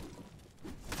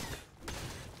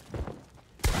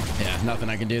 Yeah, nothing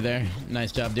I can do there.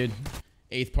 Nice job, dude.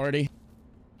 8th party.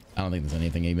 I don't think there's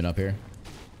anything even up here.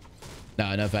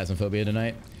 No, no Phasmophobia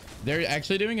tonight. They're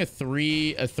actually doing a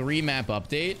three map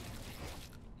update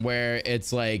where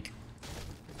it's like,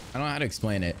 I don't know how to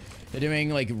explain it. They're doing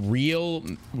like real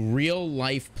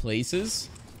life places.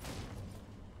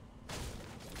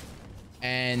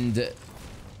 And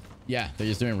yeah, they're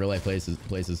just doing real life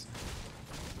places.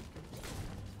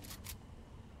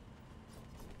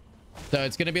 So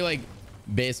it's going to be like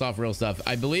based off real stuff.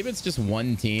 I believe it's just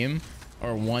one team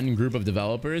or one group of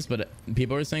developers, but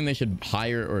people are saying they should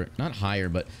hire, or not hire,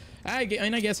 but I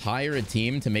guess hire a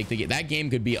team to make the game. That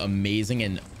game could be amazing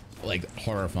and like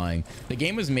horrifying. The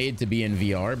game was made to be in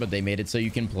VR, but they made it so you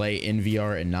can play in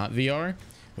VR and not VR,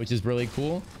 which is really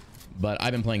cool. But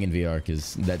I've been playing in VR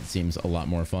because that seems a lot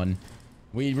more fun.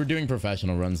 We were doing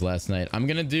professional runs last night. I'm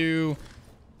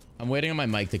waiting on my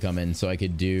mic to come in so I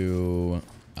could do,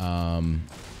 what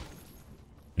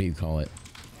do you call it?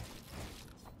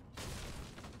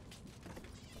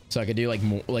 So I could do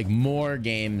like more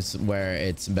games where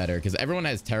it's better, because everyone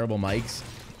has terrible mics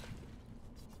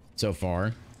so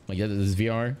far. Like this is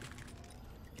VR.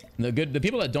 The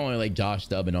people that don't, like Josh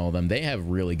Dub and all of them, they have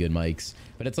really good mics,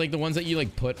 but it's like the ones that you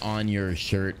like put on your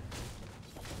shirt.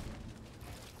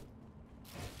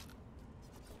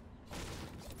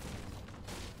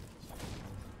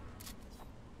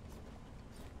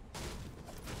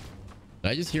 Did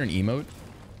I just hear an emote?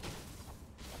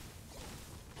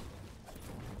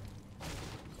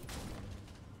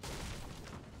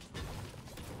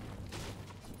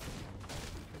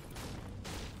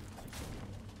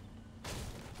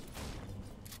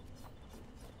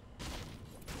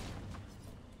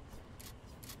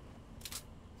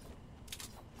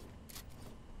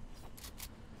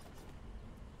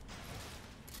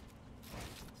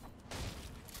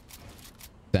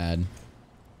 Sad.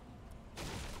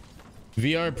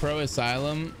 VR Pro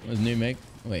Asylum was new make.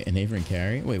 Wait, a neighbor and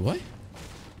carry. Wait, what?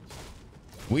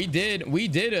 We did a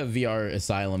VR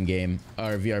Asylum game,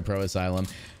 or VR Pro Asylum.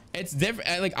 It's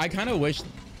different. I kind of wish.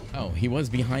 Oh, he was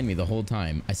behind me the whole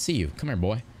time. I see you. Come here,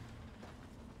 boy.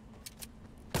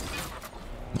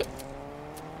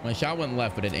 My shot went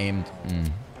left, but it aimed.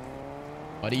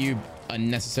 Why do you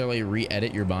unnecessarily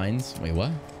re-edit your binds? Wait,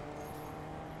 what?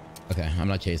 Okay, I'm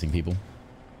not chasing people.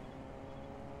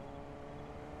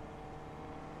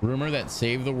 Rumor that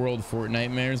Save the World Fortnite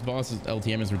Mayor's boss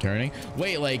LTM is returning.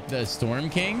 Wait, like the Storm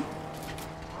King?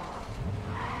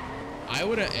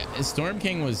 Storm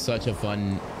King was such a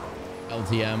fun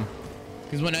LTM,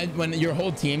 because when your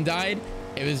whole team died,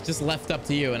 it was just left up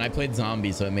to you, and I played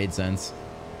zombie, so it made sense.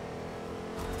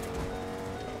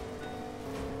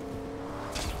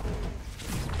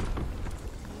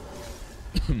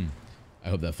 I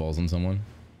hope that falls on someone.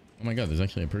 Oh my god, there's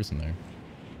actually a person there.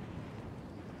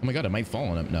 Oh my god, it might fall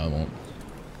on him. No, it won't.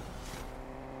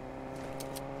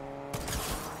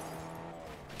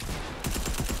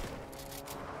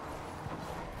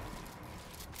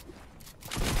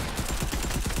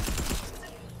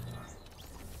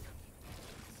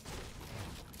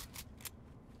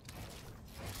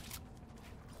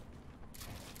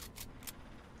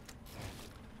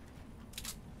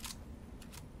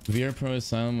 VR Pro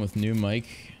Asylum with new mic.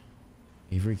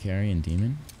 Avery, Carrie, and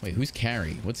Demon. Wait, who's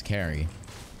Carrie? What's Carrie?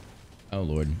 Oh,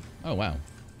 Lord. Oh, wow.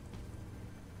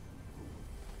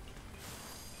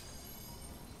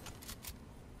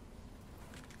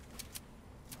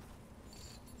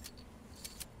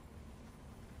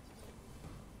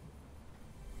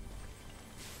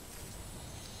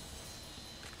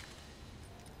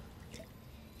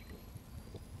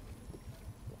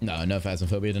 No, no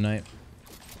Phasmophobia tonight.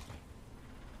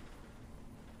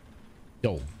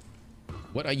 Yo,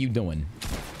 what are you doing?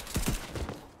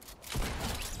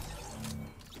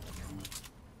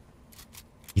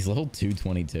 He's level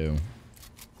 222.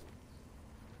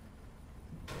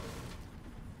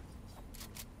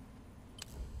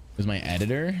 Who's my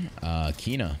editor?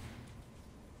 Kina.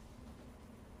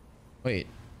 Wait,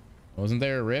 wasn't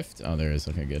there a rift? Oh, there is.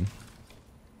 Okay, good.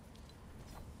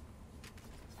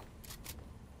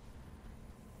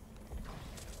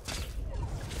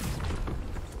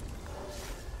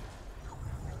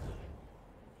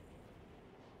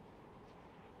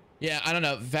 Yeah, I don't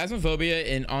know.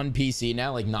 Phasmophobia on PC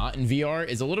now, like not in VR,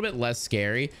 is a little bit less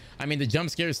scary. I mean, the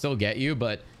jump scares still get you,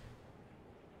 but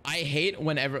I hate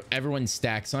whenever everyone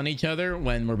stacks on each other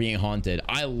when we're being haunted.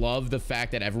 I love the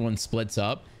fact that everyone splits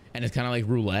up and it's kind of like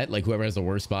roulette, like whoever has the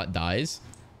worst spot dies.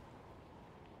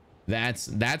 That's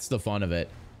the fun of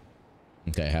it.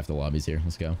 Okay, half the lobby's here.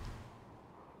 Let's go.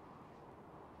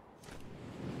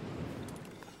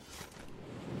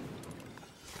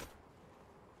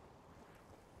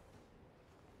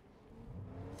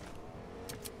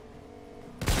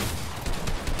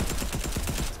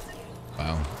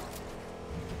 Wow.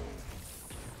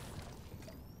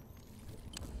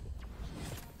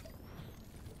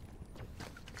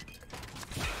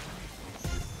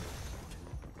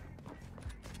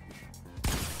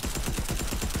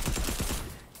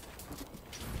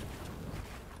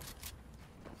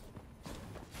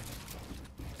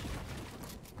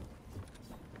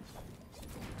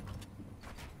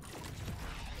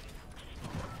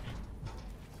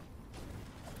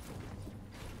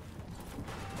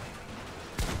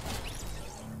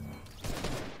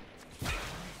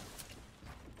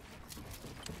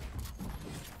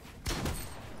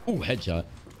 Ooh, headshot.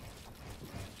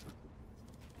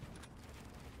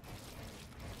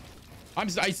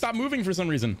 I stopped moving for some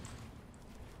reason.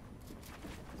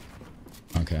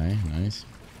 Okay, nice.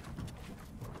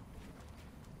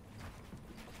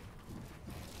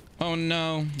 Oh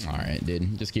no. All right,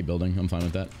 dude. Just keep building. I'm fine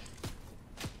with that.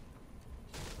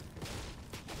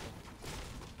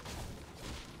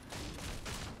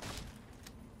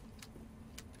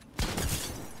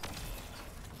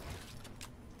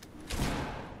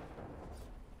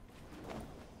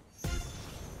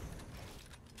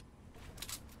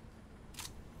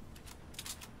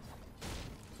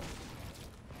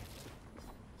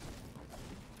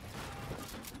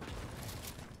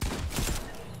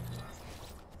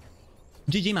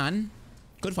 GG, man.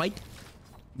 Good fight.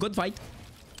 Good fight.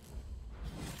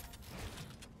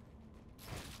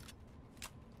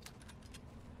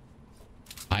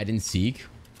 Hide and seek.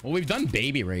 Well, we've done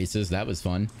baby races. That was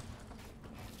fun.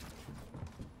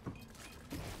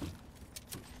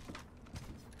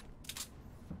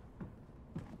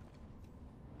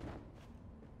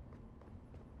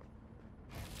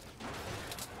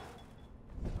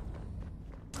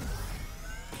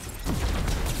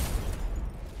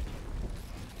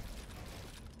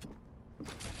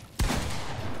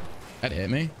 That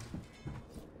hit me.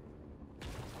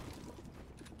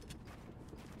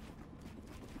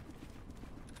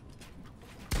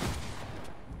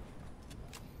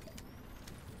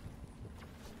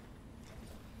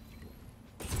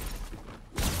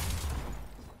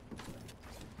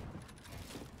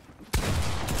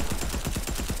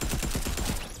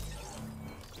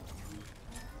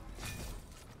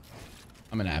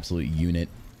 I'm an absolute unit.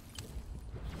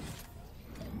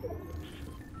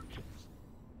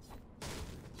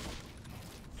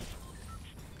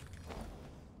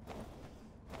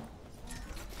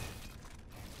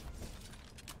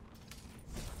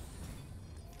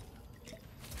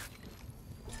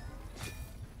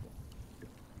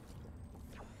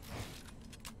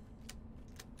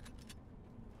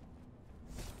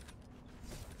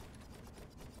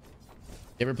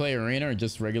 You ever play arena or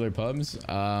just regular pubs?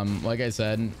 Like I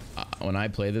said, when I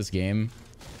play this game,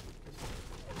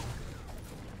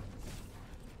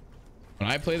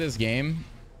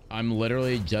 I'm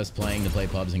literally just playing to play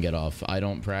pubs and get off. I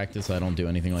don't practice. I don't do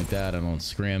anything like that. I don't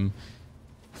scrim.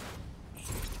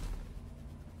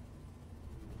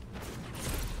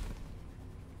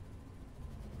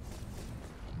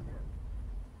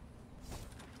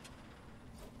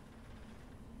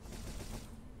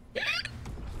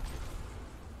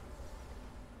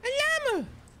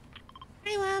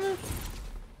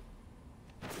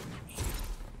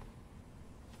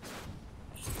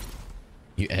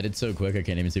 You edit so quick, I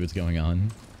can't even see what's going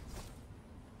on.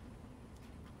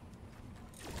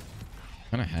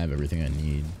 I kind of have everything I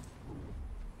need.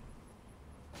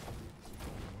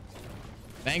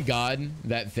 Thank God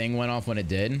that thing went off when it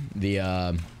did.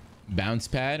 The bounce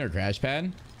pad or crash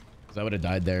pad. Because I would have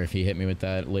died there if he hit me with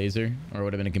that laser. Or it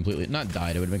would have been a completely... Not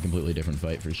died, it would have been a completely different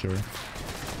fight for sure.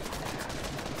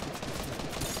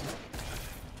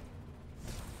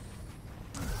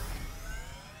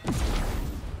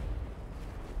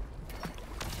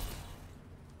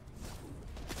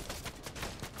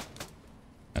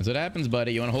 That's what happens,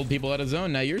 buddy. You want to hold people out of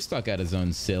zone? Now you're stuck out of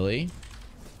zone, silly.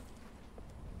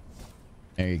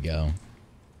 There you go.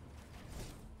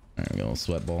 There we go, little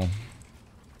sweat ball.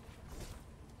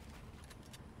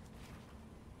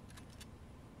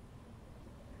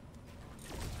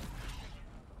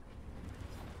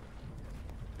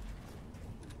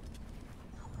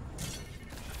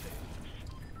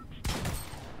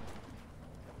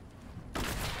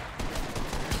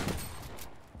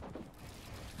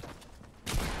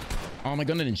 Oh, my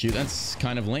gun didn't shoot. That's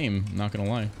kind of lame, not gonna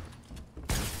lie.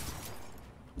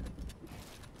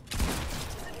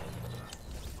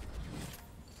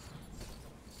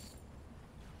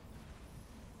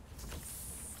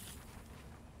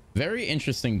 Very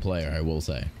interesting player, I will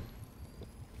say.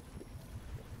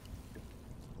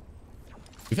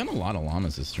 We found a lot of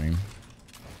llamas this stream.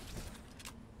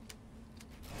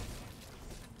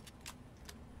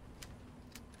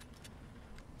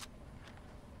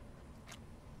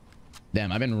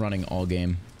 Damn, I've been running all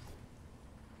game.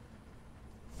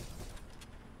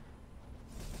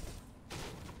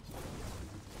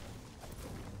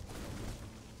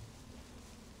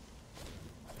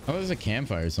 Oh, there's a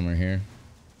campfire somewhere here.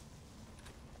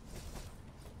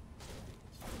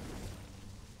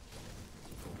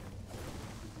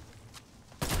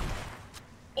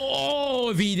 Oh,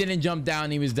 if he didn't jump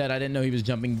down, he was dead. I didn't know he was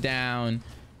jumping down.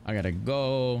 I gotta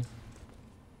go.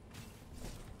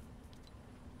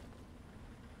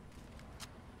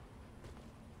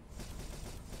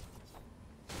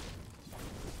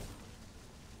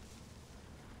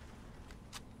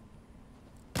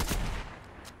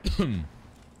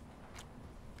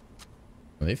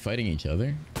 Are they fighting each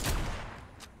other?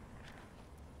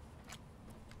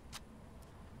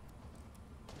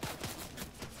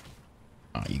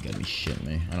 Oh, you gotta be shitting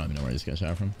me. I don't even know where this guy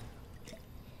shot from.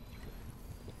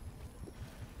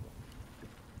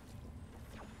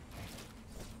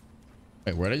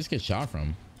 Wait, where'd I just get shot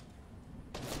from?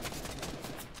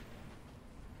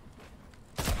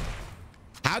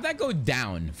 How'd that go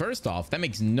down? First off, that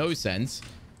makes no sense.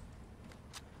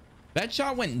 That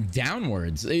shot went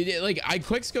downwards. Like, I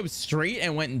quickscoped straight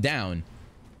and went down.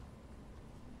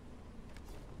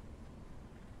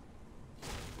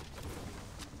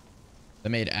 That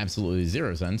made absolutely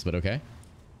zero sense, but okay.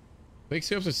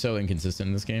 Quickscopes are so inconsistent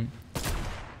in this game.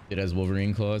 It has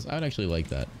Wolverine claws. I would actually like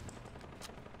that.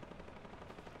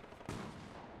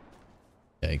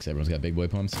 Thanks. Everyone's got big boy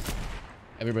pumps.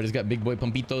 Everybody's got big boy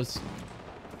pumpitos.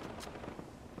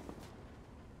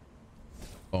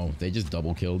 Oh, they just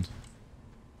double killed.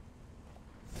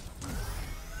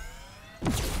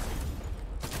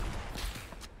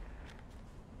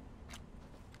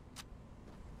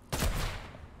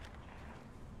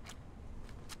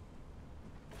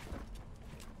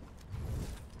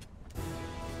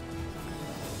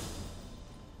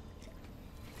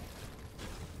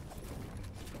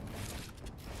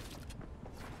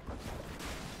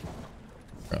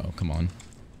 Bro, come on.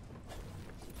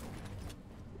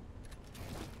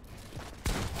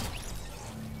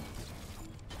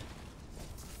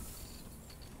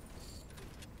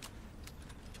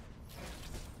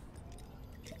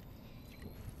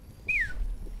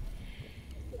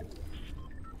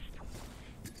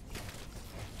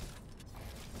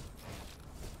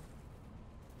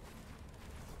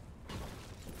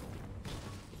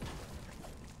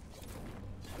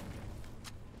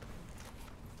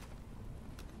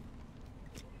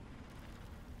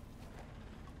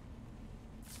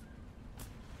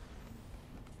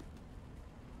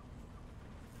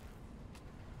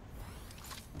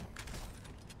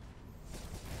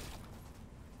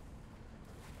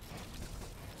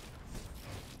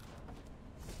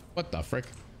 What the frick?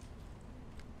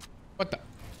 What the?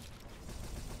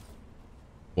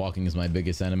 Walking is my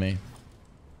biggest enemy.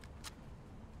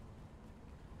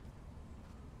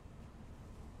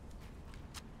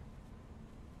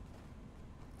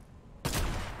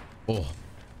 Oh.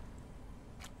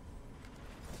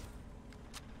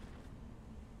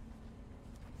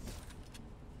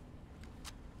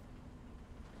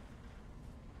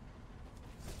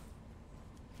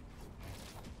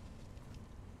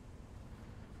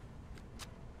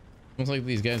 Looks like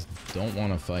these guys don't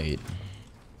want to fight.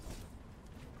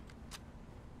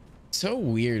 So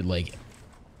weird, like,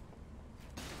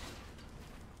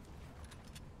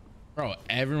 bro,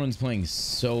 everyone's playing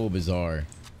so bizarre.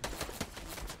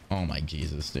 Oh my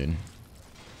Jesus, dude.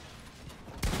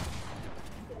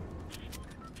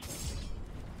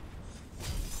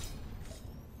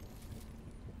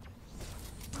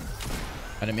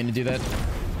 I didn't mean to do that.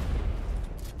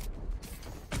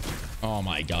 Oh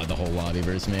my God, the whole lobby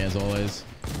versus me as always.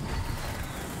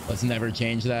 Let's never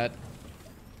change that.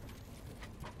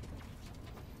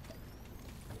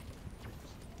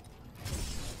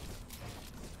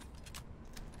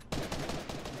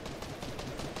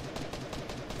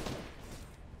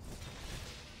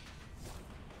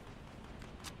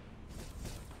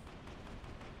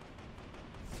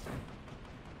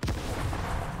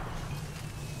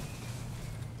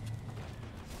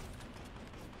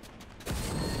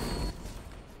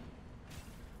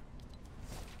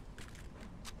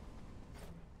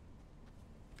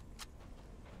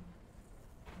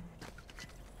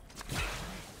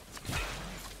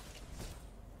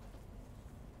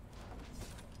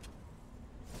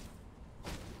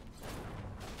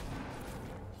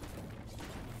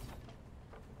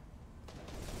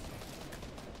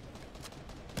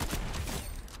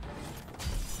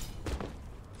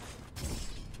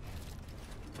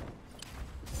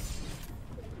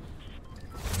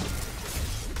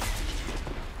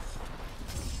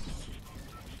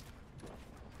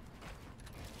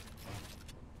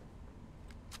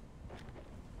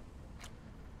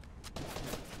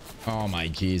 Oh my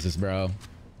Jesus, bro.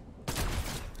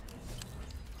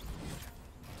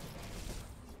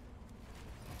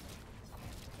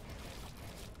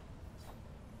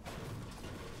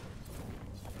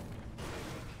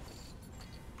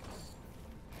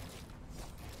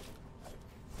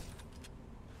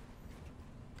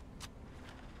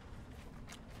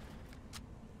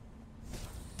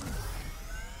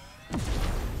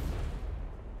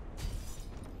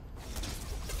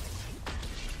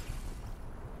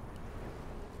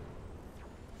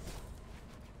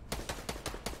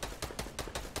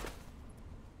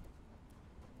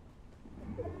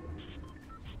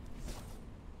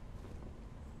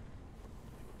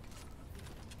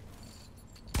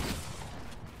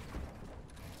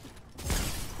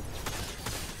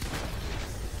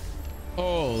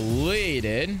 Holy,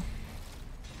 dude.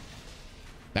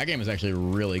 That game was actually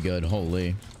really good.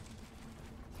 Holy.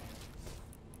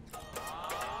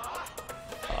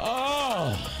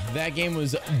 Oh, that game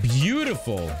was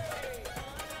beautiful.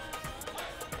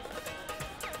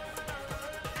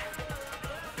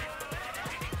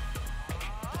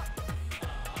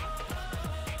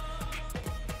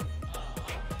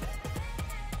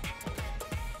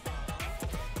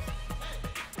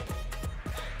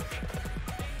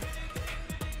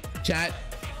 Chat,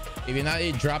 if you're not,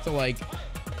 drop the like.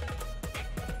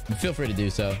 Feel free to do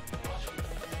so.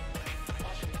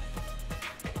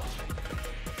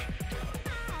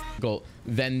 Cool.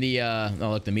 Then the oh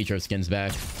look, the Metro skin's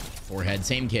back. Forehead,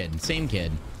 same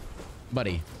kid,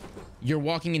 buddy. You're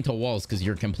walking into walls because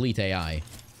you're complete AI.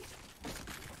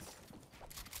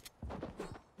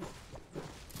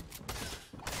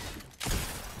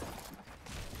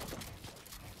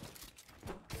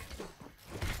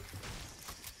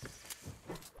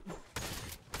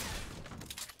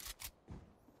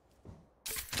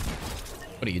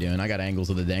 What are you doing? I got angles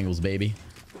of the dangles, baby.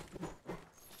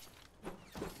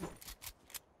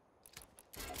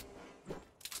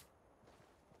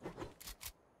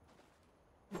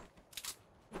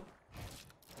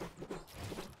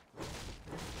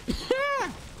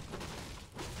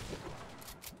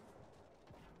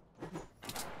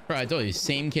 Bro, I told you,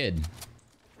 same kid.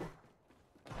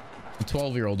 A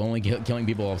 12-year-old only killing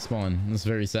people off spawn. That's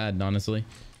very sad, honestly.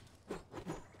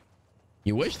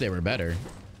 You wish they were better.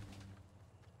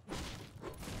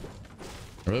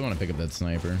 I really want to pick up that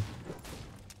sniper.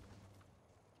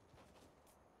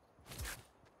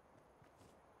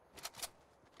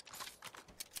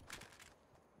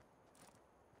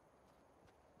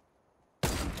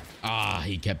 Ah,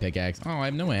 he kept pickaxe. Oh, I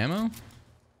have no ammo?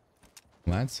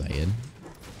 Well, that's sad.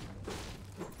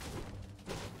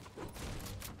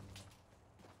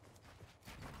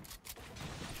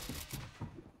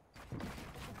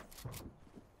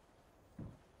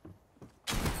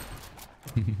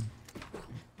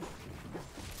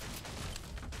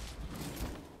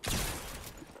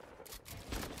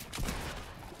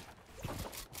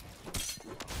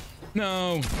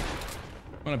 No,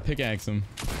 I want to pickaxe him.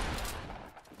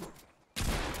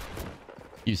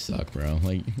 You suck, bro.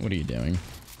 Like, what are you doing?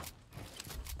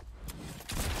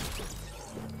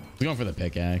 We're going for the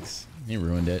pickaxe. He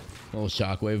ruined it. Little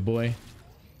shockwave boy.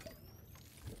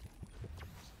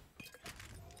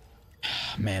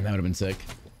 Man, that would have been sick.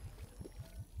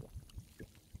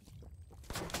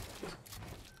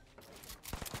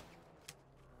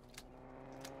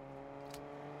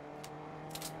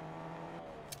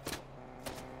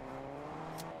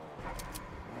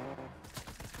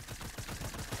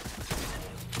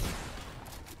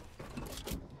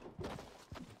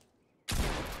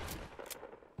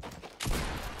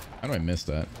 How do I miss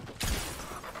that?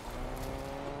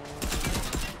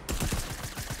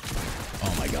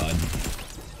 Oh my god.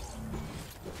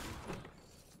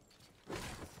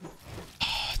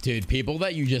 Dude, people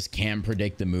that you just can't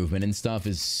predict the movement and stuff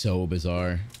is so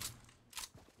bizarre.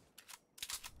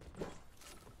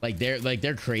 Like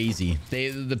they're crazy.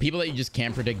 The people that you just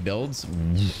can't predict builds.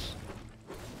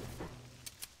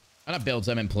 Not builds,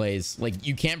 I meant plays. Like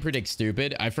you can't predict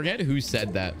stupid. I forget who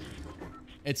said that.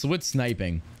 It's with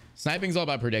sniping. Sniping's all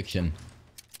about prediction.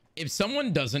 If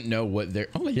someone doesn't know what they're...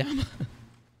 Oh, yeah.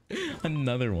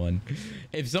 Another one.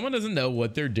 If someone doesn't know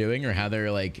what they're doing or how they're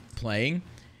like playing,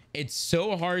 it's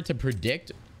so hard to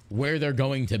predict where they're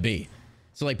going to be.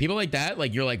 So like people like that,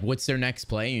 like you're like, what's their next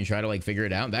play? And you try to like figure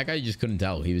it out. That guy just couldn't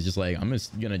tell. He was just like, I'm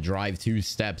just gonna drive 2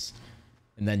 steps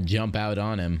and then jump out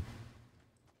on him.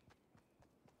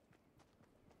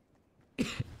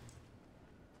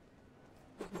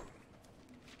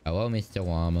 Hello, Mr.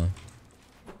 Llama.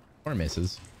 Or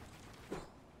Mrs.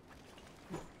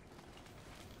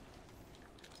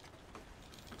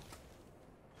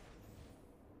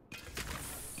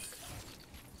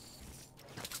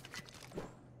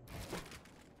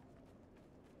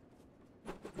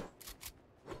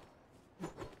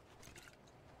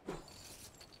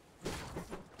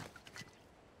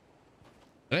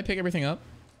 Did I pick everything up?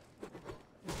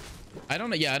 I don't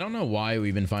know. Yeah, I don't know why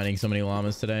we've been finding so many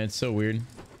llamas today. It's so weird.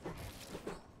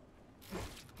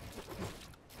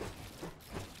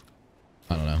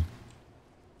 I don't know.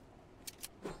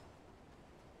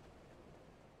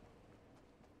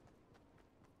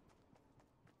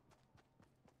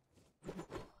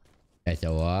 That's a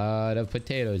lot of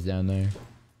potatoes down there.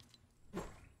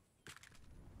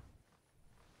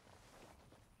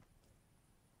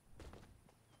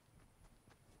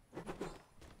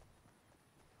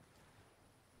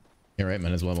 You're right,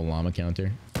 might as well have a llama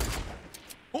counter.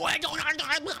 What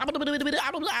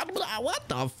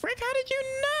the frick? How did you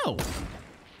know?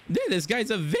 Dude, this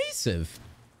guy's evasive.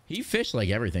 He fished like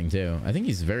everything too. I think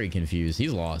he's very confused.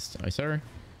 He's lost. Sir,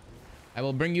 I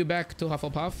will bring you back to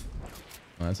Hufflepuff.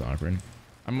 Oh, that's awkward.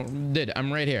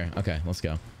 I'm right here. Okay, let's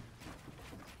go.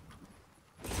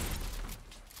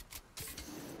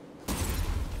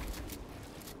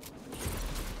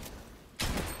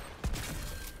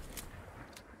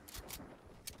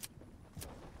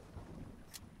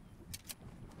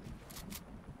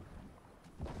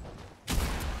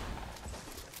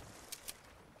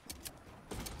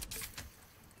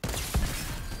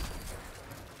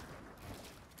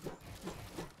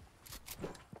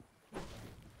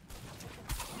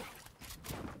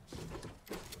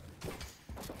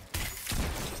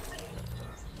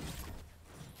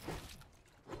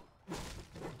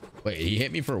 Wait, he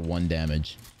hit me for 1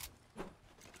 damage.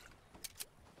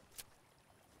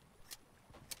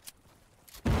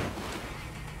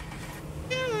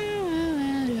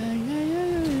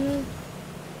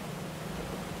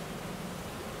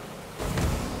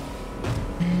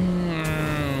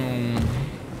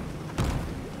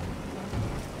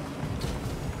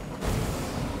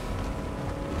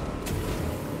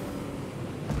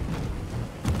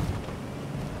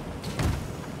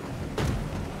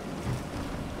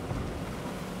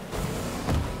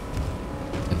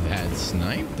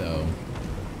 Snipe though.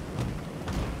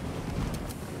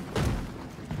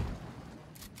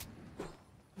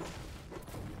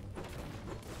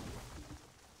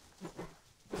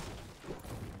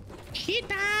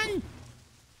 Cheaton!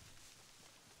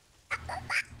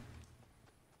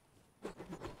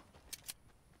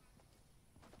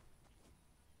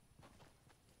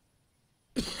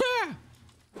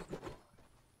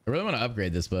 I really want to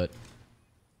upgrade this, but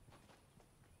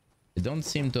I don't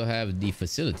seem to have the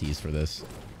facilities for this.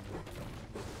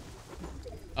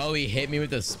 Oh, he hit me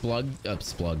with a splug.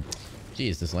 Splug.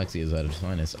 Jeez, dyslexia is at its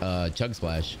finest. Chug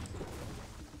splash.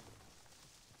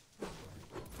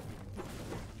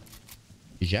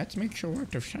 That makes your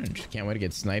work of sense. Can't wait to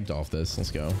get sniped off this. Let's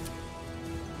go.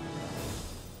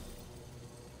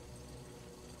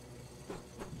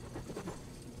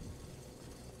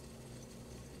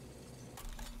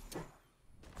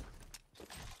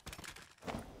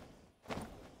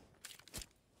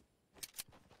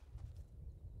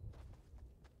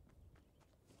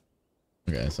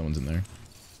 Okay, Yeah, someone's in there.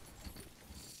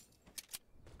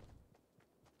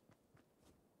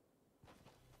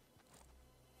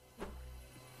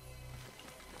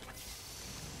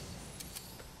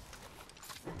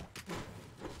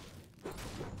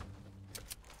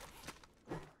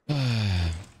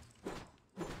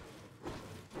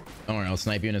 Don't worry, I'll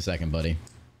snipe you in a second, buddy.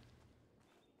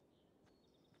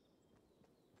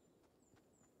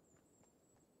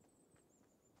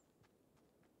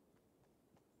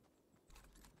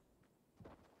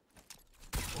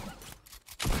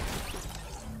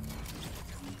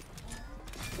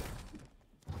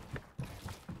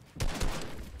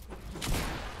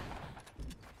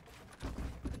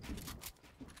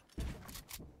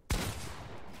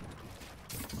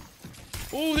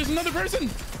 Oh, there's another person.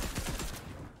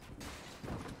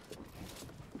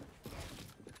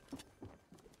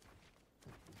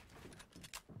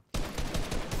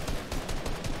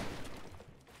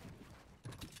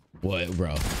 What,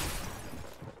 bro?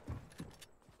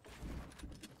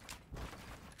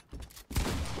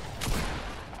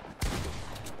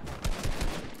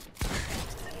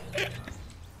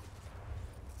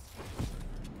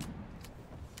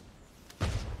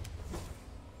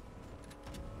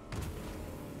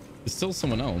 There's still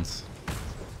someone else.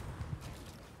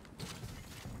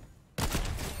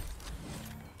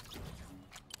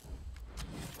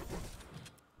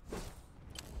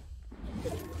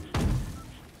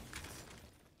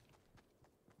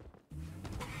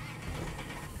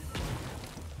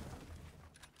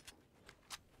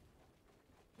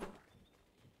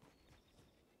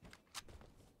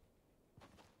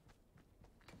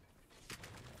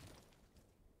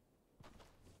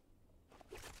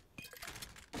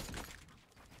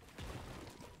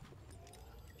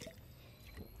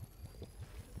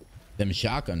 Them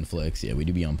shotgun flicks. Yeah, we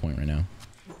do be on point right now.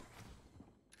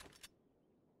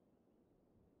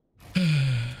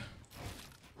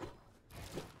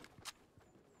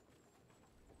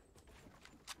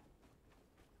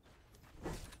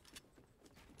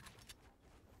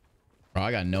 Bro,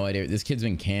 I got no idea. This kid's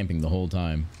been camping the whole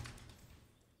time.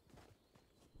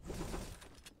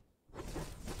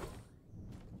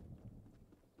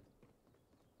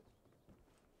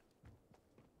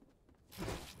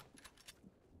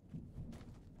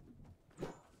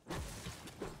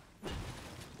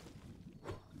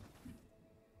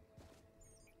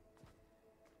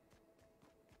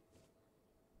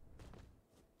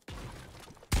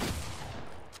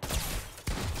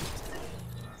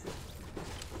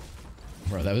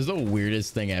 Bro, that was the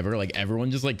weirdest thing ever. Like,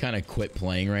 everyone just, like, kind of quit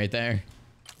playing right there.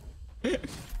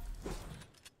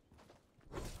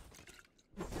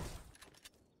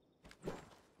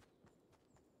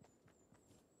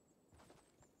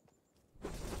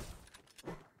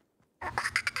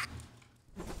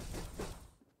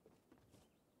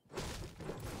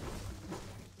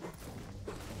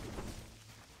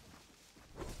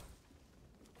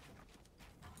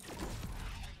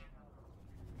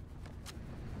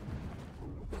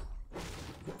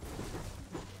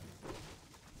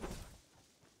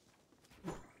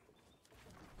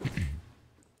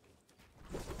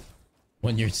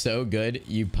 When you're so good,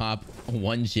 you pop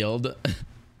one shield.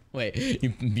 Wait,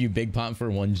 you big pop for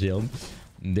one shield.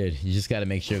 Dude, you just got to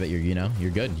make sure that you're, you know,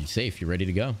 you're good. You're safe. You're ready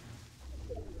to go.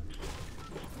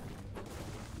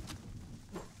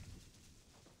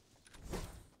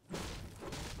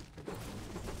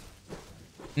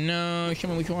 No,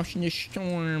 someone was watching the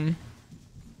storm.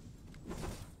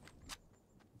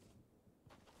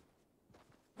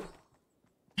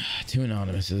 Two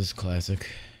anonymous is classic.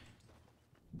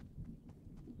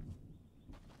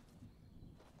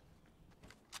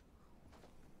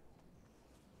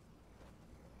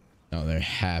 Oh, they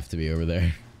have to be over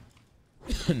there.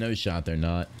 No shot, they're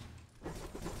not.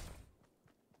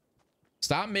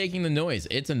 Stop making the noise.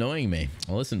 It's annoying me.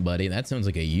 Well, listen, buddy, that sounds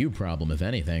like a you problem, if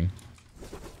anything.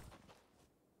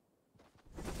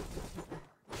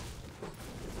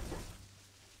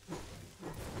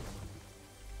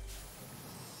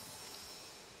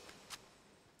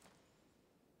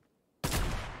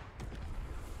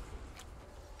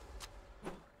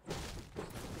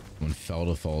 One fell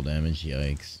to fall damage,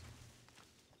 yikes.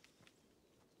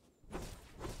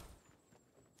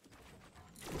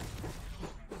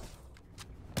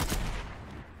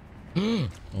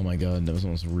 Oh my god, that was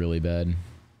almost really bad.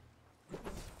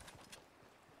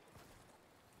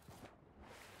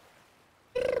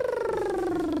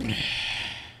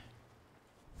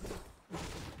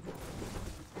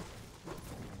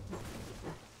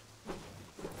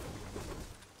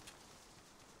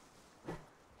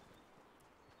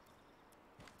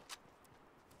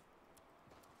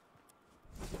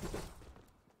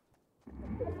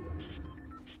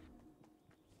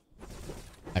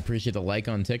 appreciate the like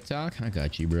on TikTok. I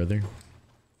got you, brother.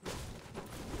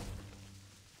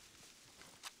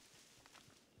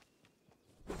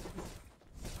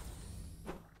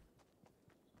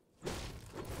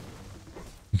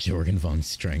 Jorgen von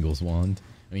Strangles wand.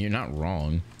 I mean, you're not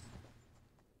wrong.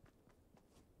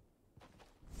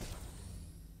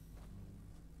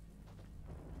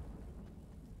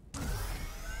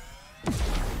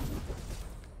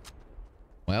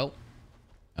 Well,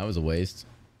 that was a waste.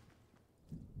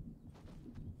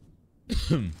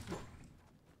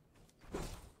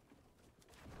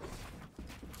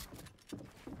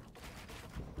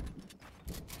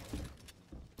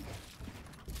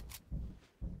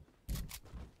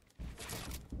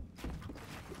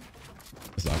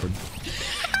 It's awkward.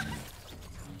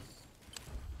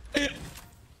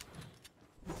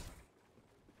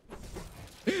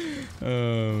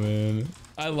 Oh man,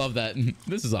 I love that.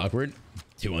 This is awkward.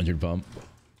 200 pump.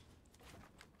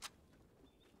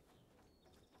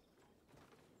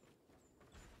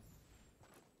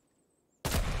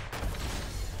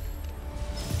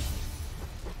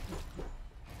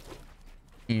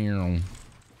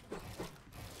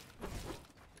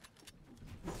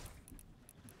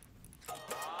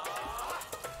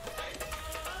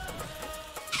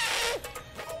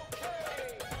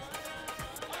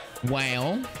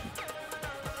 Well,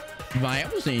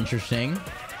 that was interesting.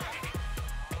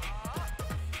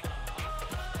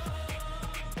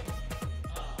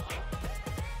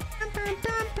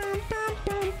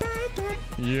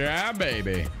 Yeah,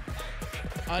 baby.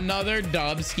 Another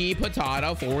dubski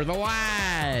potato for the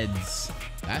lads.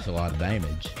 That's a lot of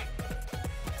damage.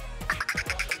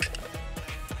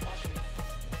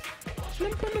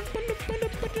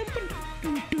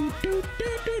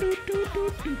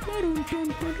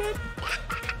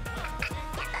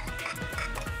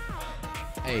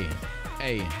 Hey,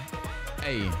 hey,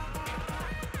 hey.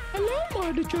 Hello,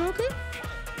 Mother Joker.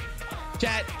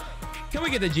 Chat, can we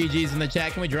get the GGs in the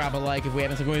chat? Can we drop a like if we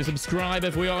haven't? Can we subscribe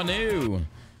if we are new?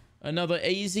 Another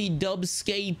easy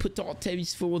dubski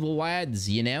potatoes for the lads,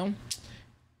 you know?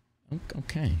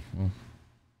 Okay, well.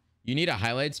 You need a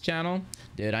highlights channel?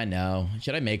 Dude, I know.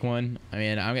 Should I make one? I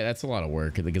mean, that's a lot of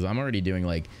work because I'm already doing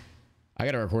like... I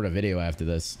gotta record a video after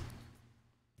this.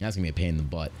 That's gonna be a pain in the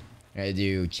butt. I gotta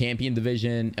do champion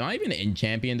division. Am I even in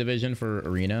champion division for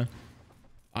arena?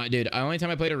 Dude, the only time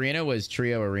I played arena was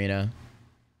trio arena.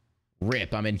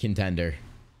 Rip, I'm in contender.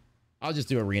 I'll just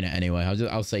do arena anyway.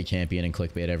 I'll say champion and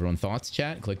clickbait everyone. Thoughts,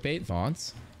 chat? Clickbait?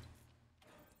 Thoughts?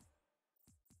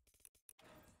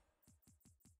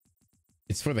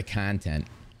 It's for the content.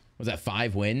 Was that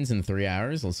 5 wins in 3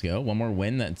 hours? Let's go. One more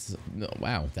win. That's...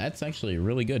 Wow, that's actually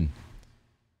really good.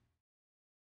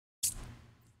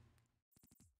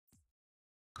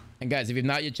 And guys, if you've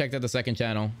not yet checked out the second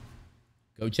channel,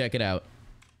 go check it out.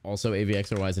 Also,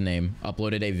 AVXRY is a name.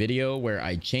 Uploaded a video where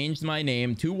I changed my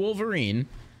name to Wolverine,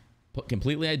 put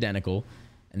completely identical,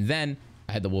 and then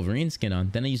I had the Wolverine skin on.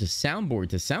 Then I used a soundboard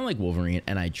to sound like Wolverine,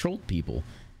 and I trolled people.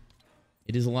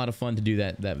 It is a lot of fun to do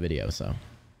that video, so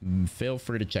feel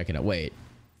free to check it out. Wait.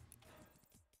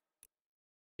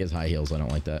 He has high heels. I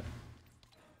don't like that.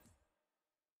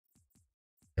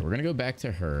 Okay, we're going to go back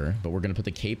to her, but we're going to put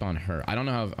the cape on her. I don't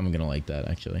know how I'm going to like that,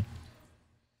 actually.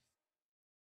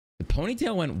 The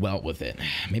ponytail went well with it.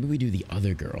 Maybe we do the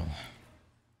other girl.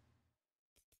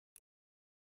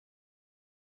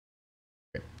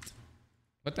 CRYPT.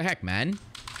 What the heck, man?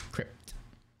 CRYPT.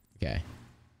 Okay.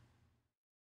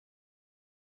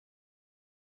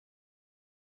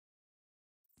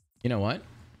 You know what?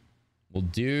 We'll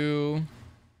do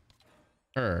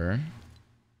her.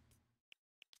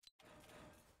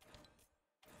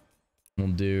 We'll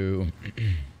do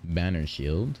banner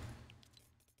shield.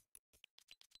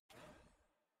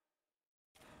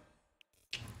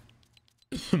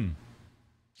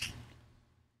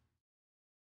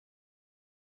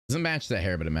 Doesn't match the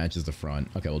hair, but it matches the front.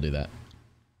 Okay, we'll do that.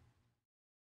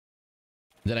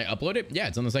 Did I upload it? Yeah,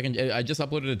 it's on the second. I just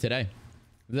uploaded it today.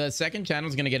 The second channel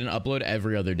is going to get an upload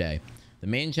every other day. The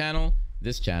main channel,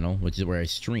 this channel, which is where I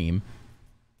stream,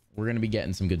 we're going to be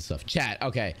getting some good stuff. Chat,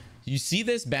 okay. You see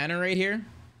this banner right here?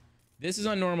 This is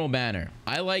a normal banner.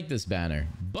 I like this banner,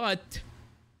 but...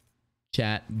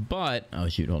 Chat, but... Oh,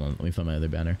 shoot, hold on. Let me find my other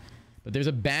banner. But there's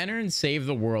a banner in Save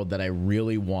the World that I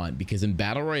really want, because in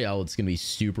Battle Royale, it's going to be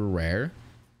super rare.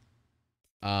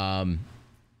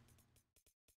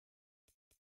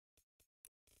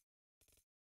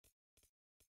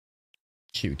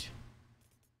 Shoot.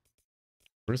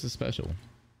 Where's the special?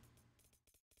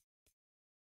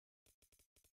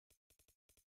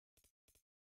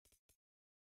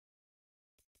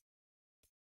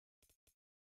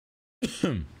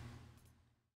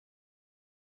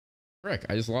 Frick,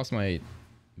 I just lost my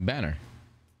banner.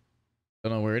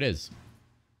 Don't know where it is.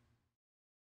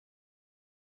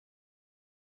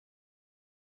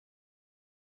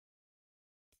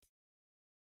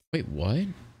 Wait, what?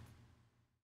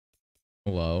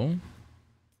 Hello?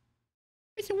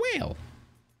 It's a whale.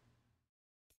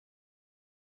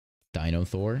 Dino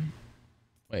Thor?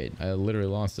 Wait, I literally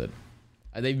lost it.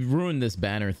 They ruined this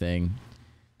banner thing.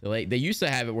 They used to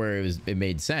have it where it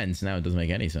made sense. Now it doesn't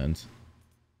make any sense.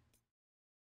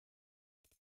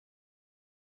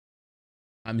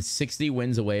 I'm 60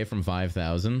 wins away from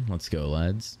 5,000. Let's go,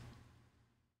 lads.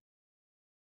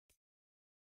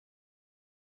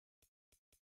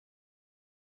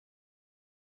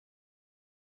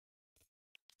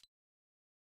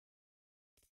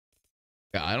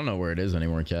 Yeah, I don't know where it is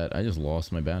anymore, chat. I just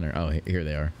lost my banner. Oh, here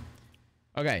they are.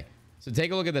 Okay, so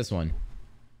take a look at this one.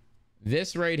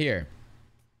 This right here.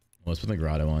 Let's put the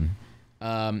grotto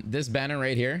on. This banner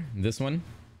right here. This one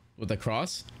with the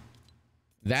cross.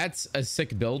 That's a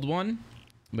sick build one.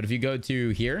 But if you go to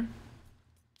here,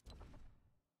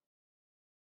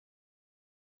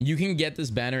 you can get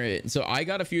this banner. So I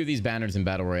got a few of these banners in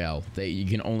Battle Royale. You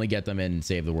can only get them in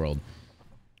Save the World.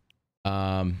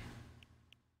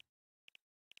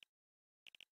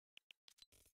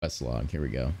 Quest log. Here we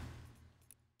go.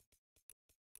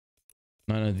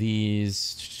 None of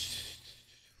these.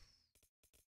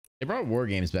 They brought War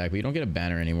Games back, but you don't get a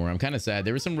banner anymore. I'm kind of sad.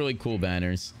 There were some really cool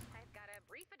banners. I've got a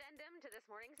brief addendum to this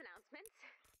morning's announcements.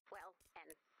 Well, an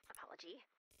apology.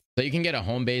 So you can get a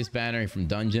home-based banner from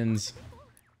Dungeons.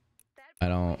 I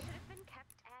don't.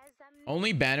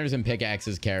 Only banners and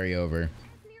pickaxes carry over.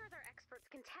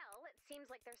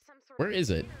 Where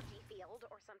is it?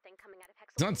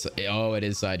 It's not. Oh, it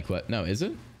is side quest. No, is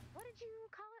it? What did you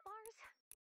call it, Lars?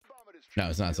 No,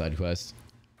 it's not side quest.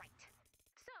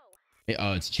 Right.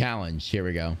 Oh, it's challenge. Here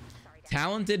we go.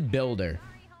 Talented builder.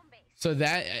 So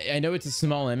that, I know it's a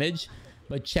small image,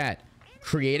 but chat,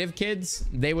 creative kids,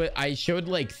 I showed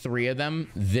like 3 of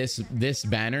them. This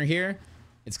banner here,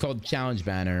 it's called challenge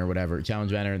banner or whatever.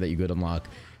 Challenge banner that you could unlock.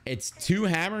 It's 2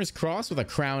 hammers crossed with a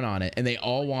crown on it, and they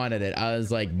all wanted it. I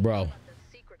was like, bro,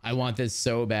 I want this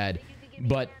so bad,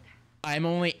 but I'm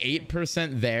only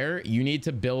 8% there. You need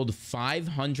to build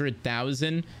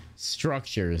 500,000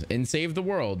 structures and save the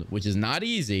world, which is not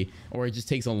easy, or it just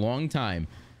takes a long time.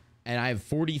 And I have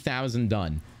 40,000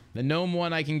 done. The gnome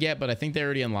one I can get, but I think they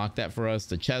already unlocked that for us.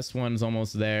 The chest one's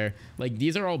almost there. Like,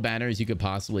 these are all banners you could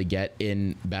possibly get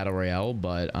in Battle Royale,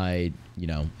 but I,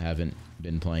 haven't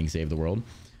been playing Save the World.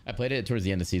 I played it towards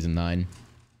the end of season 9.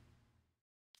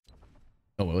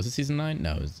 Oh, what was it, season 9?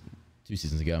 No, it was 2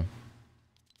 seasons ago.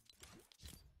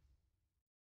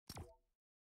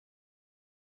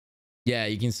 Yeah,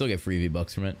 you can still get free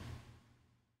V-Bucks from it.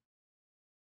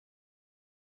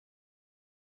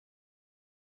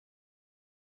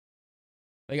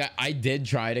 Like, I did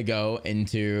try to go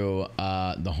into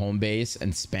the home base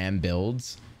and spam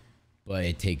builds, but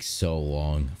it takes so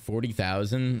long.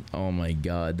 40,000? Oh my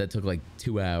god, that took like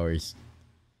 2 hours.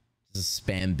 Just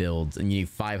spam builds, and you need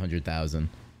 500,000.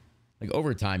 Like,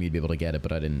 over time you'd be able to get it,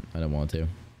 but I didn't want to.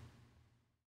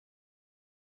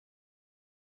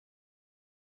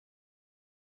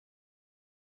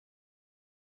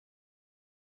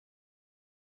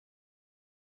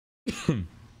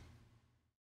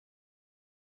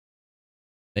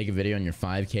 Make a video on your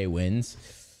 5K wins.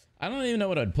 I don't even know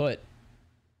what I'd put.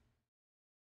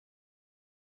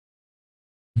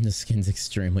 The skin's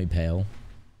extremely pale.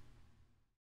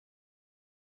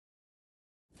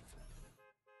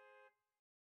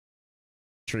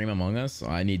 Stream Among Us?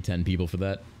 I need 10 people for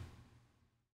that.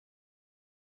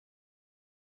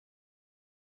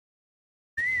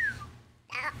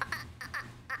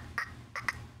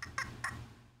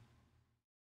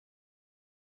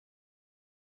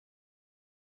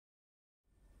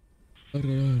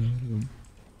 Yeah,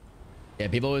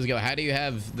 people always go, how do you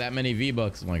have that many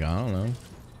V-Bucks? I'm like, I don't know.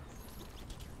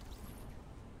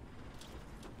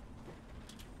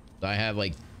 I have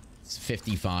like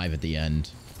 55 at the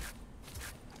end.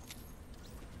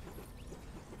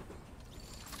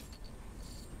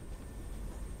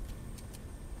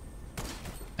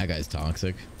 That guy's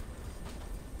toxic.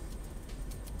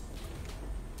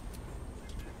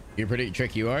 You're pretty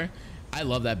trick, you are? I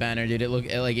love that banner, dude. It look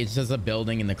like it's just a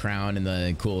building and the crown and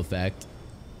the cool effect.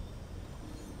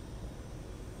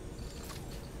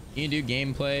 You can do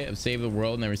gameplay of Save the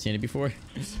World. Never seen it before.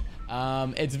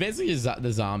 It's basically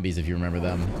the zombies, if you remember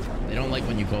them. They don't like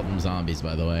when you call them zombies,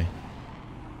 by the way.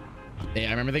 I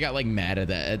remember they got like mad at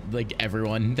that, like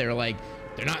everyone. They're like,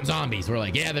 they're not zombies. We're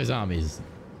like, yeah, they're zombies.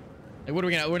 Like, what are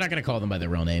we gonna? We're not gonna call them by their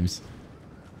real names.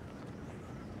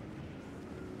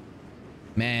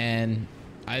 Man,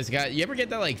 I just got, you ever get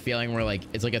that like feeling where like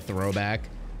it's like a throwback,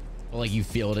 but like you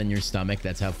feel it in your stomach?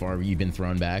 That's how far you've been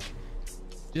thrown back.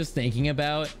 Just thinking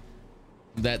about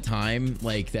that time,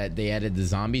 like that they added the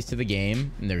zombies to the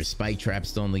game and there was spike traps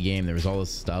still in the game. There was all this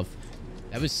stuff.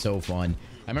 That was so fun.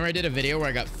 I remember I did a video where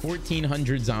I got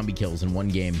 1,400 zombie kills in one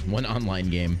game, one online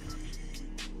game.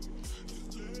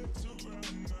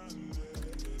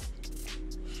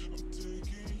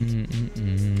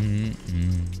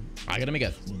 I gotta make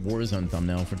a Warzone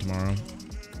thumbnail for tomorrow.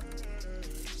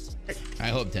 I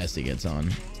hope Testy gets on.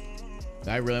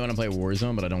 I really want to play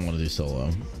Warzone, but I don't want to do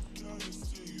solo.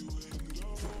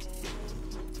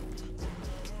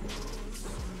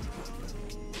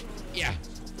 Yeah.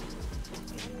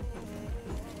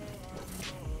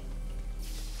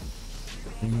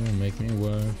 You gonna make me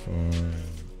work for it.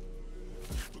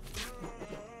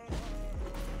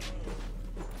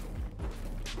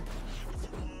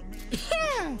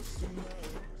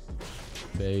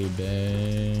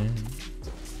 Baby.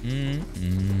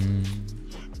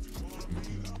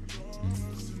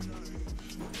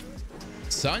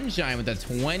 Sunshine with the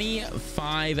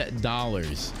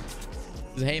 $25. Says,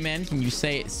 hey man, can you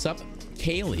say sup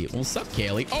Kaylee? Well, sup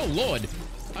Kaylee. Oh Lord,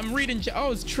 I'm reading.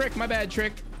 Oh, it's Trick. My bad,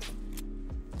 Trick.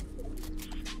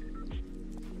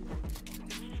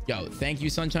 Yo, thank you,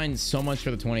 Sunshine, so much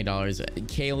for the $20.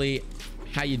 Kaylee,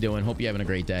 how you doing? Hope you're having a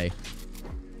great day.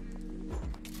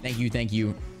 Thank you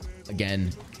again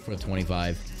for the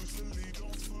 25.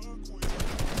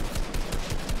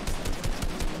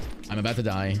 I'm about to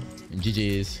die.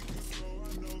 GG's.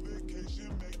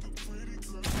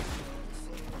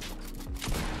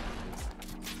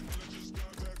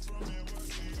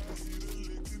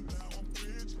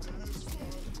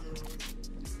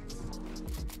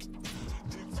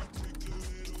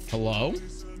 Hello?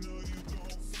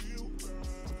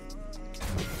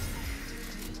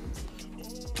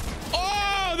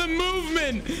 Oh, the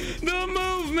movement! The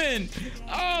movement!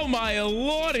 Oh my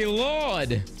lordy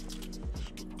lord!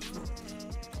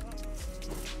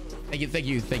 Thank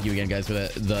you again, guys, for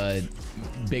the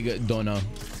big dono.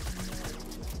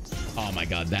 Oh my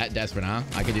god, that desperate, huh?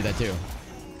 I could do that too.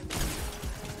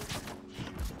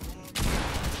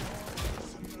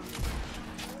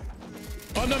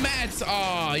 Oh no, Mats!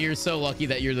 Oh, you're so lucky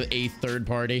that you're the 8th third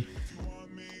party.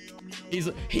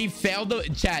 He failed the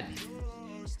chat.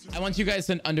 I want you guys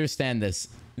to understand this.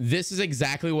 This is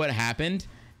exactly what happened,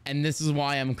 and this is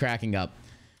why I'm cracking up.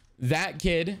 That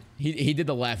kid, he did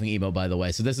the laughing emo, by the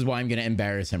way, so this is why I'm gonna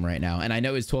embarrass him right now, and I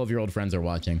know his 12-year-old friends are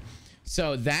watching.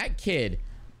 So that kid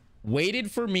waited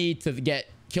for me to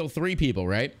kill 3 people,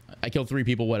 right? I killed 3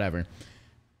 people, whatever.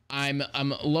 I'm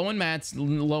low on mats,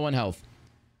 low on health.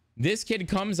 This kid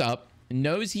comes up,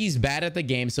 knows he's bad at the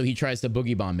game, so he tries to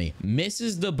boogie bomb me.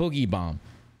 Misses the boogie bomb.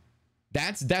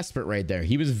 That's desperate right there.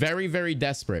 He was very, very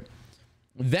desperate.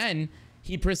 Then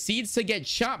he proceeds to get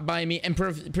shot by me and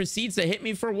proceeds to hit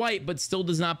me for white, but still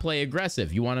does not play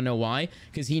aggressive. You want to know why?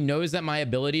 Because he knows that my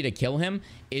ability to kill him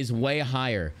is way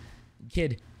higher.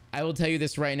 Kid, I will tell you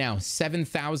this right now.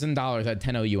 $7,000 I'd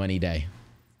 10-0 you any day.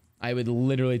 I would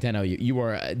literally 10-0 you. You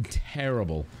are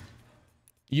terrible.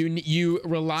 You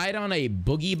relied on a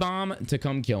boogie bomb to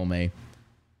come kill me.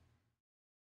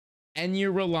 And you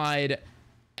relied...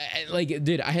 like,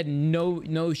 dude, I had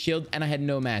no shield and I had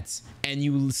no mats, and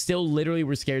you still literally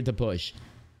were scared to push.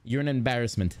 You're an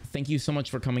embarrassment. Thank you so much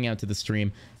for coming out to the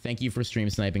stream. Thank you for stream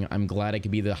sniping. I'm glad I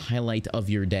could be the highlight of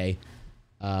your day.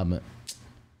 The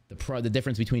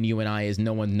difference between you and I is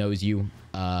no one knows you.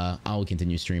 I'll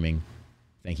continue streaming.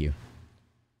 Thank you.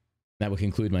 That will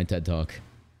conclude my TED Talk.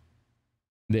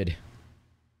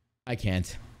 I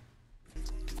can't.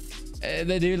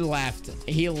 The dude laughed.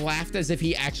 He laughed as if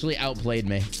he actually outplayed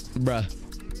me. Bruh.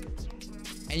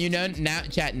 And you know, now,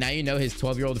 chat, now you know his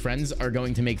 12-year-old friends are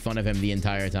going to make fun of him the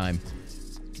entire time.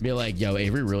 Be like, yo,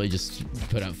 Avery really just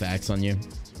put out facts on you.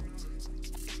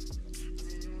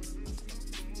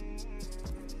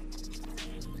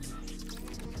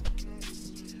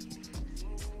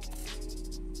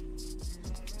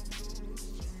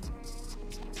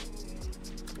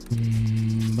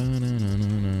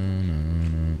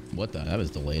 What the? That was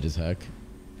delayed as heck.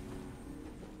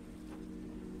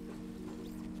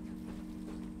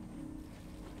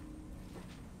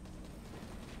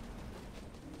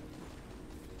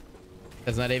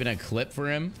 That's not even a clip for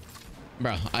him,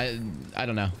 bro. I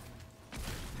don't know.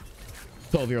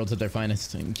 12-year-olds at their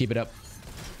finest. Keep it up.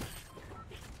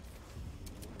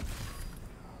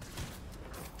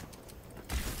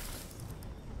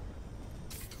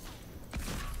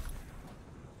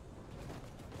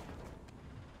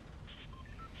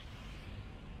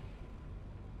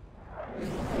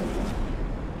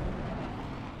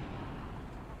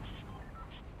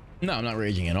 No, I'm not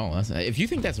raging at all. If you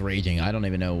think that's raging, I don't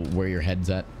even know where your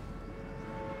head's at.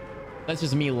 That's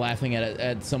just me laughing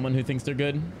at someone who thinks they're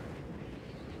good.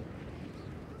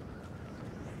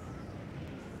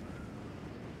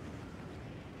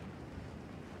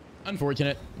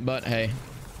 Unfortunate, but hey,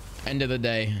 end of the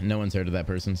day, no one's heard of that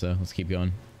person, so let's keep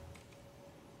going.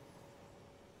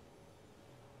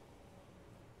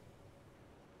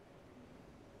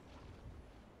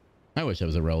 I wish I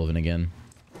was irrelevant again.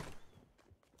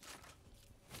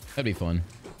 That'd be fun.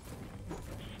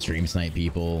 Stream snipe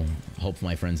people. Hope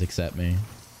my friends accept me.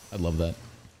 I'd love that.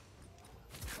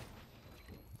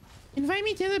 Invite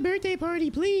me to the birthday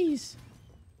party, please.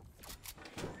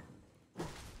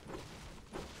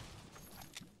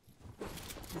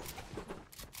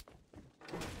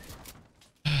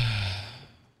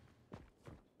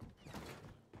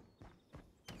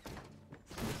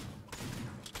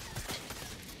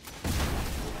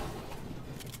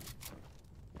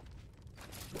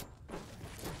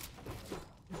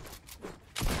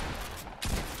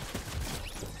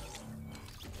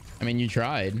 I mean, you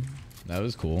tried. That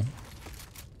was cool.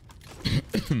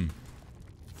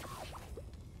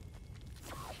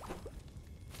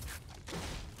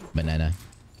 Banana.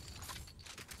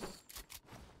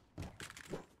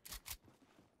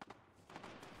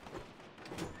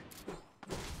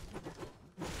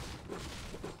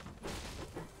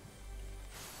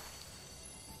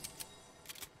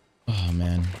 Oh,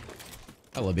 man.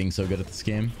 I love being so good at this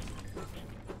game.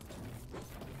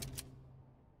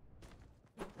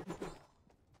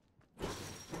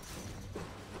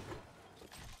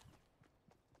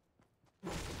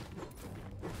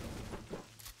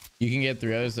 You can get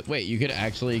 3 others. Wait, you could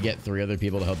actually get 3 other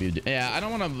people to help you. Yeah, I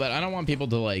don't want to, but I don't want people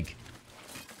to like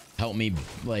help me,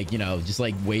 like, you know, just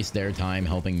like waste their time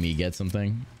helping me get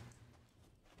something.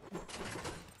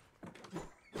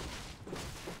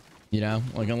 You know,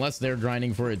 like unless they're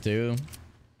grinding for it too,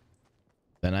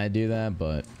 then I do that,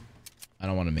 but I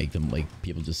don't want to make them like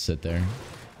people just sit there.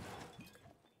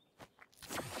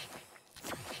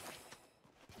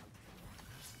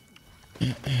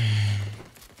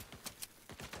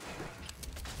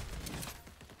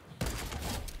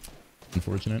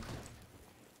 Unfortunate.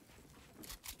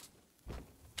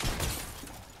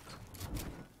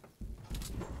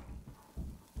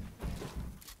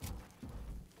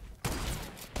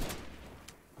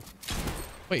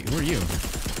 Wait, who are you?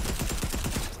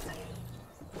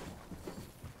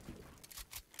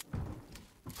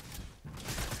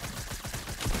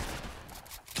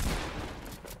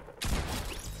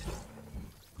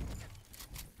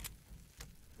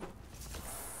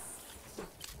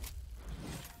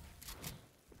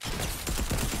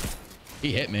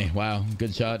 He hit me. Wow,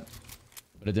 good shot,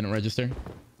 but it didn't register.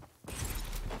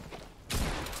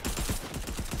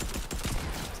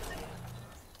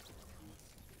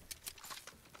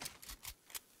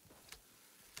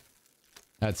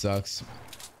 That sucks.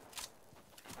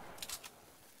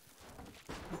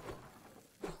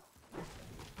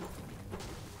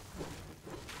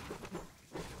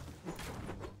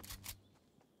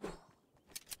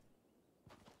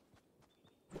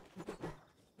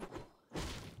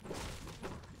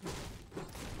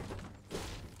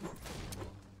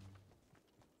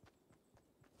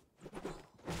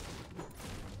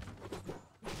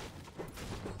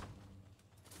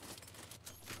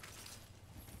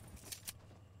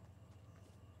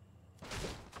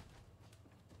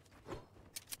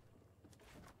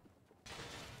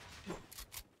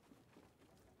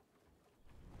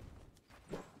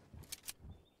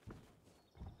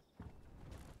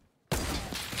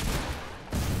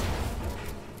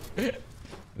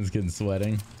 This kid's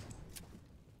sweating.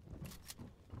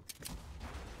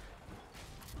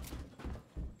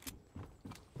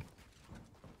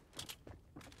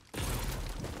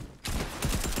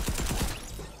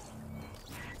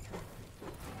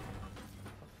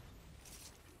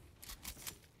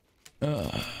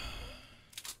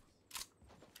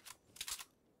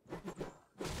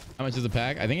 How much is the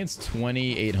pack? I think it's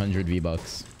 2,800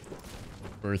 V-Bucks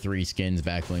for 3 skins,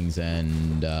 backlings,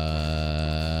 and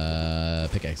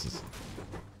pickaxes.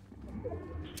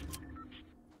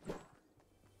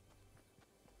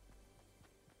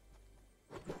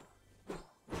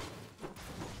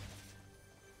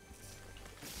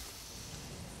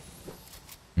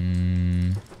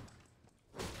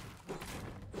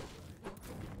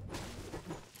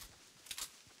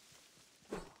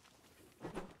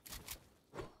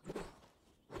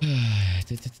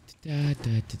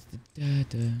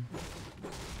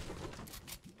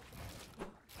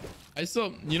 I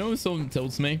still, you know what still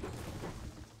tilts me?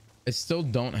 I still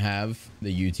don't have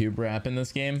the YouTube rap in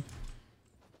this game.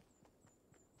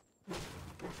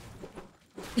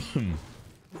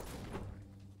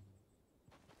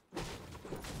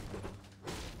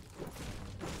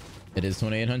 It is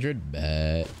 2800.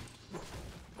 Bet.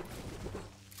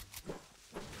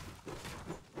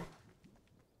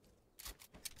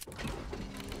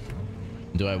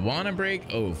 Do I want to break?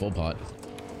 Oh, full pot.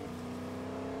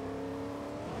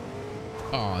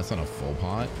 Oh, it's not a full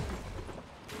pot.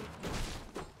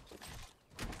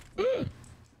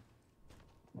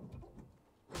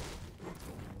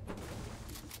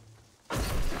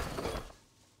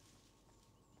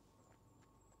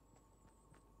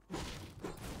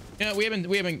 Yeah, we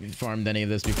haven't farmed any of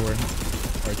this before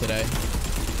or today.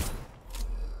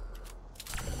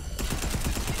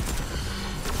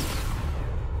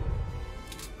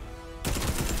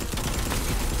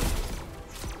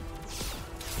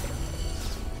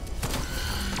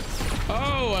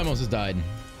 Oh, I almost just died.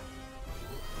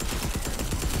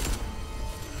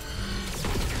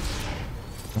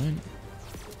 What?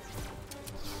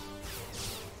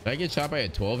 Did I get shot by a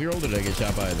 12-year-old or did I get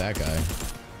shot by that guy?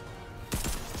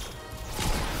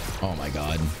 Oh my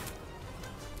god.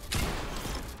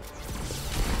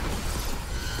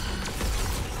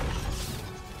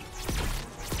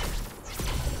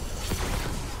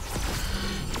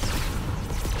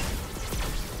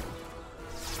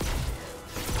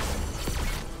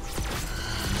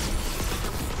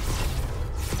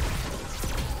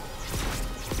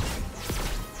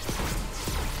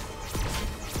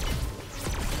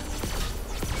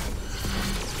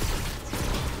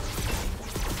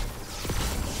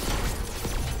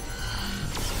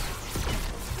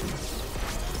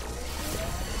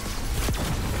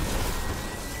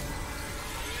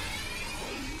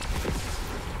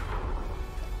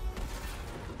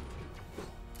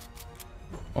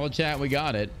 Well, chat, we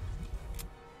got it.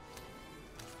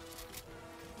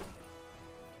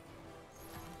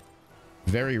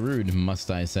 Very rude, must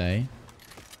I say.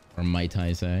 Or might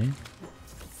I say.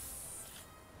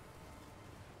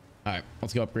 Alright,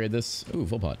 let's go upgrade this. Ooh,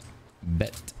 full pot.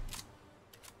 Bet.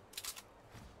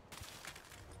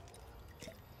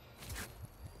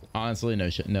 Honestly, no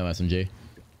shit. No SMG.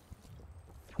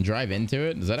 Drive into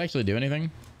it? Does that actually do anything?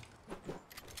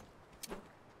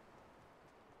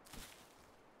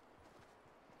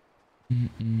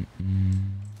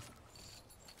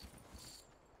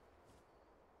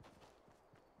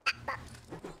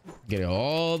 Get it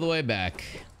all the way back.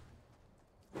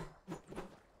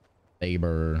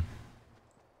 Saber.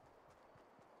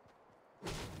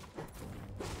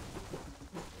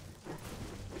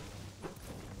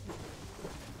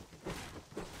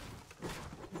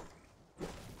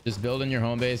 Just building your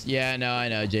home base. Yeah, no, I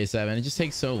know, J7. It just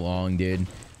takes so long, dude.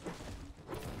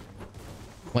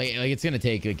 Like it's gonna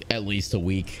take like at least a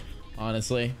week,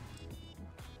 honestly.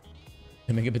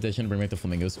 Can make a petition to bring back the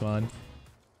Flamingo Squad.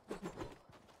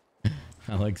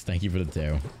 Alex, thank you for the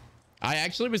 2. I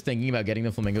actually was thinking about getting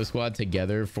the Flamingo Squad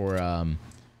together for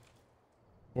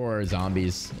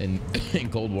zombies in in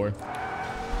Cold War.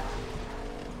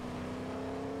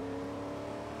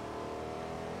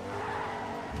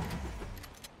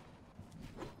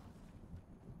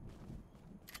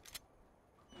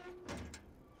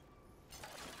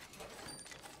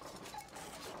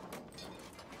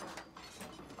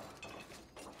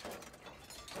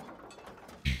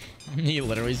 He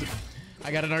literally,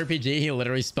 I got an RPG. He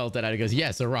literally spelt it out. He goes,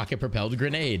 yes, a rocket propelled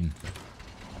grenade.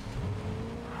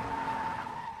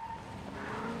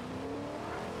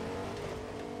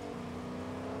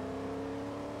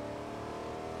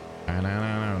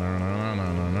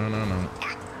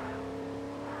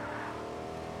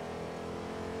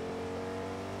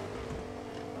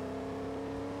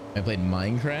 I played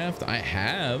Minecraft. I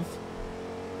have.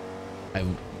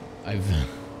 I've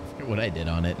what I did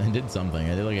on it. I did something.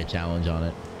 I did like a challenge on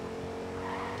it.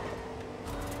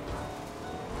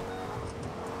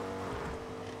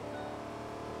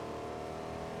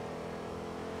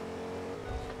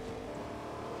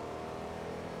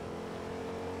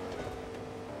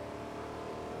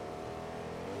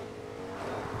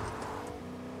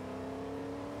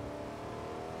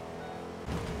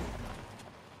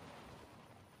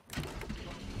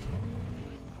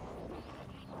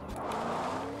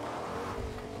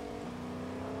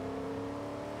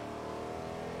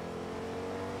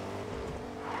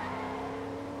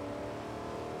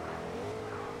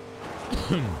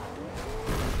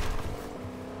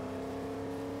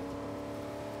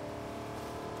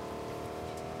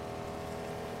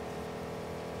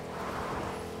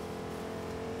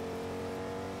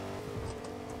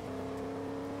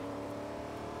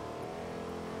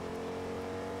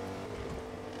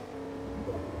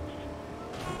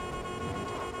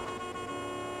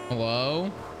 Hello?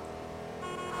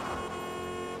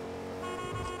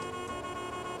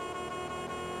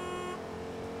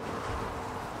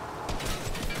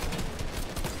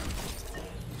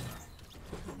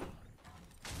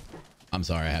 I'm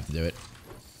sorry, I have to do it.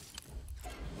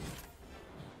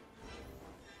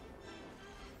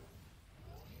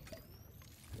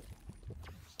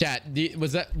 Chat,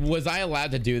 was I allowed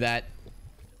to do that?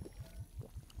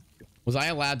 Was I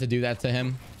allowed to do that to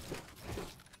him?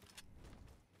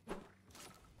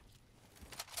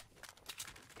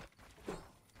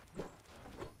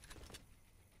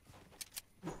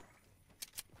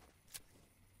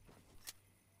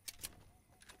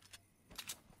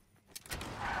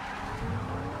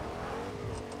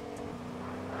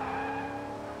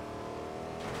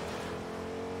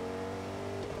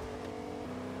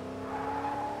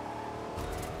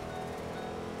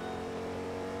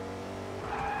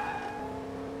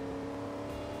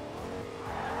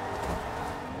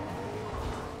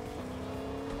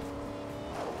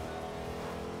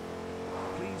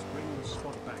 Please bring the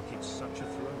spot back. It's such a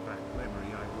throwback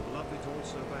memory. I would love it.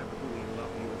 Also, Bababooey, love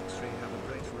you. X-Ray, have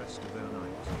a great rest of the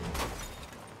night.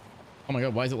 Oh my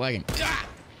god, why is it lagging? Ah!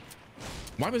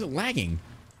 Why was it lagging?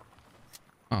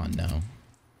 Oh no.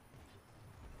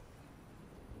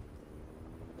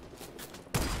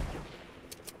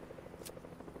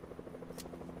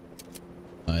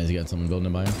 Has he got someone building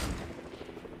him by him?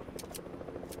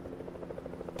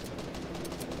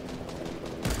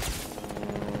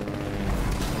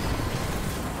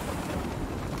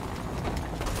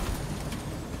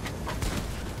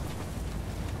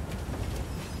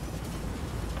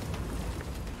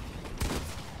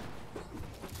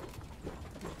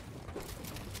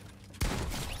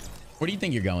 Where do you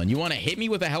think you're going? You want to hit me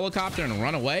with a helicopter and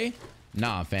run away?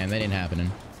 Nah, fam, that ain't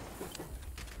happening.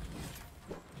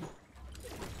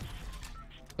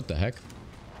 What the heck?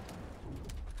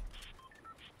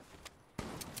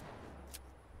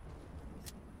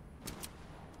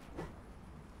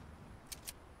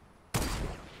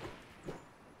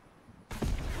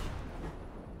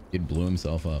 Dude blew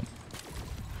himself up.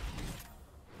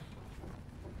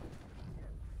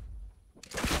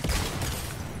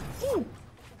 Ooh.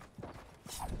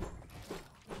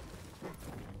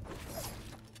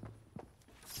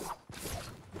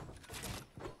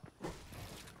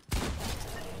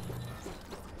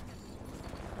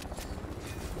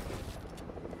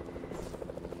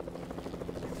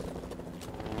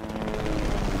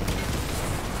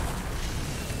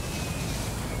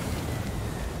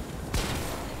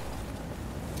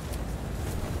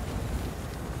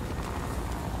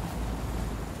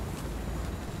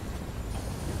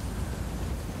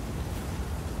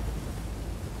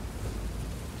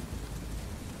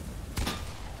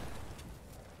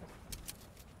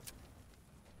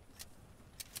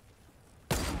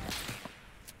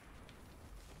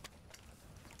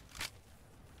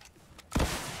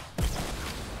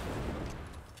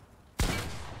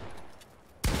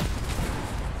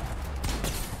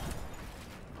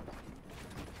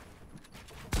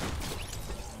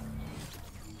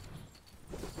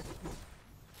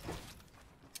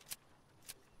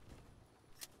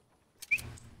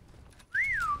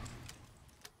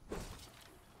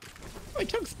 My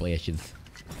chunk splashes.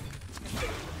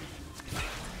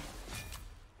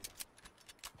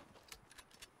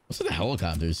 What's with the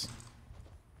helicopters?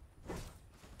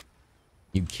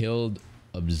 You killed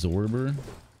Absorber?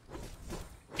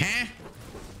 Huh?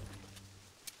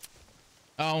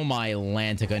 Oh my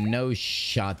Atlantica, no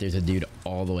shot. There's a dude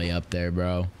all the way up there,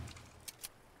 bro.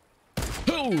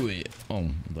 Oh, I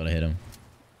thought I hit him.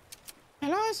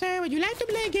 Hello, sir. Would you like to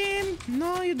play a game?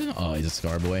 No, you don't. Oh, he's a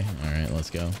scar boy. All right,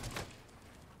 let's go.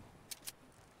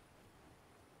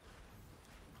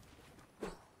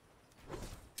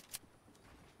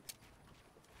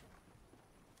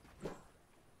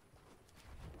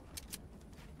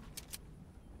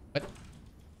 What?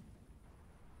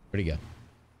 Where'd he go?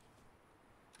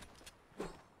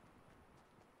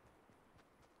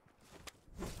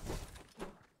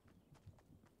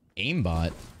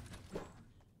 Aimbot?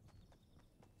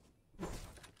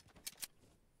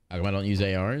 How come I don't use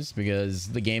ARs? Because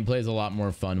the gameplay is a lot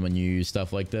more fun when you use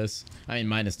stuff like this. I mean,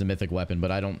 minus the mythic weapon, but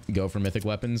I don't go for mythic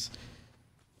weapons.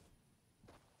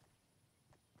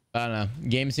 I don't know.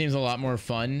 Game seems a lot more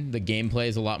fun. The gameplay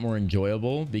is a lot more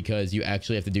enjoyable because you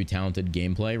actually have to do talented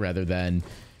gameplay rather than,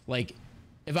 like,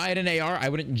 if I had an AR, I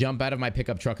wouldn't jump out of my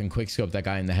pickup truck and quickscope that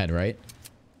guy in the head, right?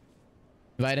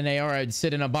 If I had an AR, I'd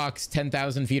sit in a box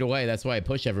 10,000 feet away. That's why I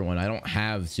push everyone. I don't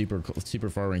have super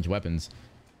far range weapons.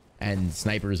 And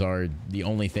snipers are the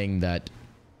only thing that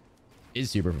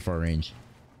is super far range.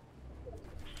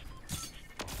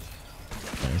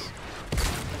 Nice.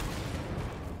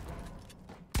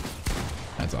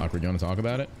 That's awkward. You want to talk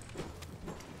about it?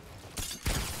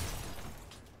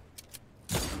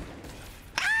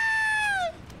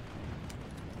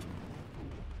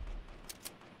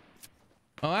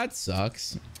 Well, that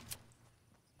sucks.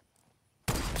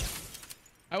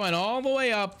 I went all the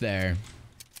way up there.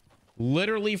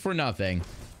 Literally for nothing.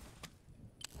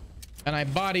 And I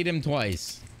bodied him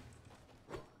twice.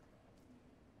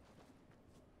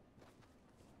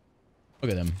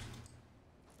 Look at him.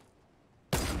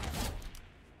 That's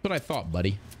what I thought,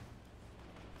 buddy.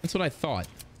 That's what I thought.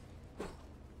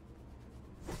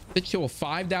 Let's show a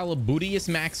 $5 Bootius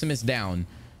Maximus down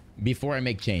before I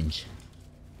make change.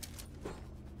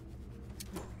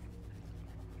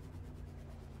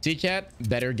 See, chat?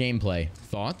 Better gameplay.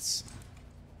 Thoughts?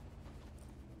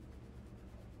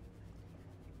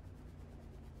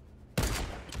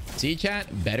 See,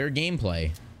 chat? Better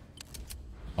gameplay.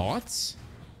 Thoughts?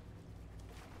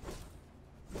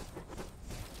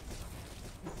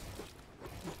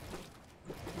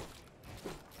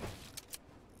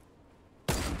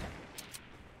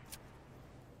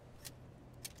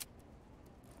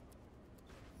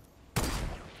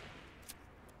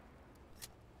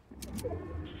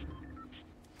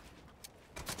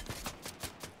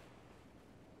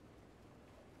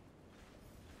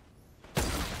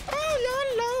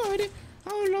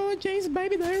 James,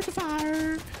 baby, there's a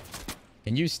fire.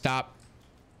 Can you stop?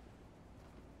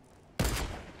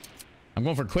 I'm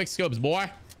going for quick scopes, boy.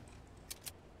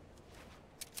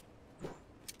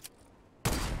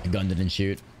 The gun didn't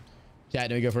shoot. Chat,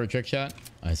 do we go for a trick shot?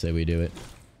 I say we do it.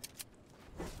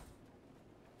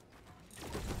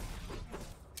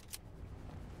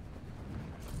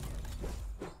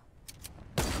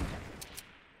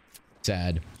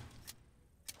 Sad.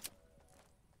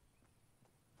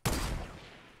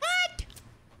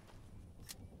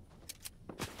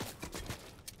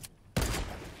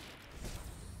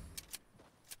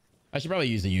 I should probably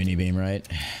use the uni beam, right?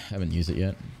 I haven't used it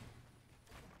yet.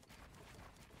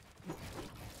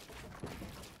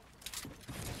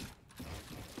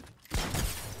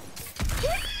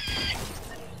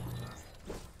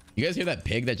 You guys hear that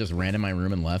pig that just ran in my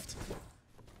room and left?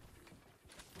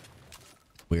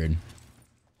 Weird.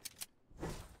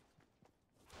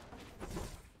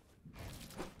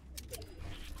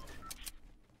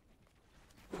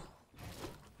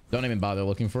 Don't even bother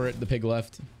looking for it. The pig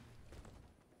left.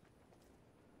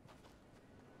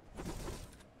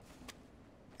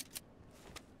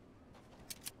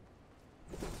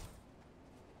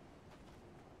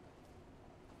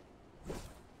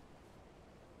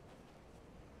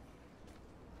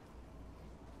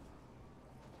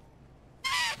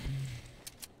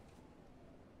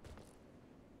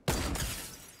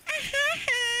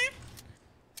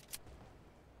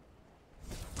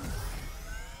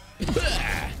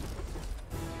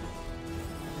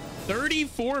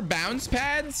 Four bounce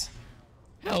pads?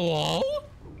 Hello?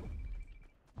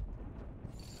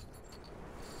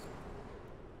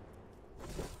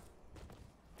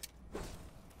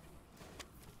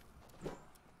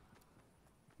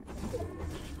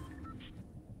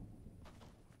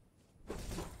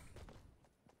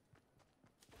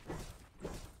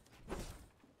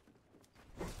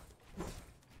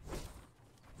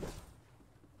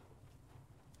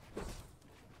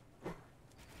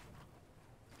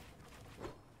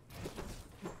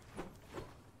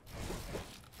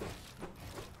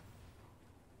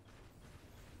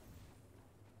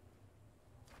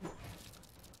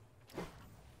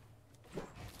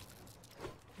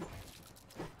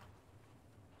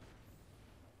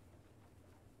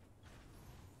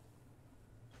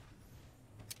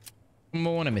 Good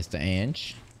morning, Mr.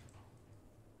 Anch.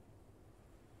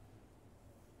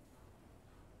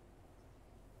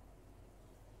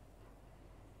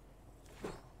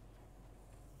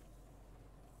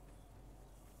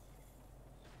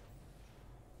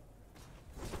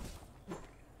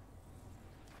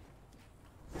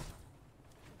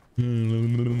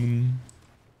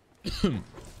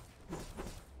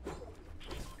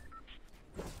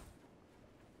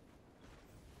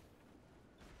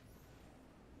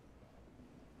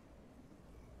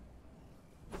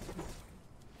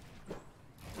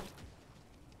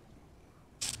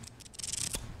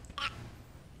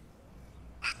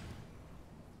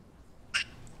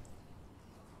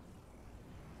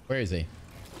 Where is he?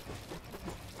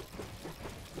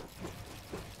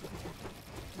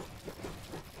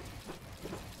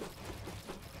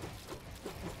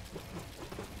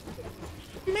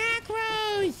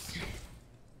 Macros!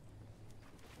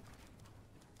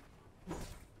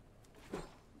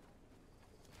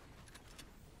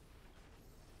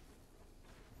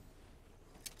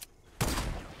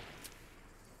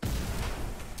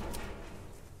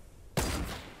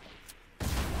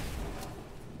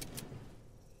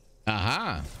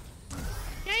 Aha.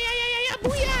 Yeah,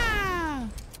 booyah!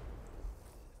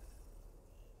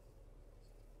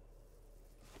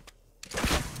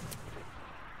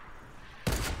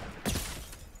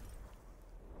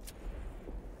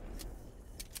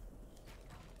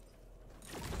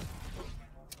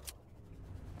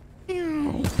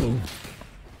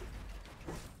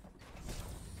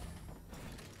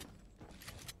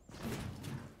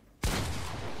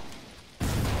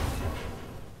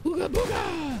 Booga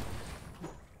booga.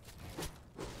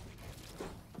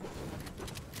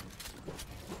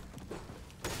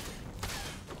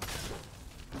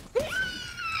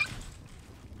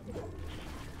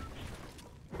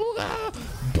 Booga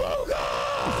booga.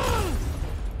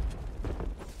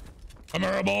 Come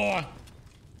here, boy.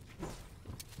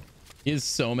 He has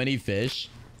so many fish.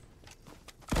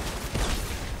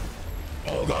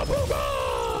 Booga booga.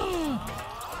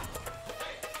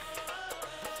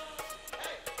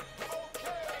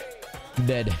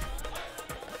 Dead.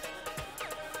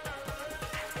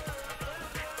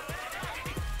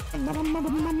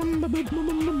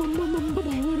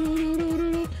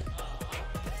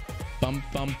 Bum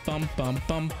bum bum bum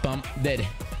bum bum. Dead.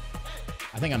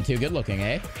 I think I'm too good looking,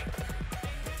 eh?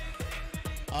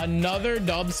 Another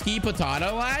Dubski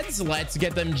potato, lads. Let's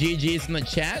get them GGs in the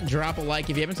chat. Drop a like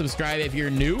if you haven't subscribed if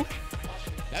you're new.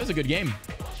 That was a good game.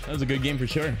 That was a good game for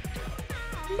sure.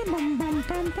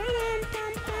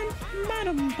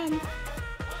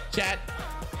 Chat.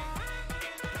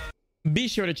 Be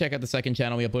sure to check out the second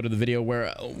channel. We uploaded the video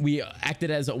where we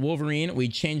acted as Wolverine. We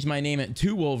changed my name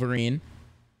to Wolverine.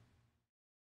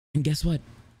 And guess what?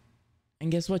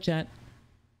 And guess what, chat?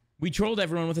 We trolled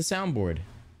everyone with a soundboard.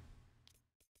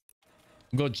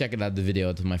 Go check it out, the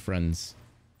video, to my friends.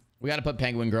 We got to put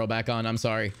Penguin Girl back on. I'm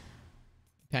sorry.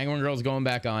 Penguin Girl's going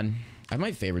back on. I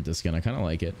might favorite this skin. I kind of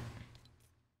like it.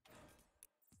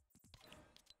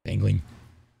 Penguin.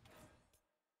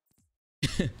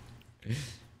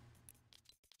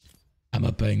 I'm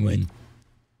a penguin.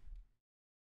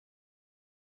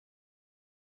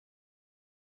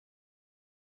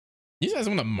 You guys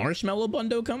when the marshmallow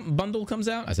bundle comes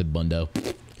out? I said bundo.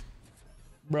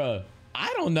 Bruh.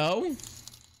 I don't know.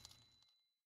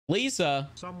 Lisa.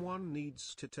 Someone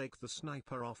needs to take the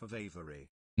sniper off of Avery.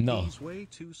 No. He's way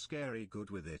too scary good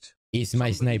with it. He's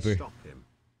my sniper. Stop him.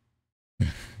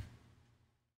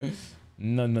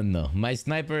 No, no, no. My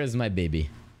sniper is my baby.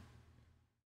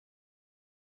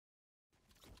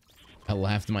 I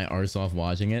laughed my arse off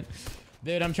watching it.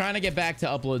 Dude, I'm trying to get back to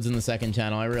uploads in the second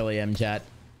channel. I really am, chat.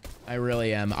 I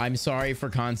really am. I'm sorry for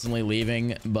constantly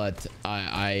leaving, but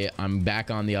I'm back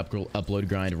on the upload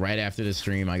grind. Right after the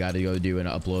stream, I got to go do an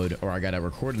upload, or I got to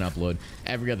record an upload.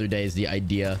 Every other day is the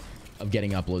idea of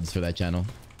getting uploads for that channel.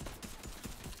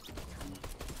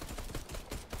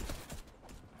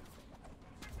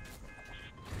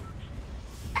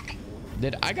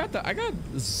 I got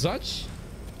such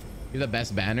the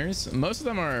best banners. Most of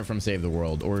them are from Save the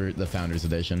World or the Founders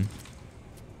Edition.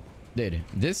 Dude,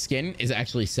 this skin is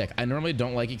actually sick. I normally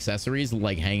don't like accessories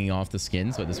like hanging off the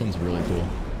skins, but this one's really cool.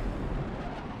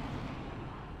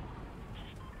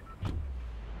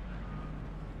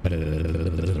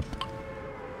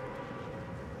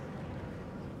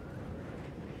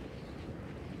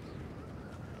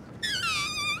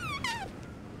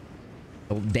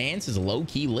 The dance is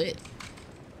low-key lit.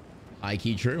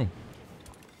 High-key true.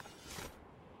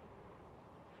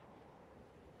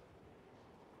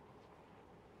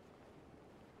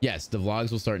 Yes, the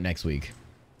vlogs will start next week.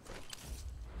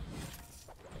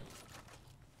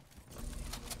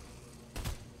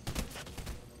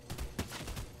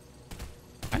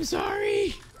 I'm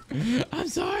sorry. I'm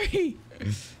sorry.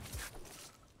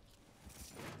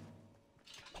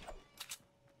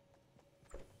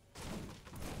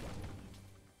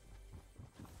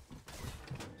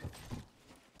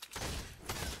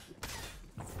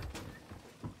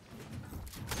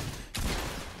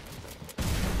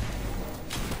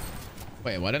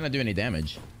 Wait, why didn't I do any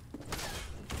damage?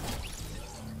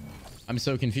 I'm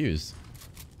so confused.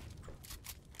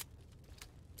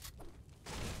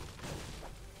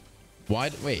 Why?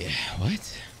 Wait,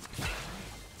 what?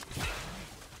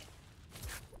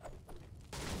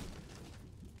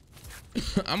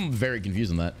 I'm very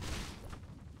confused on that.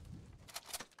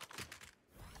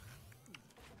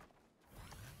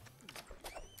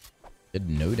 Did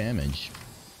no damage.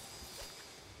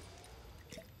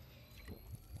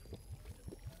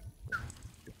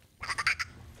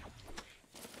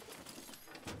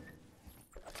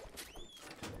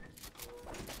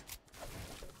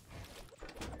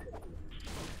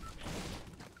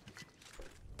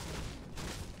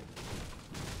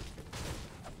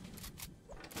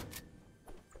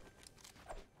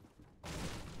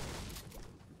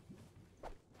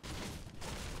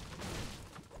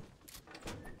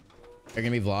 Are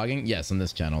gonna be vlogging? Yes, on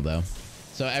this channel though.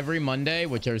 So every Monday,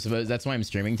 which are supposed, that's why I'm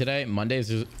streaming today.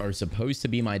 Mondays are supposed to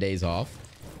be my days off,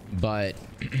 but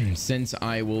since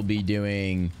I will be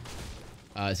doing,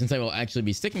 since I will actually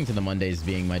be sticking to the Mondays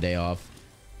being my day off,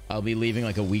 I'll be leaving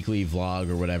like a weekly vlog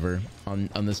or whatever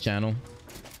on this channel.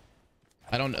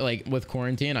 I don't like with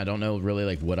quarantine. I don't know really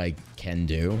like what I can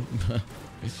do,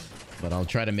 but I'll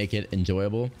try to make it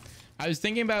enjoyable. I was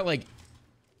thinking about like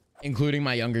including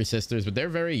my younger sisters, but they're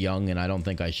very young and I don't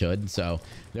think I should. So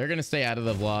they're going to stay out of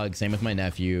the vlog. Same with my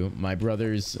nephew. My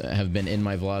brothers have been in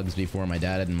my vlogs before. My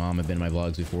dad and mom have been in my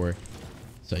vlogs before.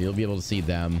 So you'll be able to see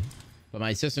them. But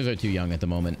my sisters are too young at the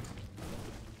moment.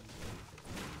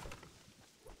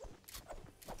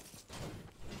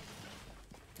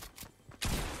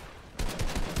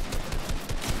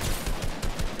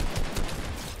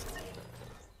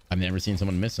 I've never seen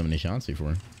someone miss so many shots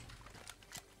before.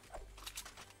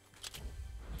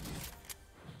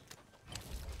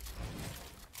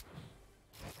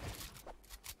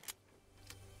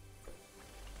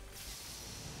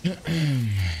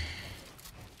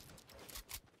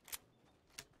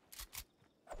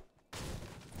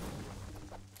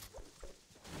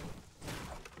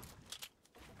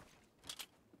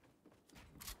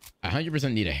 I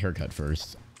 100% need a haircut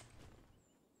first.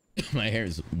 My hair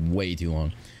is way too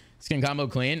long. Skin combo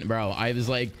clean, bro. I was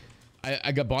like,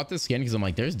 I bought this skin because I'm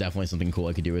like, there's definitely something cool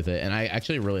I could do with it, and I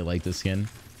actually really like this skin,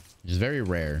 which is very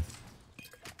rare.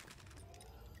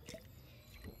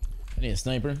 I need a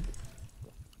sniper.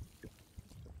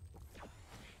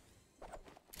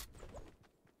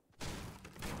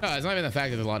 No, it's not even the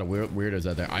fact that there's a lot of weirdos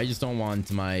out there. I just don't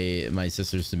want my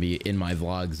sisters to be in my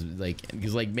vlogs, like,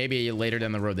 because like maybe later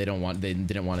down the road they didn't want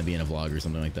to be in a vlog or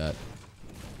something like that.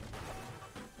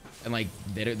 And like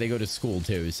they go to school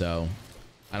too, so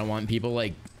I don't want people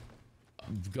like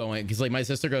going, because like my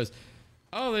sister goes,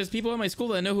 oh, there's people at my school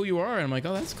that know who you are, and I'm like,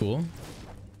 oh, that's cool.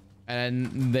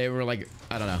 And they were like,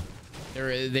 I don't know,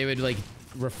 they would like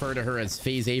refer to her as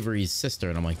FaZe Avery's sister,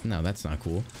 and I'm like, no, that's not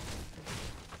cool.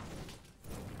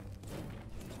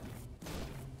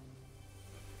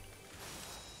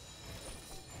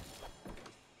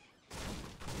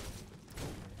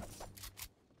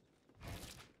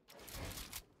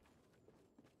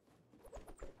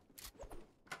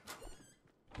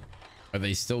 Are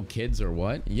they still kids or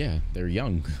what? Yeah, they're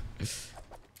young.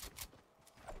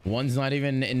 One's not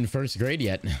even in first grade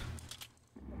yet.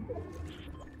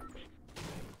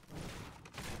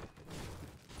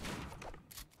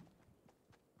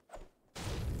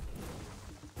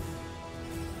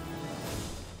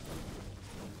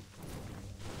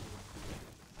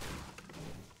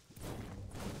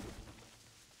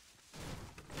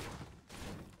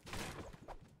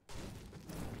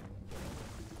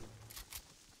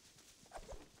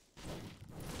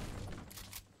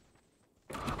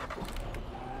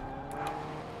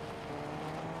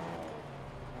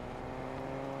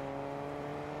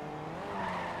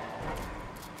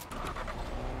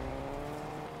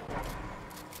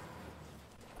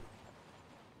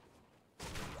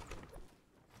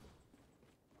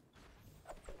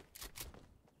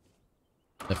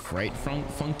 The fright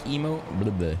funk emo?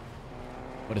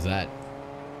 What is that?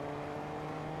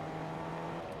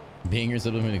 Being your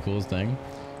sibling is the coolest thing.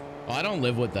 Oh, I don't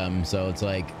live with them, so it's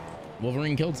like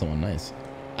Wolverine killed someone. Nice.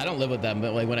 I don't live with them,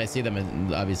 but like when I see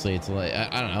them, obviously it's like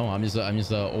I don't know. I'm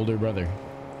just an older brother.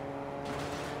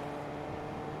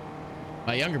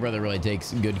 My younger brother really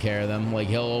takes good care of them. Like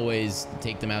he'll always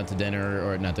take them out to dinner,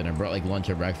 or not dinner, but like lunch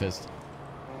or breakfast.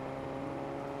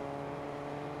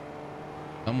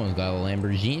 Someone's got a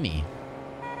Lamborghini.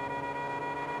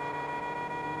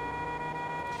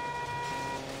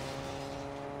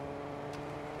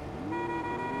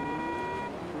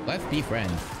 Let's be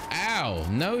friends. Ow,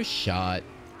 no shot.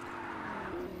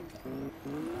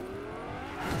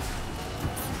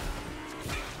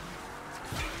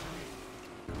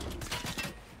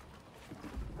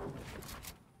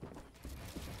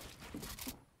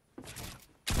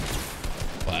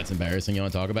 Well, that's embarrassing. You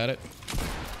want to talk about it?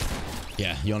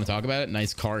 Yeah, you want to talk about it?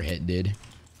 Nice car hit, dude.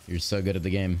 You're so good at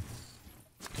the game.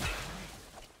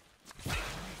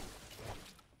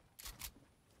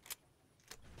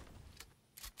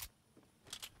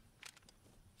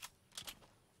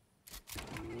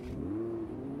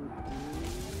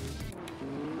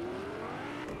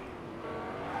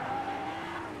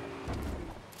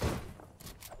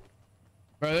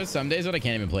 Bro, there's some days that I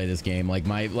can't even play this game.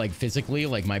 Like physically,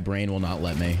 like my brain will not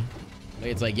let me.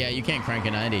 It's like, yeah, you can't crank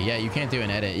a 90. Yeah, you can't do an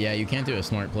edit. Yeah, you can't do a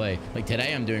smart play. Like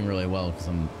today I'm doing really well because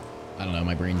I don't know,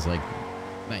 my brain's like,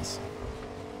 nice.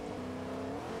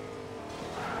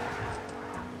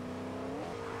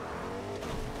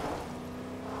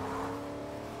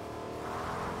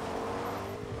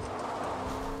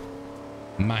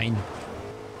 Mine.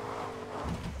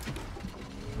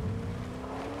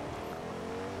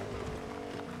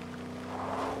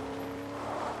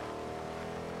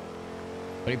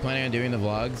 What are you planning on doing the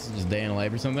vlogs? Just day in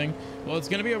life or something? Well, it's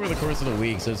going to be over the course of the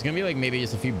week. So it's going to be like maybe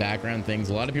just a few background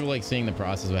things. A lot of people like seeing the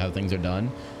process of how things are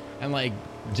done. And like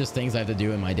just things I have to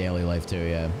do in my daily life too.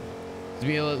 Yeah. To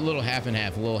be a little half and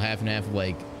half, of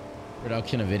like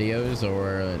production of videos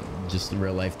or just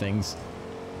real life things.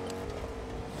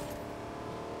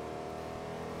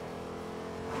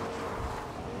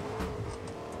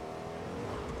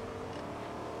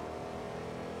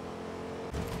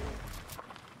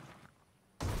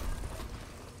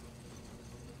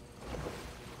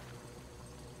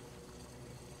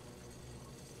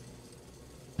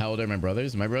 How old are my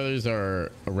brothers? My brothers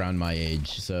are around my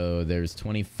age. So there's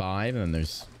 25 and then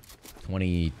there's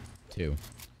 22.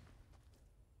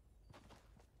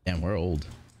 Damn, we're old.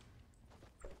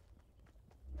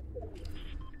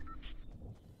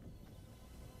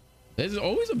 There's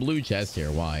always a blue chest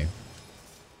here. Why?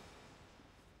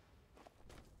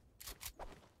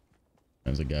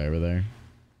 There's a guy over there.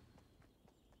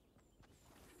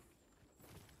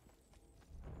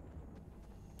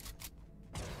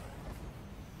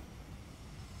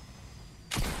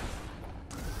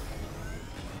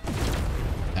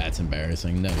 That's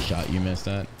embarrassing. No shot. You missed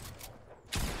that.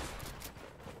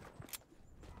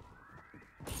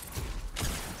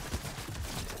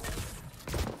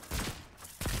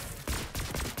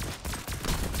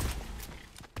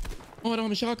 Oh, I don't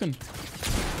have a shotgun.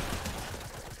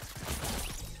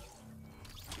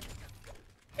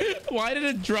 Why did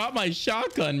it drop my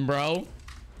shotgun, bro?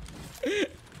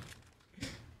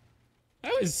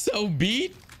 I was so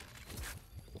beat.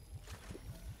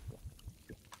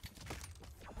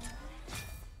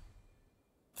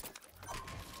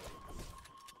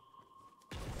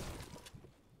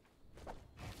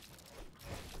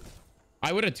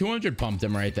 I would have 200 pumped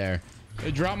him right there.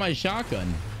 It dropped my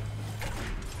shotgun.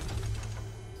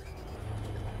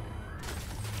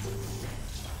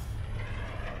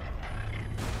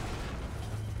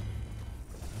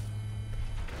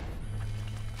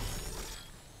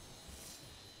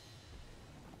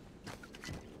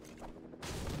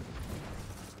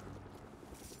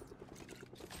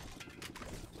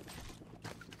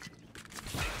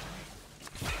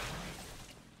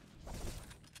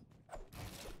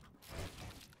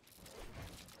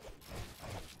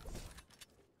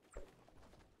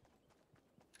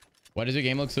 Why does your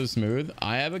game look so smooth?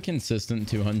 I have a consistent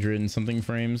 200 and something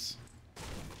frames.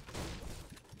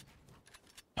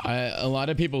 A lot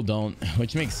of people don't,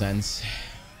 which makes sense.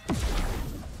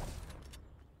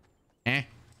 Eh.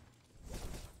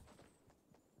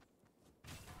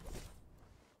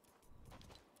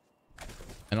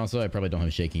 And also, I probably don't have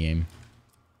a shaky aim.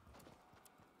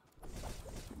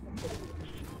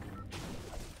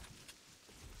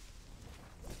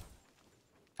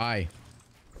 Hi.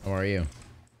 How are you?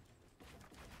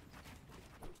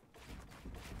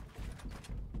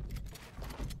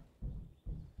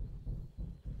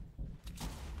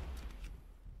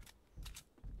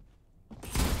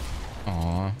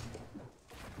 Aw.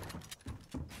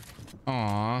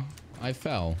 Aw. I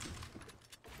fell.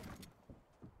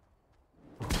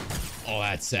 Oh,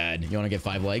 that's sad. You want to get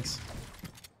 5 likes?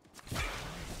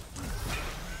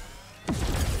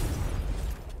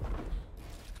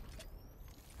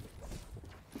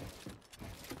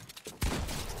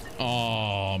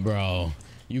 Oh, bro.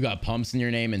 You got pumps in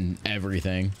your name and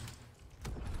everything.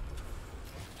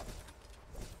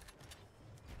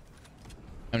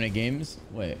 How many games?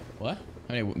 Wait, what?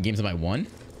 How many games have I won?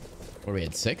 Or we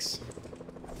had 6?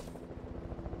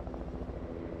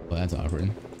 Well, that's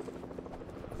awkward.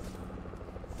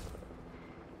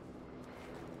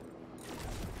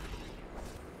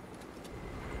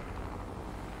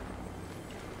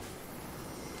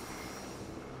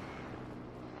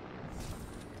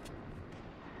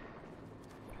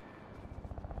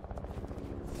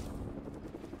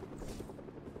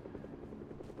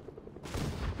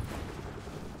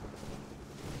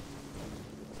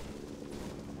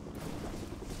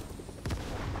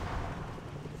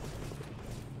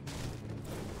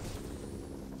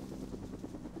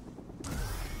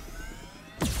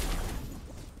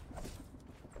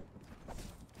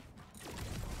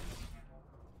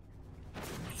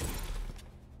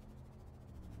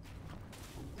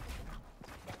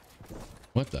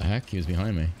 What the heck? He was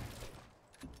behind me.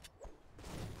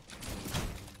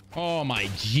 Oh my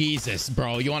Jesus,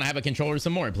 bro. You want to have a controller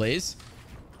some more, please?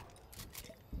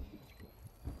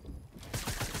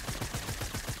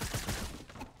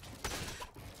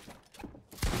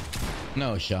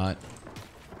 No shot.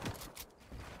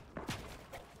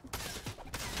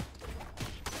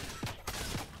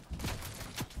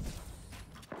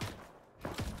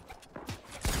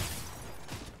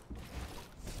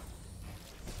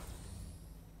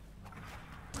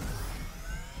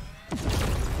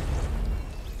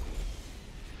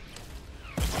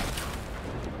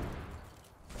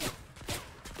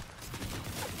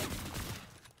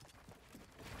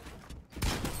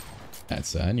 That's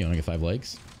sad. You only get 5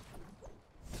 likes.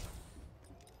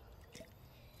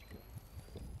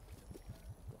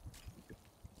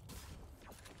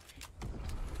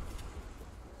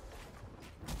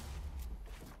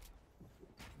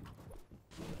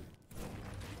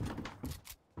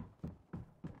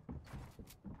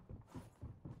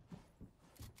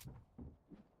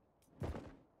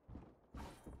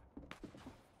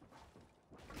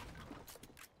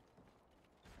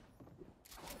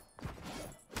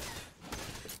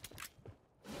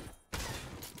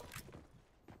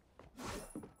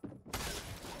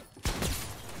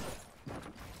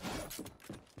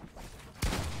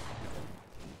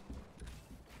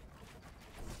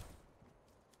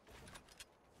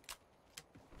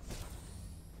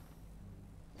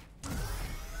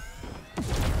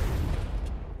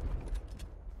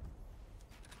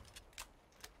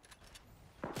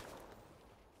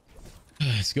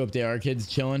 Scope day, our kids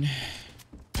chilling.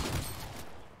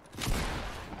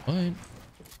 What? I'm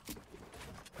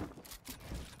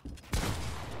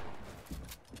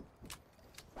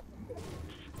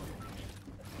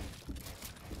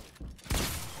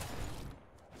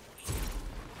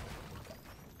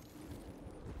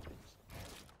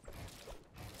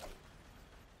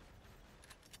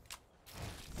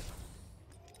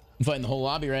fighting the whole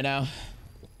lobby right now.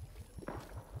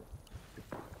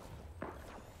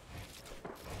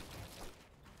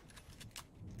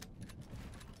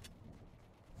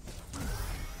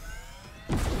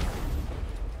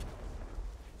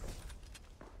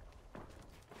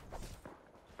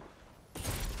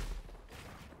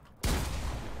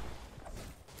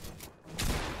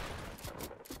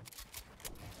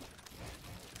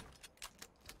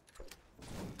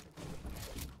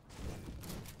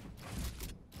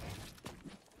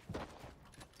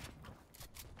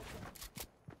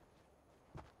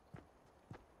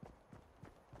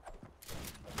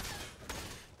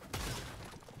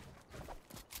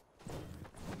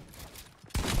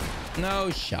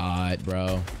 No shot,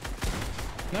 bro.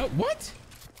 No, what?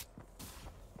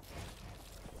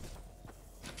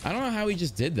 I don't know how he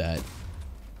just did that.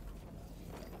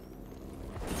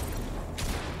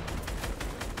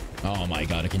 Oh my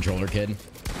god, a controller kid.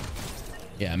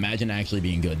 Yeah, imagine actually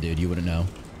being good, dude. You wouldn't know.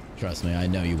 Trust me, I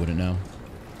know you wouldn't know.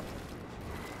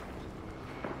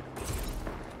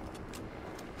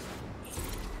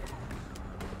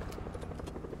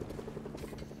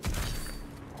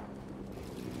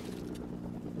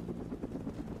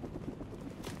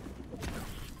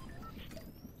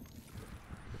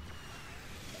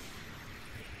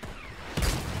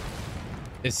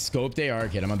 This scope day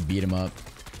kid, I'm gonna beat him up.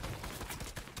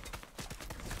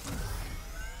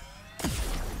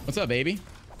 What's up, baby?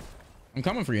 I'm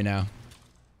coming for you now.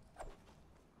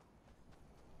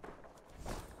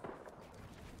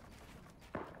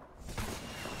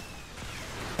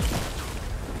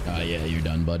 Oh yeah, you're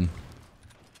done, bud.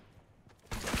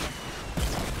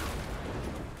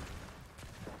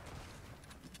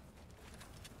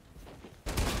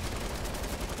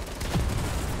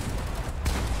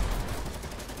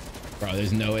 Bro,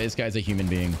 there's no way this guy's a human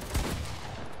being.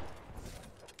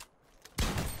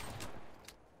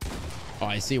 Oh,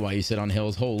 I see why you sit on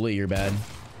hills. Holy, you're bad.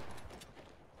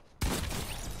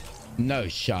 No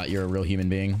shot, you're a real human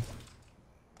being.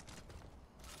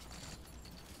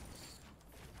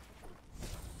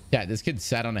 Yeah, this kid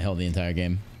sat on a hill the entire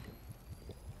game.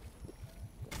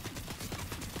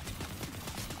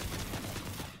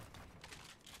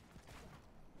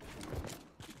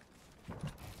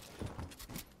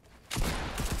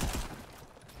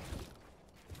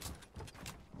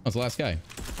 That's the last guy.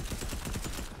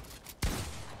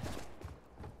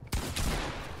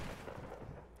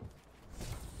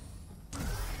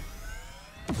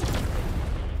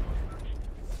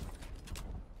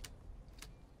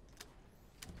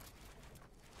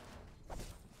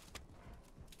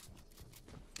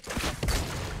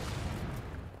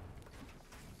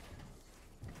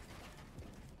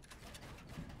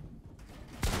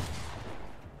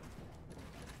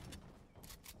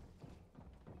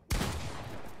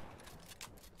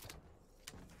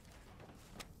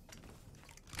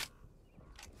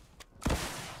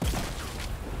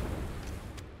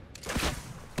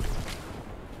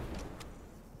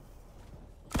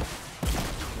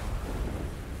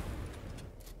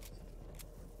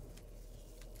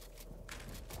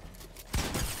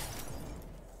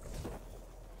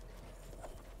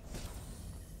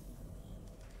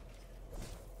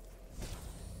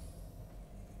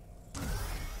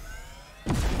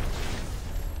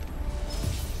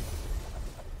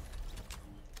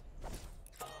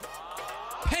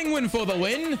 Penguin for the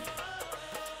win.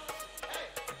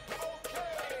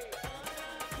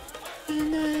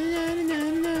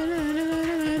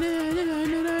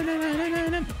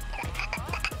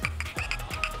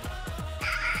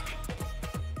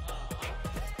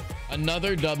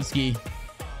 Another Dubski.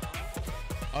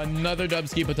 Another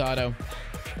Dubski potato.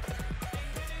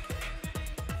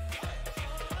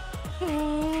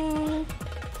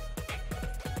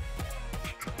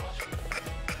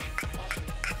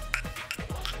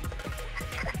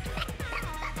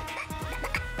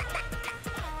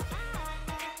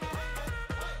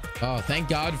 Oh, thank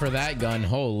God for that gun.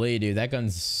 Holy dude, that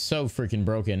gun's so freaking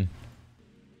broken.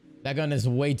 That gun is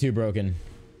way too broken.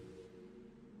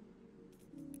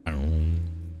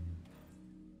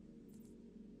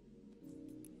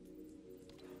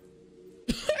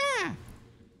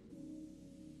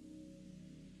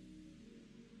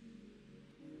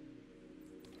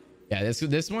 Yeah,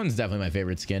 this one's definitely my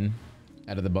favorite skin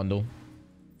out of the bundle.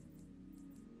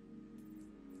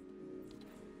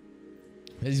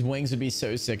 These wings would be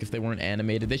so sick if they weren't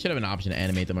animated. They should have an option to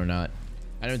animate them or not.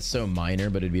 I know it's so minor,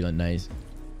 but it'd be like nice.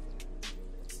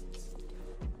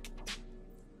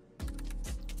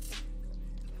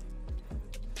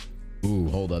 Ooh,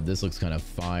 hold up. This looks kind of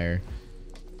fire.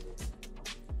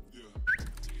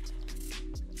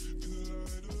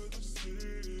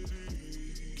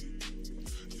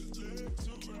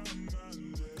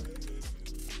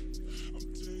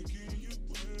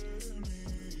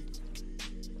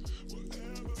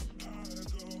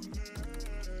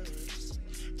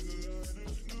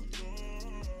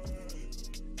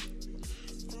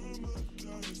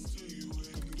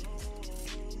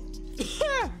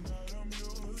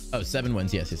 Oh, 7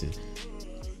 wins. Yes, yes, yes.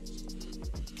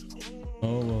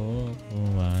 Oh,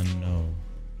 I know.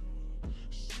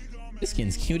 This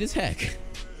skin's cute as heck.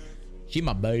 She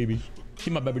my baby. She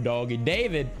my baby doggy.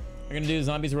 David, we're gonna do the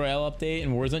Zombies Royale update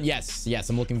in Warzone. Yes, yes.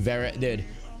 I'm looking very, dude.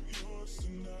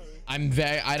 I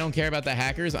don't care about the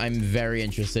hackers. I'm very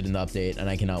interested in the update, and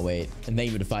I cannot wait. And thank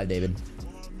you for the 5, David.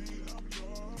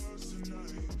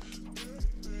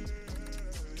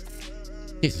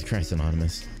 Jesus Christ,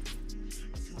 Anonymous.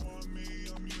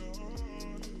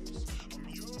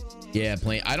 Yeah,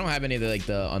 playing. I don't have any of the like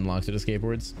the unlocks to the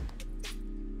skateboards.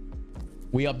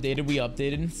 We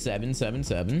updated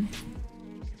 777.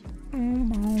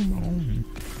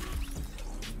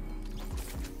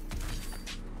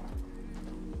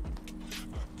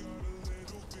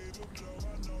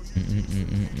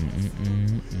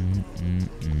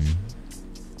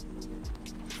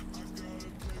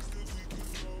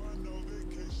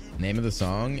 Name of the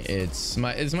song, it's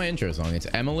my intro song. It's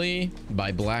Emily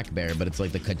by Black Bear, but it's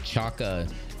like the Katuchat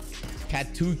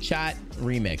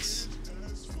remix.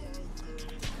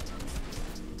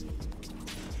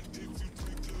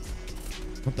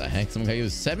 What the heck? Some guy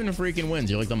goes 7 freaking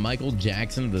wins. You're like the Michael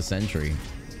Jackson of the century.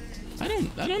 I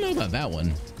don't know about that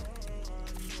one.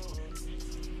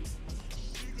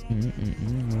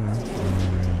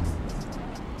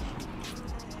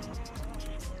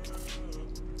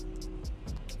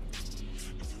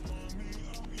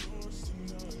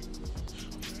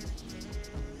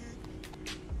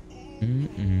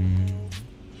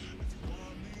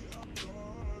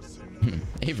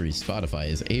 Avery's Spotify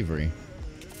is Avery.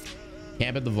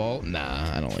 Camp at the vault?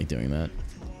 Nah, I don't like doing that.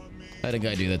 I had a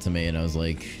guy do that to me and I was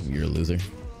like, you're a loser.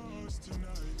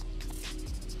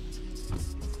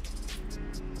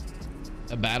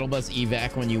 A battle bus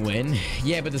evac when you win?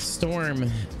 Yeah, but the storm,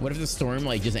 what if the storm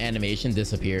like just animation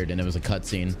disappeared and it was a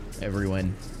cutscene every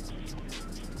win?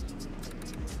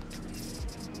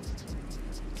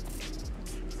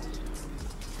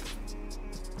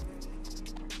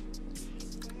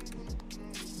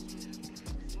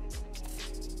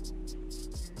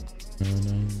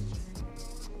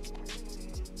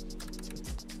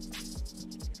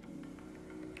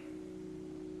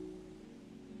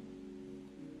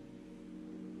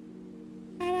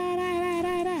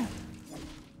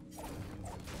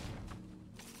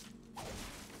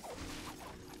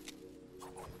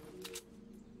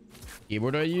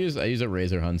 Keyboard I use a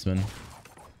Razer Huntsman.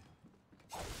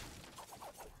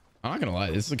 I'm not gonna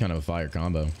lie, this is kind of a fire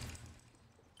combo.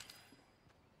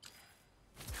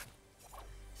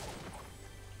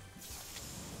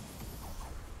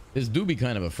 This do be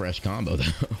kind of a fresh combo though.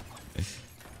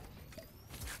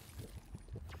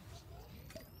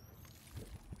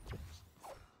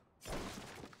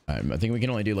 I think we can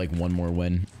only do like one more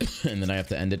win and then I have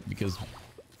to end it because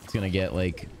it's gonna get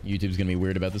like YouTube's gonna be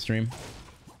weird about the stream.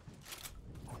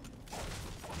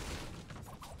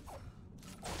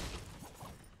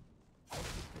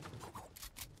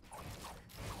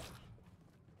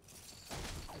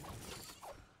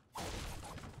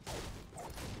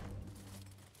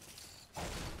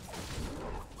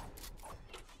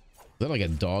 Is that like a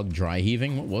dog dry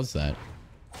heaving? What was that?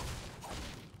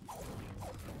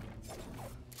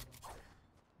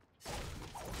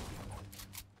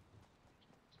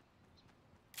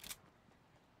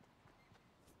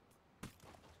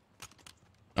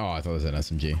 Oh, I thought it was an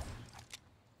SMG.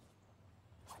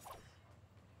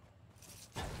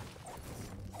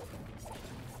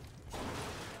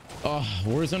 Oh,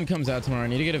 Warzone comes out tomorrow. I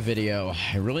need to get a video.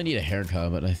 I really need a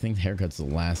haircut, but I think the haircut's the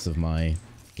last of my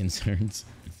concerns.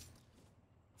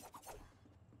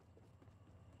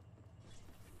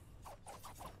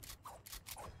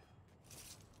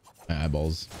 My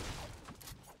eyeballs.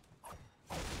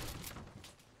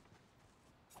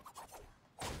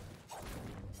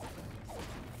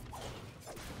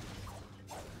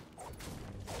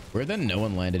 Where then no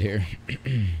one landed here?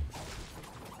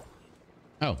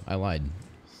 Oh, I lied.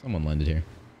 Someone landed here.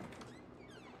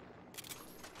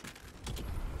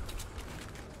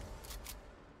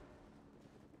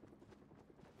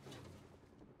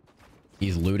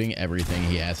 He's looting everything.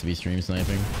 He has to be stream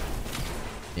sniping.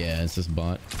 Yeah, it's this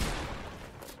bot.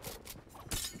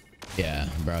 Yeah,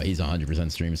 bro, he's 100%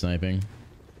 stream sniping.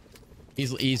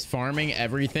 He's farming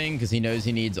everything because he knows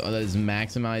he needs all those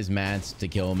maximized mats to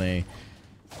kill me.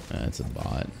 That's a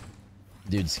bot.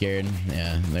 Dude's scared.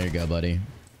 Yeah, there you go, buddy.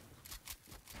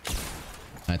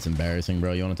 That's embarrassing,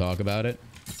 bro. You want to talk about it?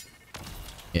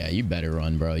 Yeah, you better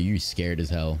run, bro. You scared as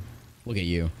hell. Look at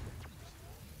you.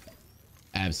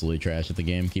 Absolutely trash at the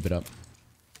game. Keep it up.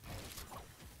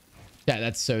 Yeah,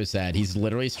 that's so sad. He's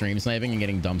literally stream sniping and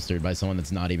getting dumpstered by someone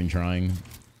that's not even trying.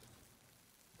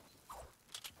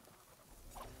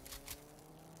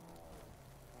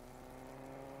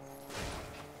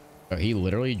 Oh, he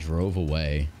literally drove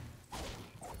away.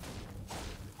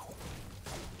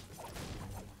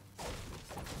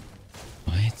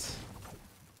 What?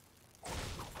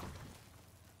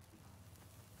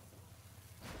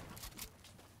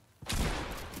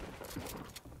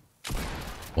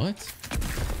 What?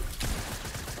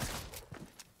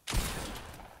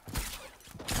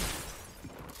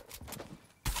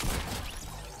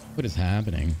 What is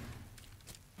happening?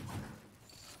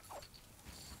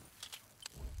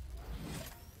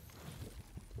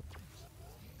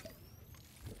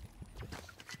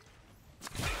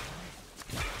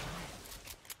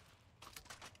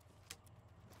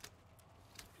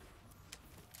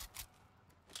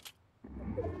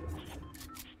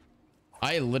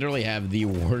 I literally have the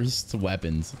worst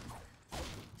weapons.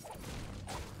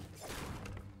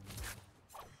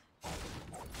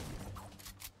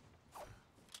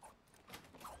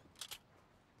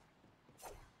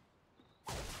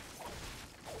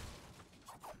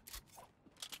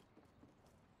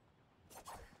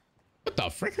 What the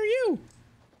frick are you?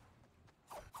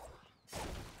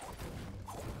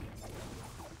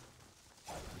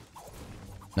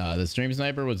 Nah, the stream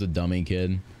sniper was a dummy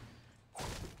kid.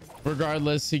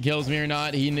 Regardless, he kills me or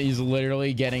not, he's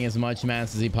literally getting as much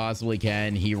mats as he possibly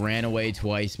can. He ran away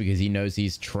twice because he knows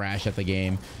he's trash at the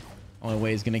game. Only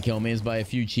way he's gonna kill me is by a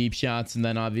few cheap shots, and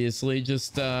then obviously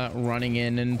just running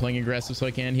in and playing aggressive so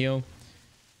I can't heal.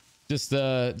 Just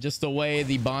the way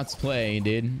the bots play,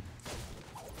 dude.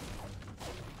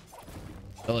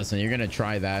 But listen, you're gonna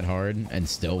try that hard and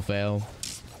still fail.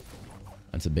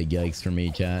 That's a big yikes for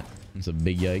me, chat. That's a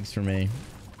big yikes for me.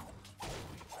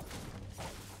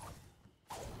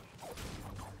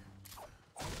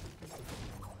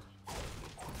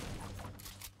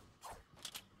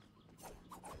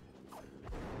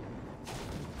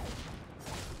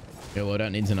 Your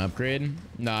loadout needs an upgrade.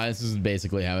 Nah, this is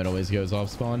basically how it always goes off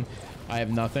spawn. I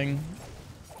have nothing.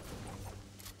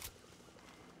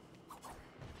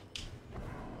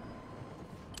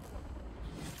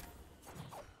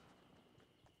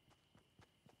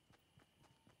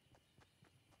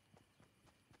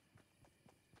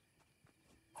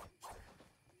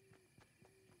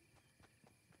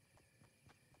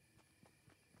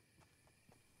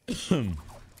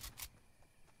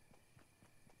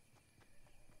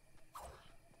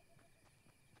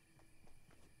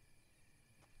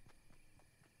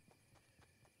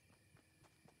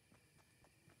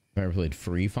 Ever played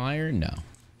Free Fire? No,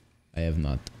 I have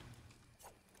not.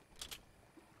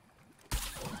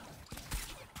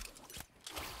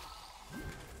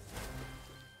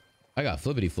 I got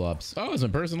flippity flops. Oh, it's my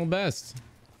personal best.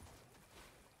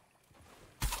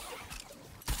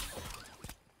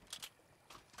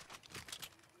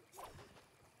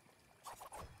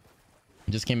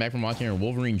 Just came back from watching your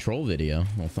Wolverine troll video.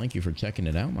 Well, thank you for checking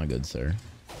it out, my good sir.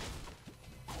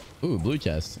 Ooh, blue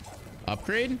chest.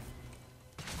 Upgrade?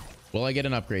 Will I get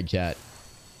an upgrade, chat?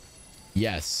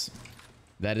 Yes.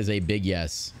 That is a big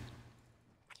yes.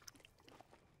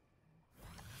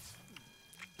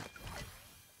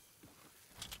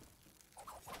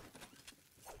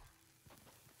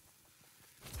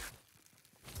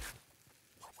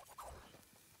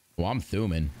 Well, I'm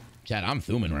thumbing. Chat, I'm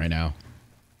thumbing right now.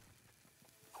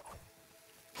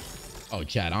 Oh,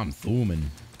 chat, I'm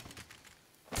booming.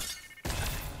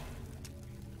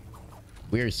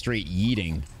 We're straight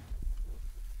yeeting.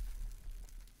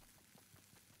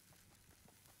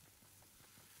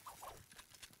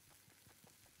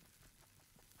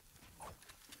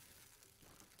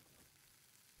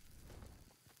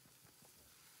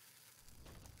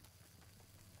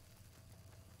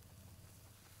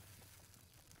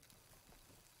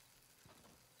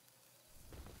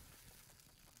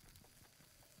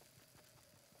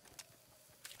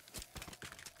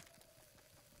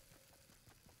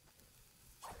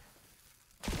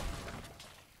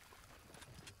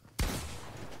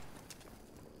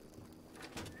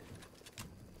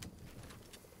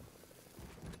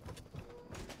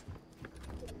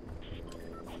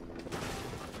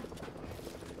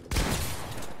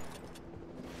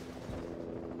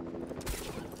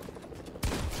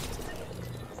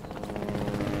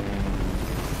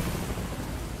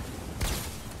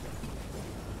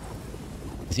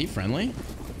 Is he friendly?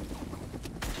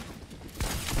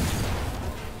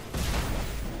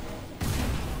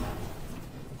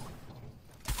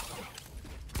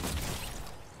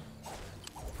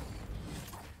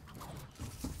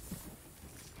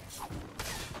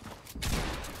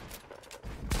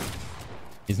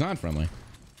 He's not friendly.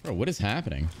 Bro, what is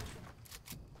happening?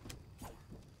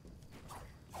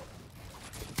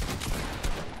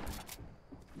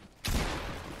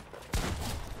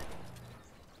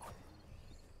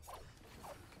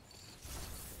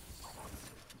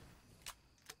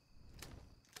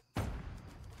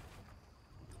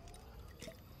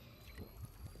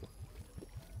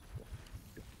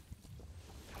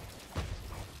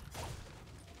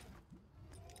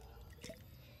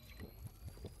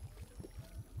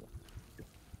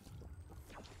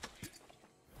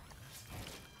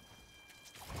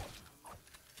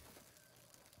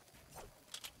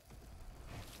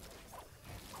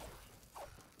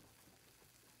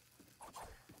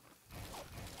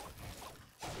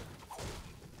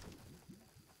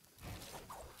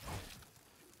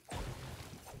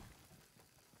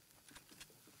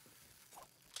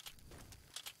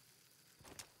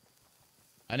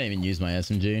 I didn't even use my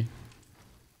SMG.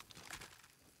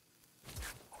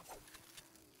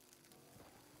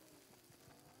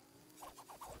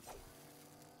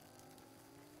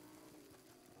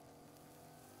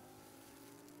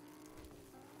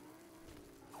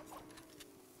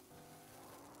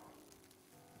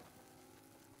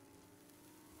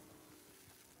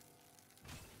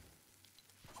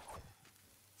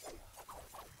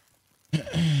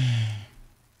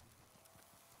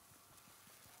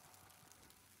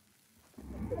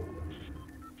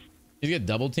 He's got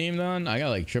double teamed on? I got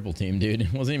like triple team, dude.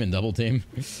 It wasn't even double team.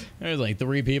 There's like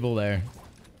 3 people there.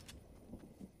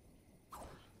 What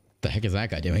the heck is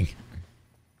that guy doing?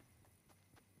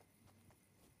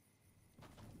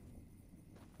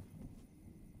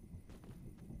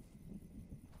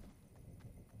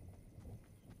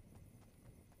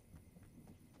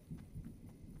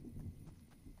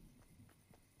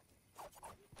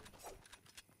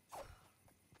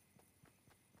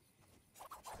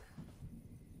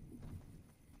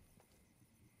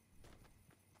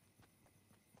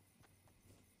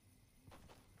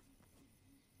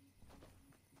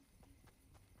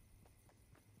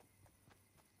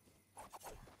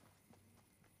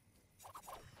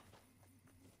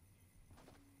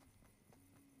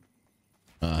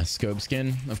 Scope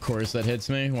skin. Of course that hits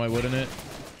me. Why wouldn't it?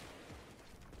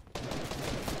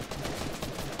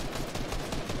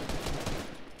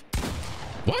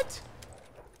 What?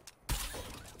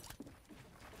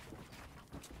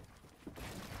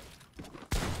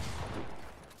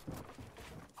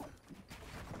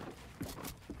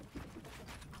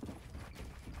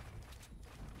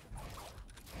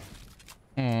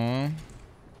 Aww.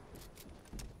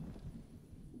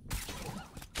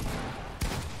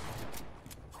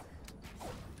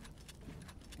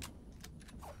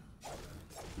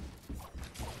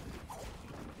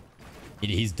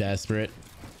 He's desperate.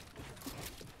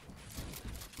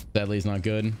 Sadly, he's not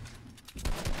good.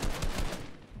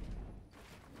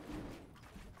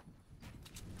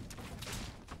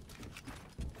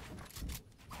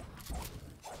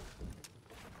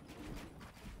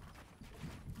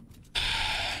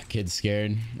 Kid's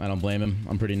scared. I don't blame him.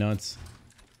 I'm pretty nuts.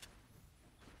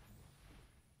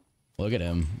 Look at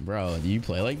him. Bro, do you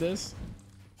play like this?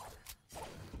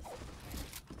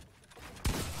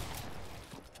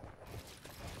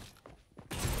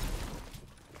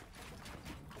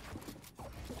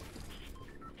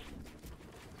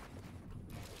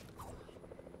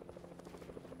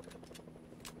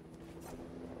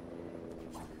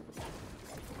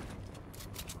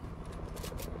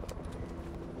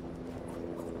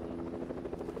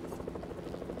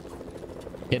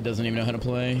 Kid doesn't even know how to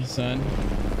play, son.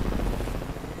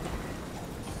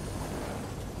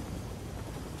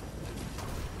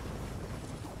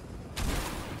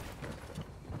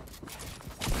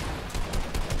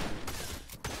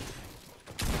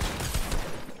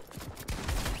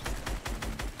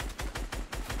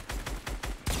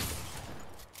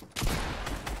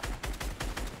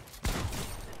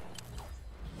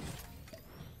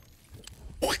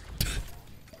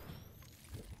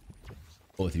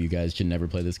 Both of you guys should never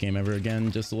play this game ever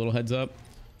again. Just a little heads up.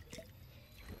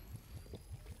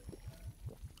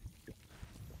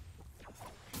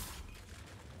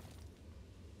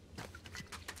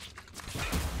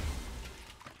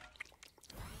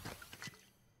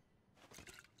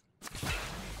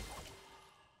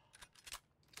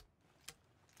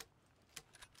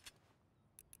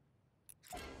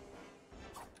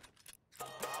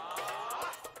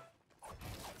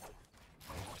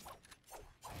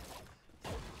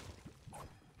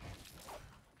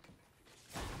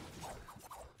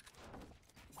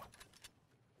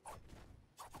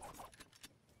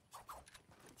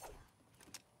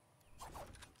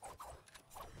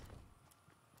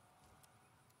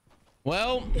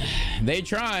 Well, they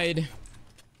tried.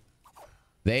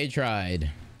 They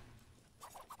tried.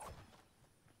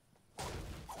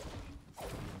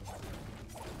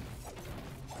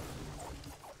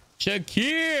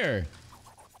 Shakir!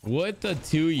 What the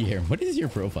 2-year? What is your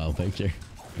profile picture?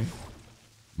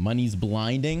 Money's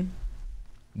blinding.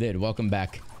 Dude, welcome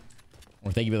back.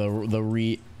 Or thank you for the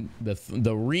re. But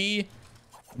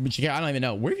I don't even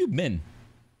know. Where have you been?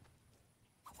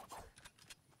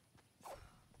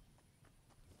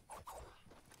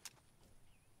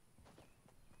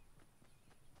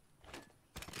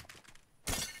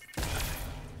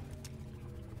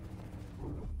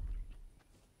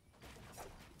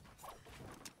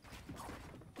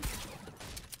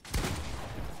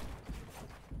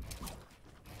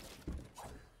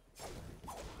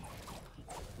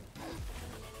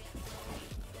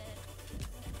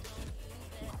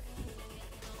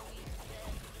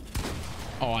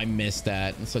 Oh, I missed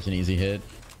that. It's such an easy hit.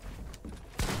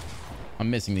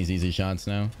 I'm missing these easy shots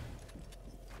now.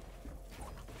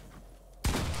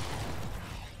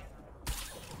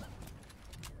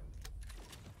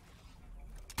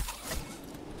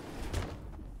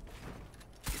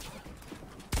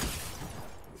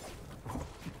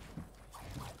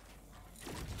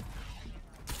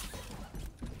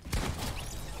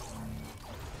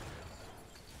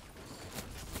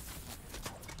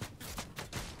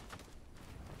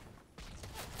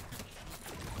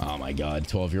 Oh my god,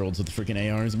 12-year-olds with the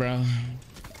freaking ARs, bro.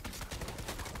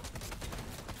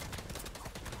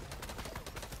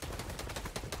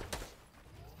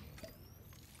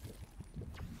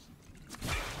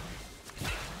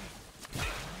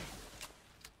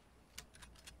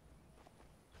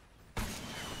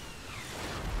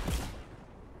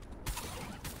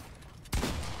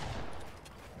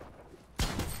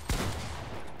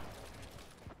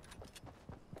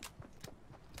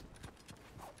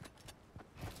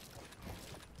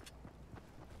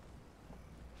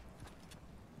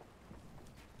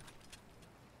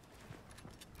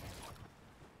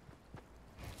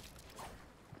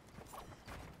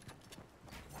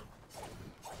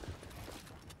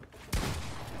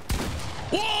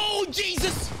 Whoa,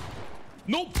 Jesus!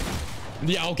 Nope.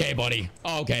 Yeah, okay, buddy.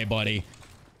 Okay, buddy.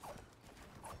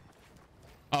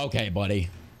 Okay, buddy.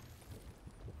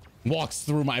 Walks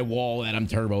through my wall that I'm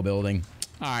turbo building.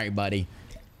 All right, buddy.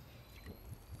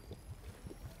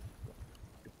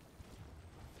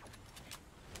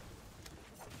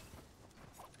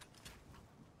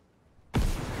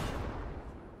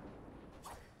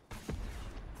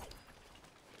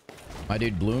 My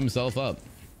dude blew himself up.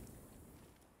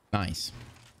 Nice.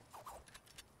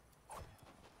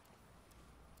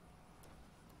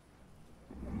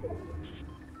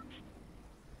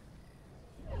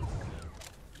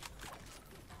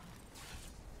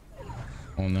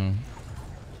 Oh no.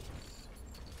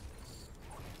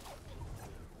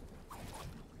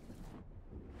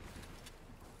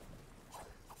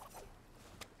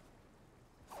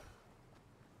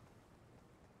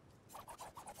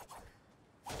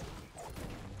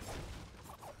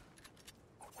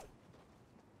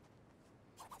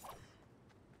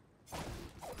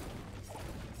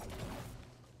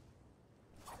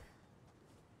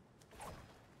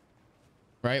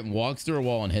 Right, walks through a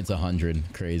wall and hits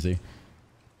 100. Crazy.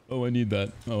 Oh, I need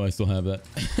that. Oh, I still have that.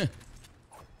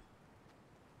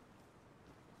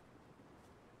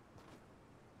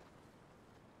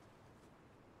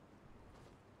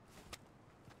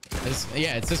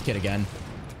 Yeah, it's this kid again.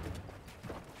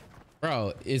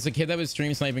 Bro, it's the kid that was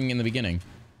stream sniping in the beginning.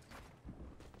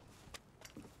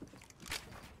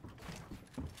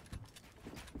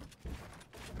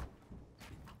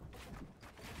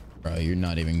 Bro, you're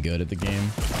not even good at the game.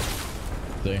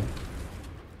 See?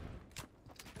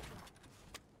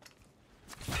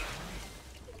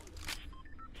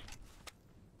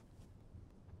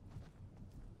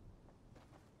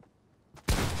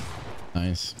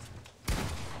 Nice.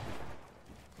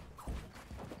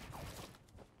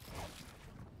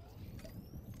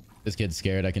 This kid's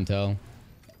scared, I can tell.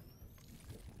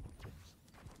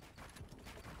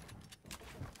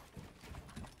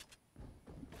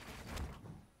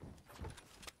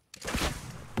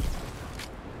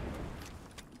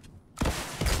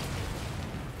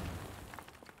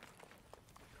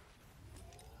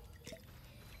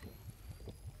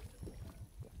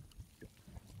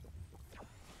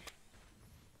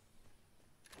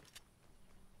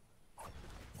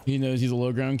 He knows he's a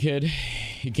low ground kid.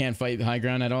 He can't fight high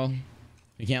ground at all.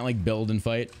 He can't like build and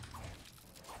fight.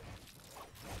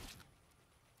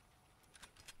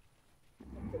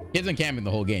 He hasn't camping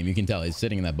the whole game. You can tell he's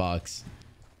sitting in that box.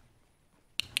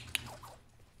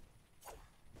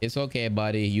 It's okay,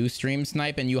 buddy. You stream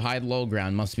snipe and you hide low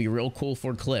ground. Must be real cool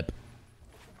for clip.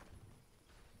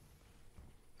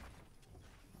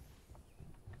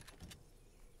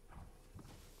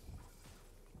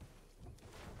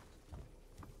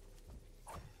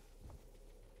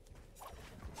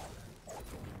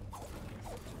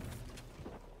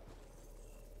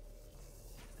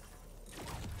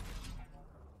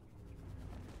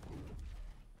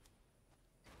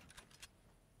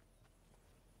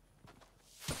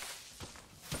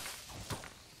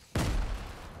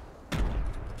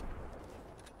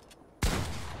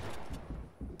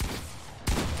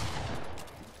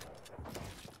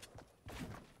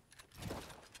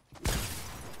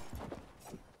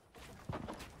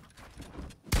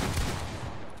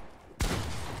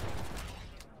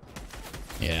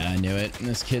 Yeah, I knew it.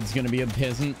 This kid's gonna be a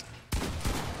peasant.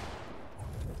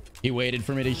 He waited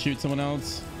for me to shoot someone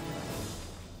else.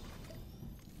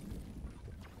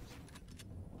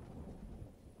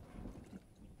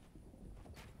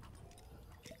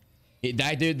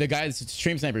 That dude, the guy's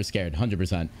stream sniper is scared,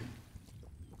 100%.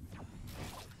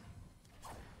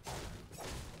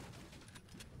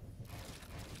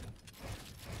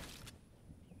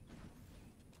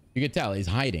 You could tell he's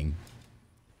hiding.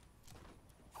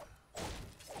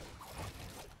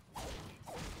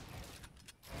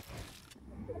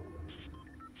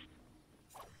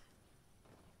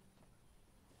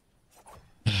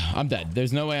 I'm dead.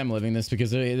 There's no way I'm living this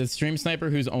because the stream sniper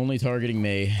who's only targeting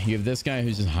me. You have this guy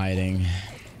who's just hiding.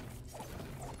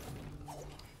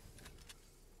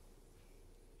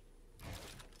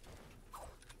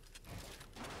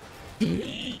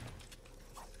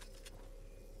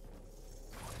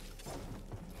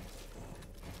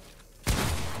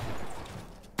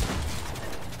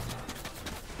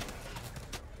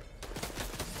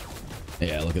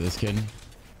 Yeah, look at this kid.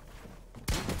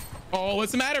 Oh,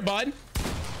 what's the matter, bud?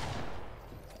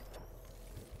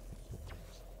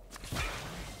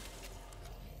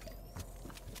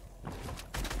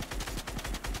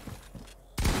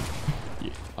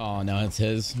 Oh, no, it's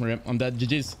his. I'm dead.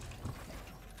 GG's.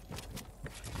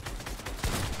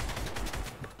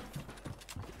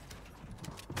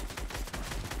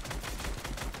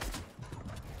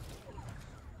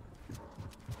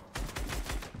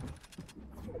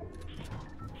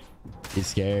 He's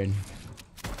scared.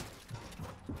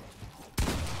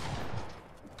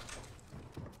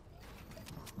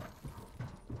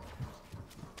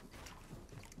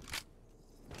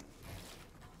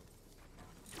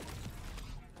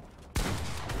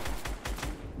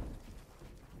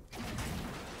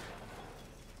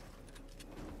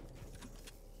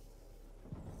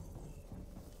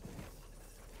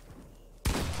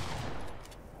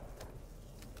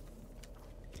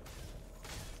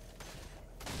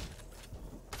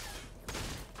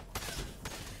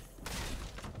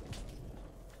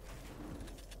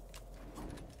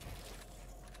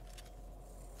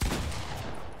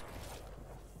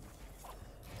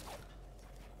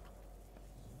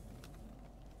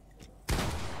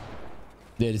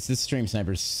 Dude, this stream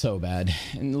sniper is so bad.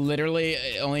 And literally,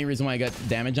 only reason why I got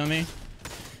damage on me.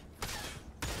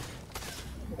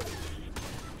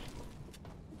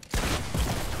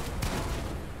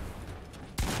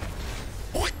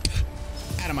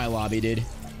 Out of my lobby, dude.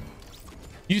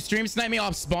 You stream sniped me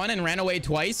off spawn and ran away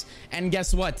twice. And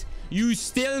guess what? You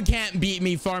still can't beat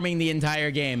me farming the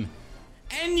entire game.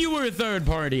 And you were third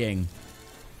partying.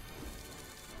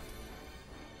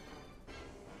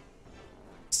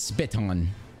 Spit on.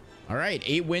 All right,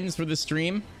 8 wins for the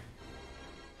stream.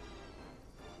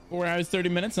 4 hours 30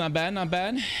 minutes, not bad, not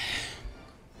bad.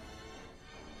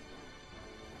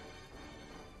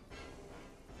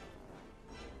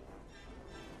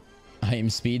 Volume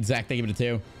speed. Zach, thank you for the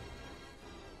 2.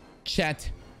 Chat.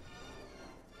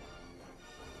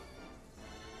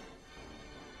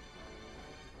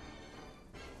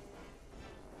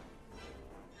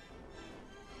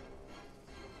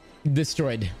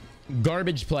 Destroyed.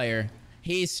 Garbage player.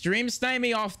 He stream sniped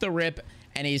me off the rip,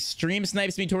 and he stream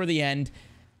snipes me toward the end,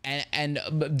 and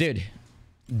dude,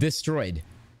 destroyed.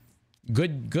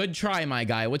 Good try, my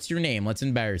guy. What's your name? Let's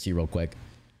embarrass you real quick.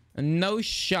 No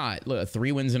shot. Look,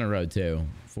 3 wins in a row too.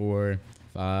 4,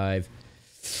 5,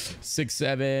 6,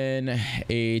 7,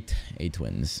 8. 8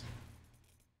 wins.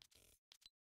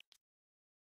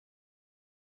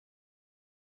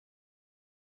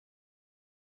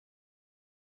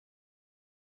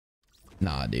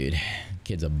 Nah, dude.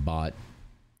 Kid's a bot.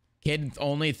 Kid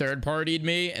only third-partied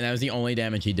me, and that was the only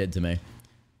damage he did to me.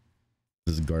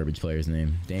 This is a garbage player's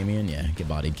name. Damien? Yeah, get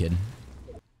bodied, kid.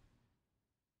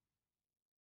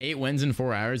 8 wins in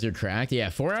 4 hours, you're cracked? Yeah,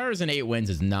 4 hours and 8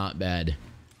 wins is not bad.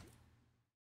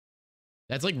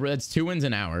 That's like, that's 2 wins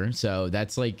an hour, so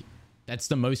that's like, that's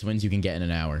the most wins you can get in an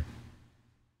hour.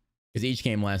 Because each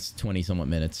game lasts 20 somewhat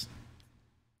minutes.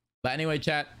 But anyway,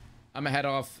 chat, I'm gonna head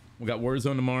off. We got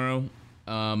Warzone tomorrow.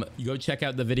 You go check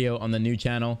out the video on the new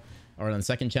channel or on the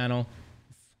second channel.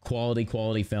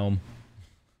 Quality film.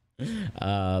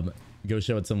 Go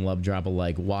show it some love, drop a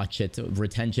like, watch it.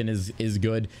 Retention is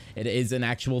good. It is an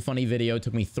actual funny video. It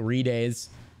took me 3 days,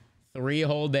 3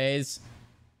 whole days.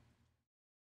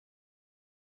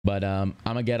 But I'm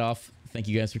gonna get off. Thank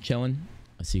you guys for chilling.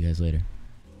 I'll see you guys later.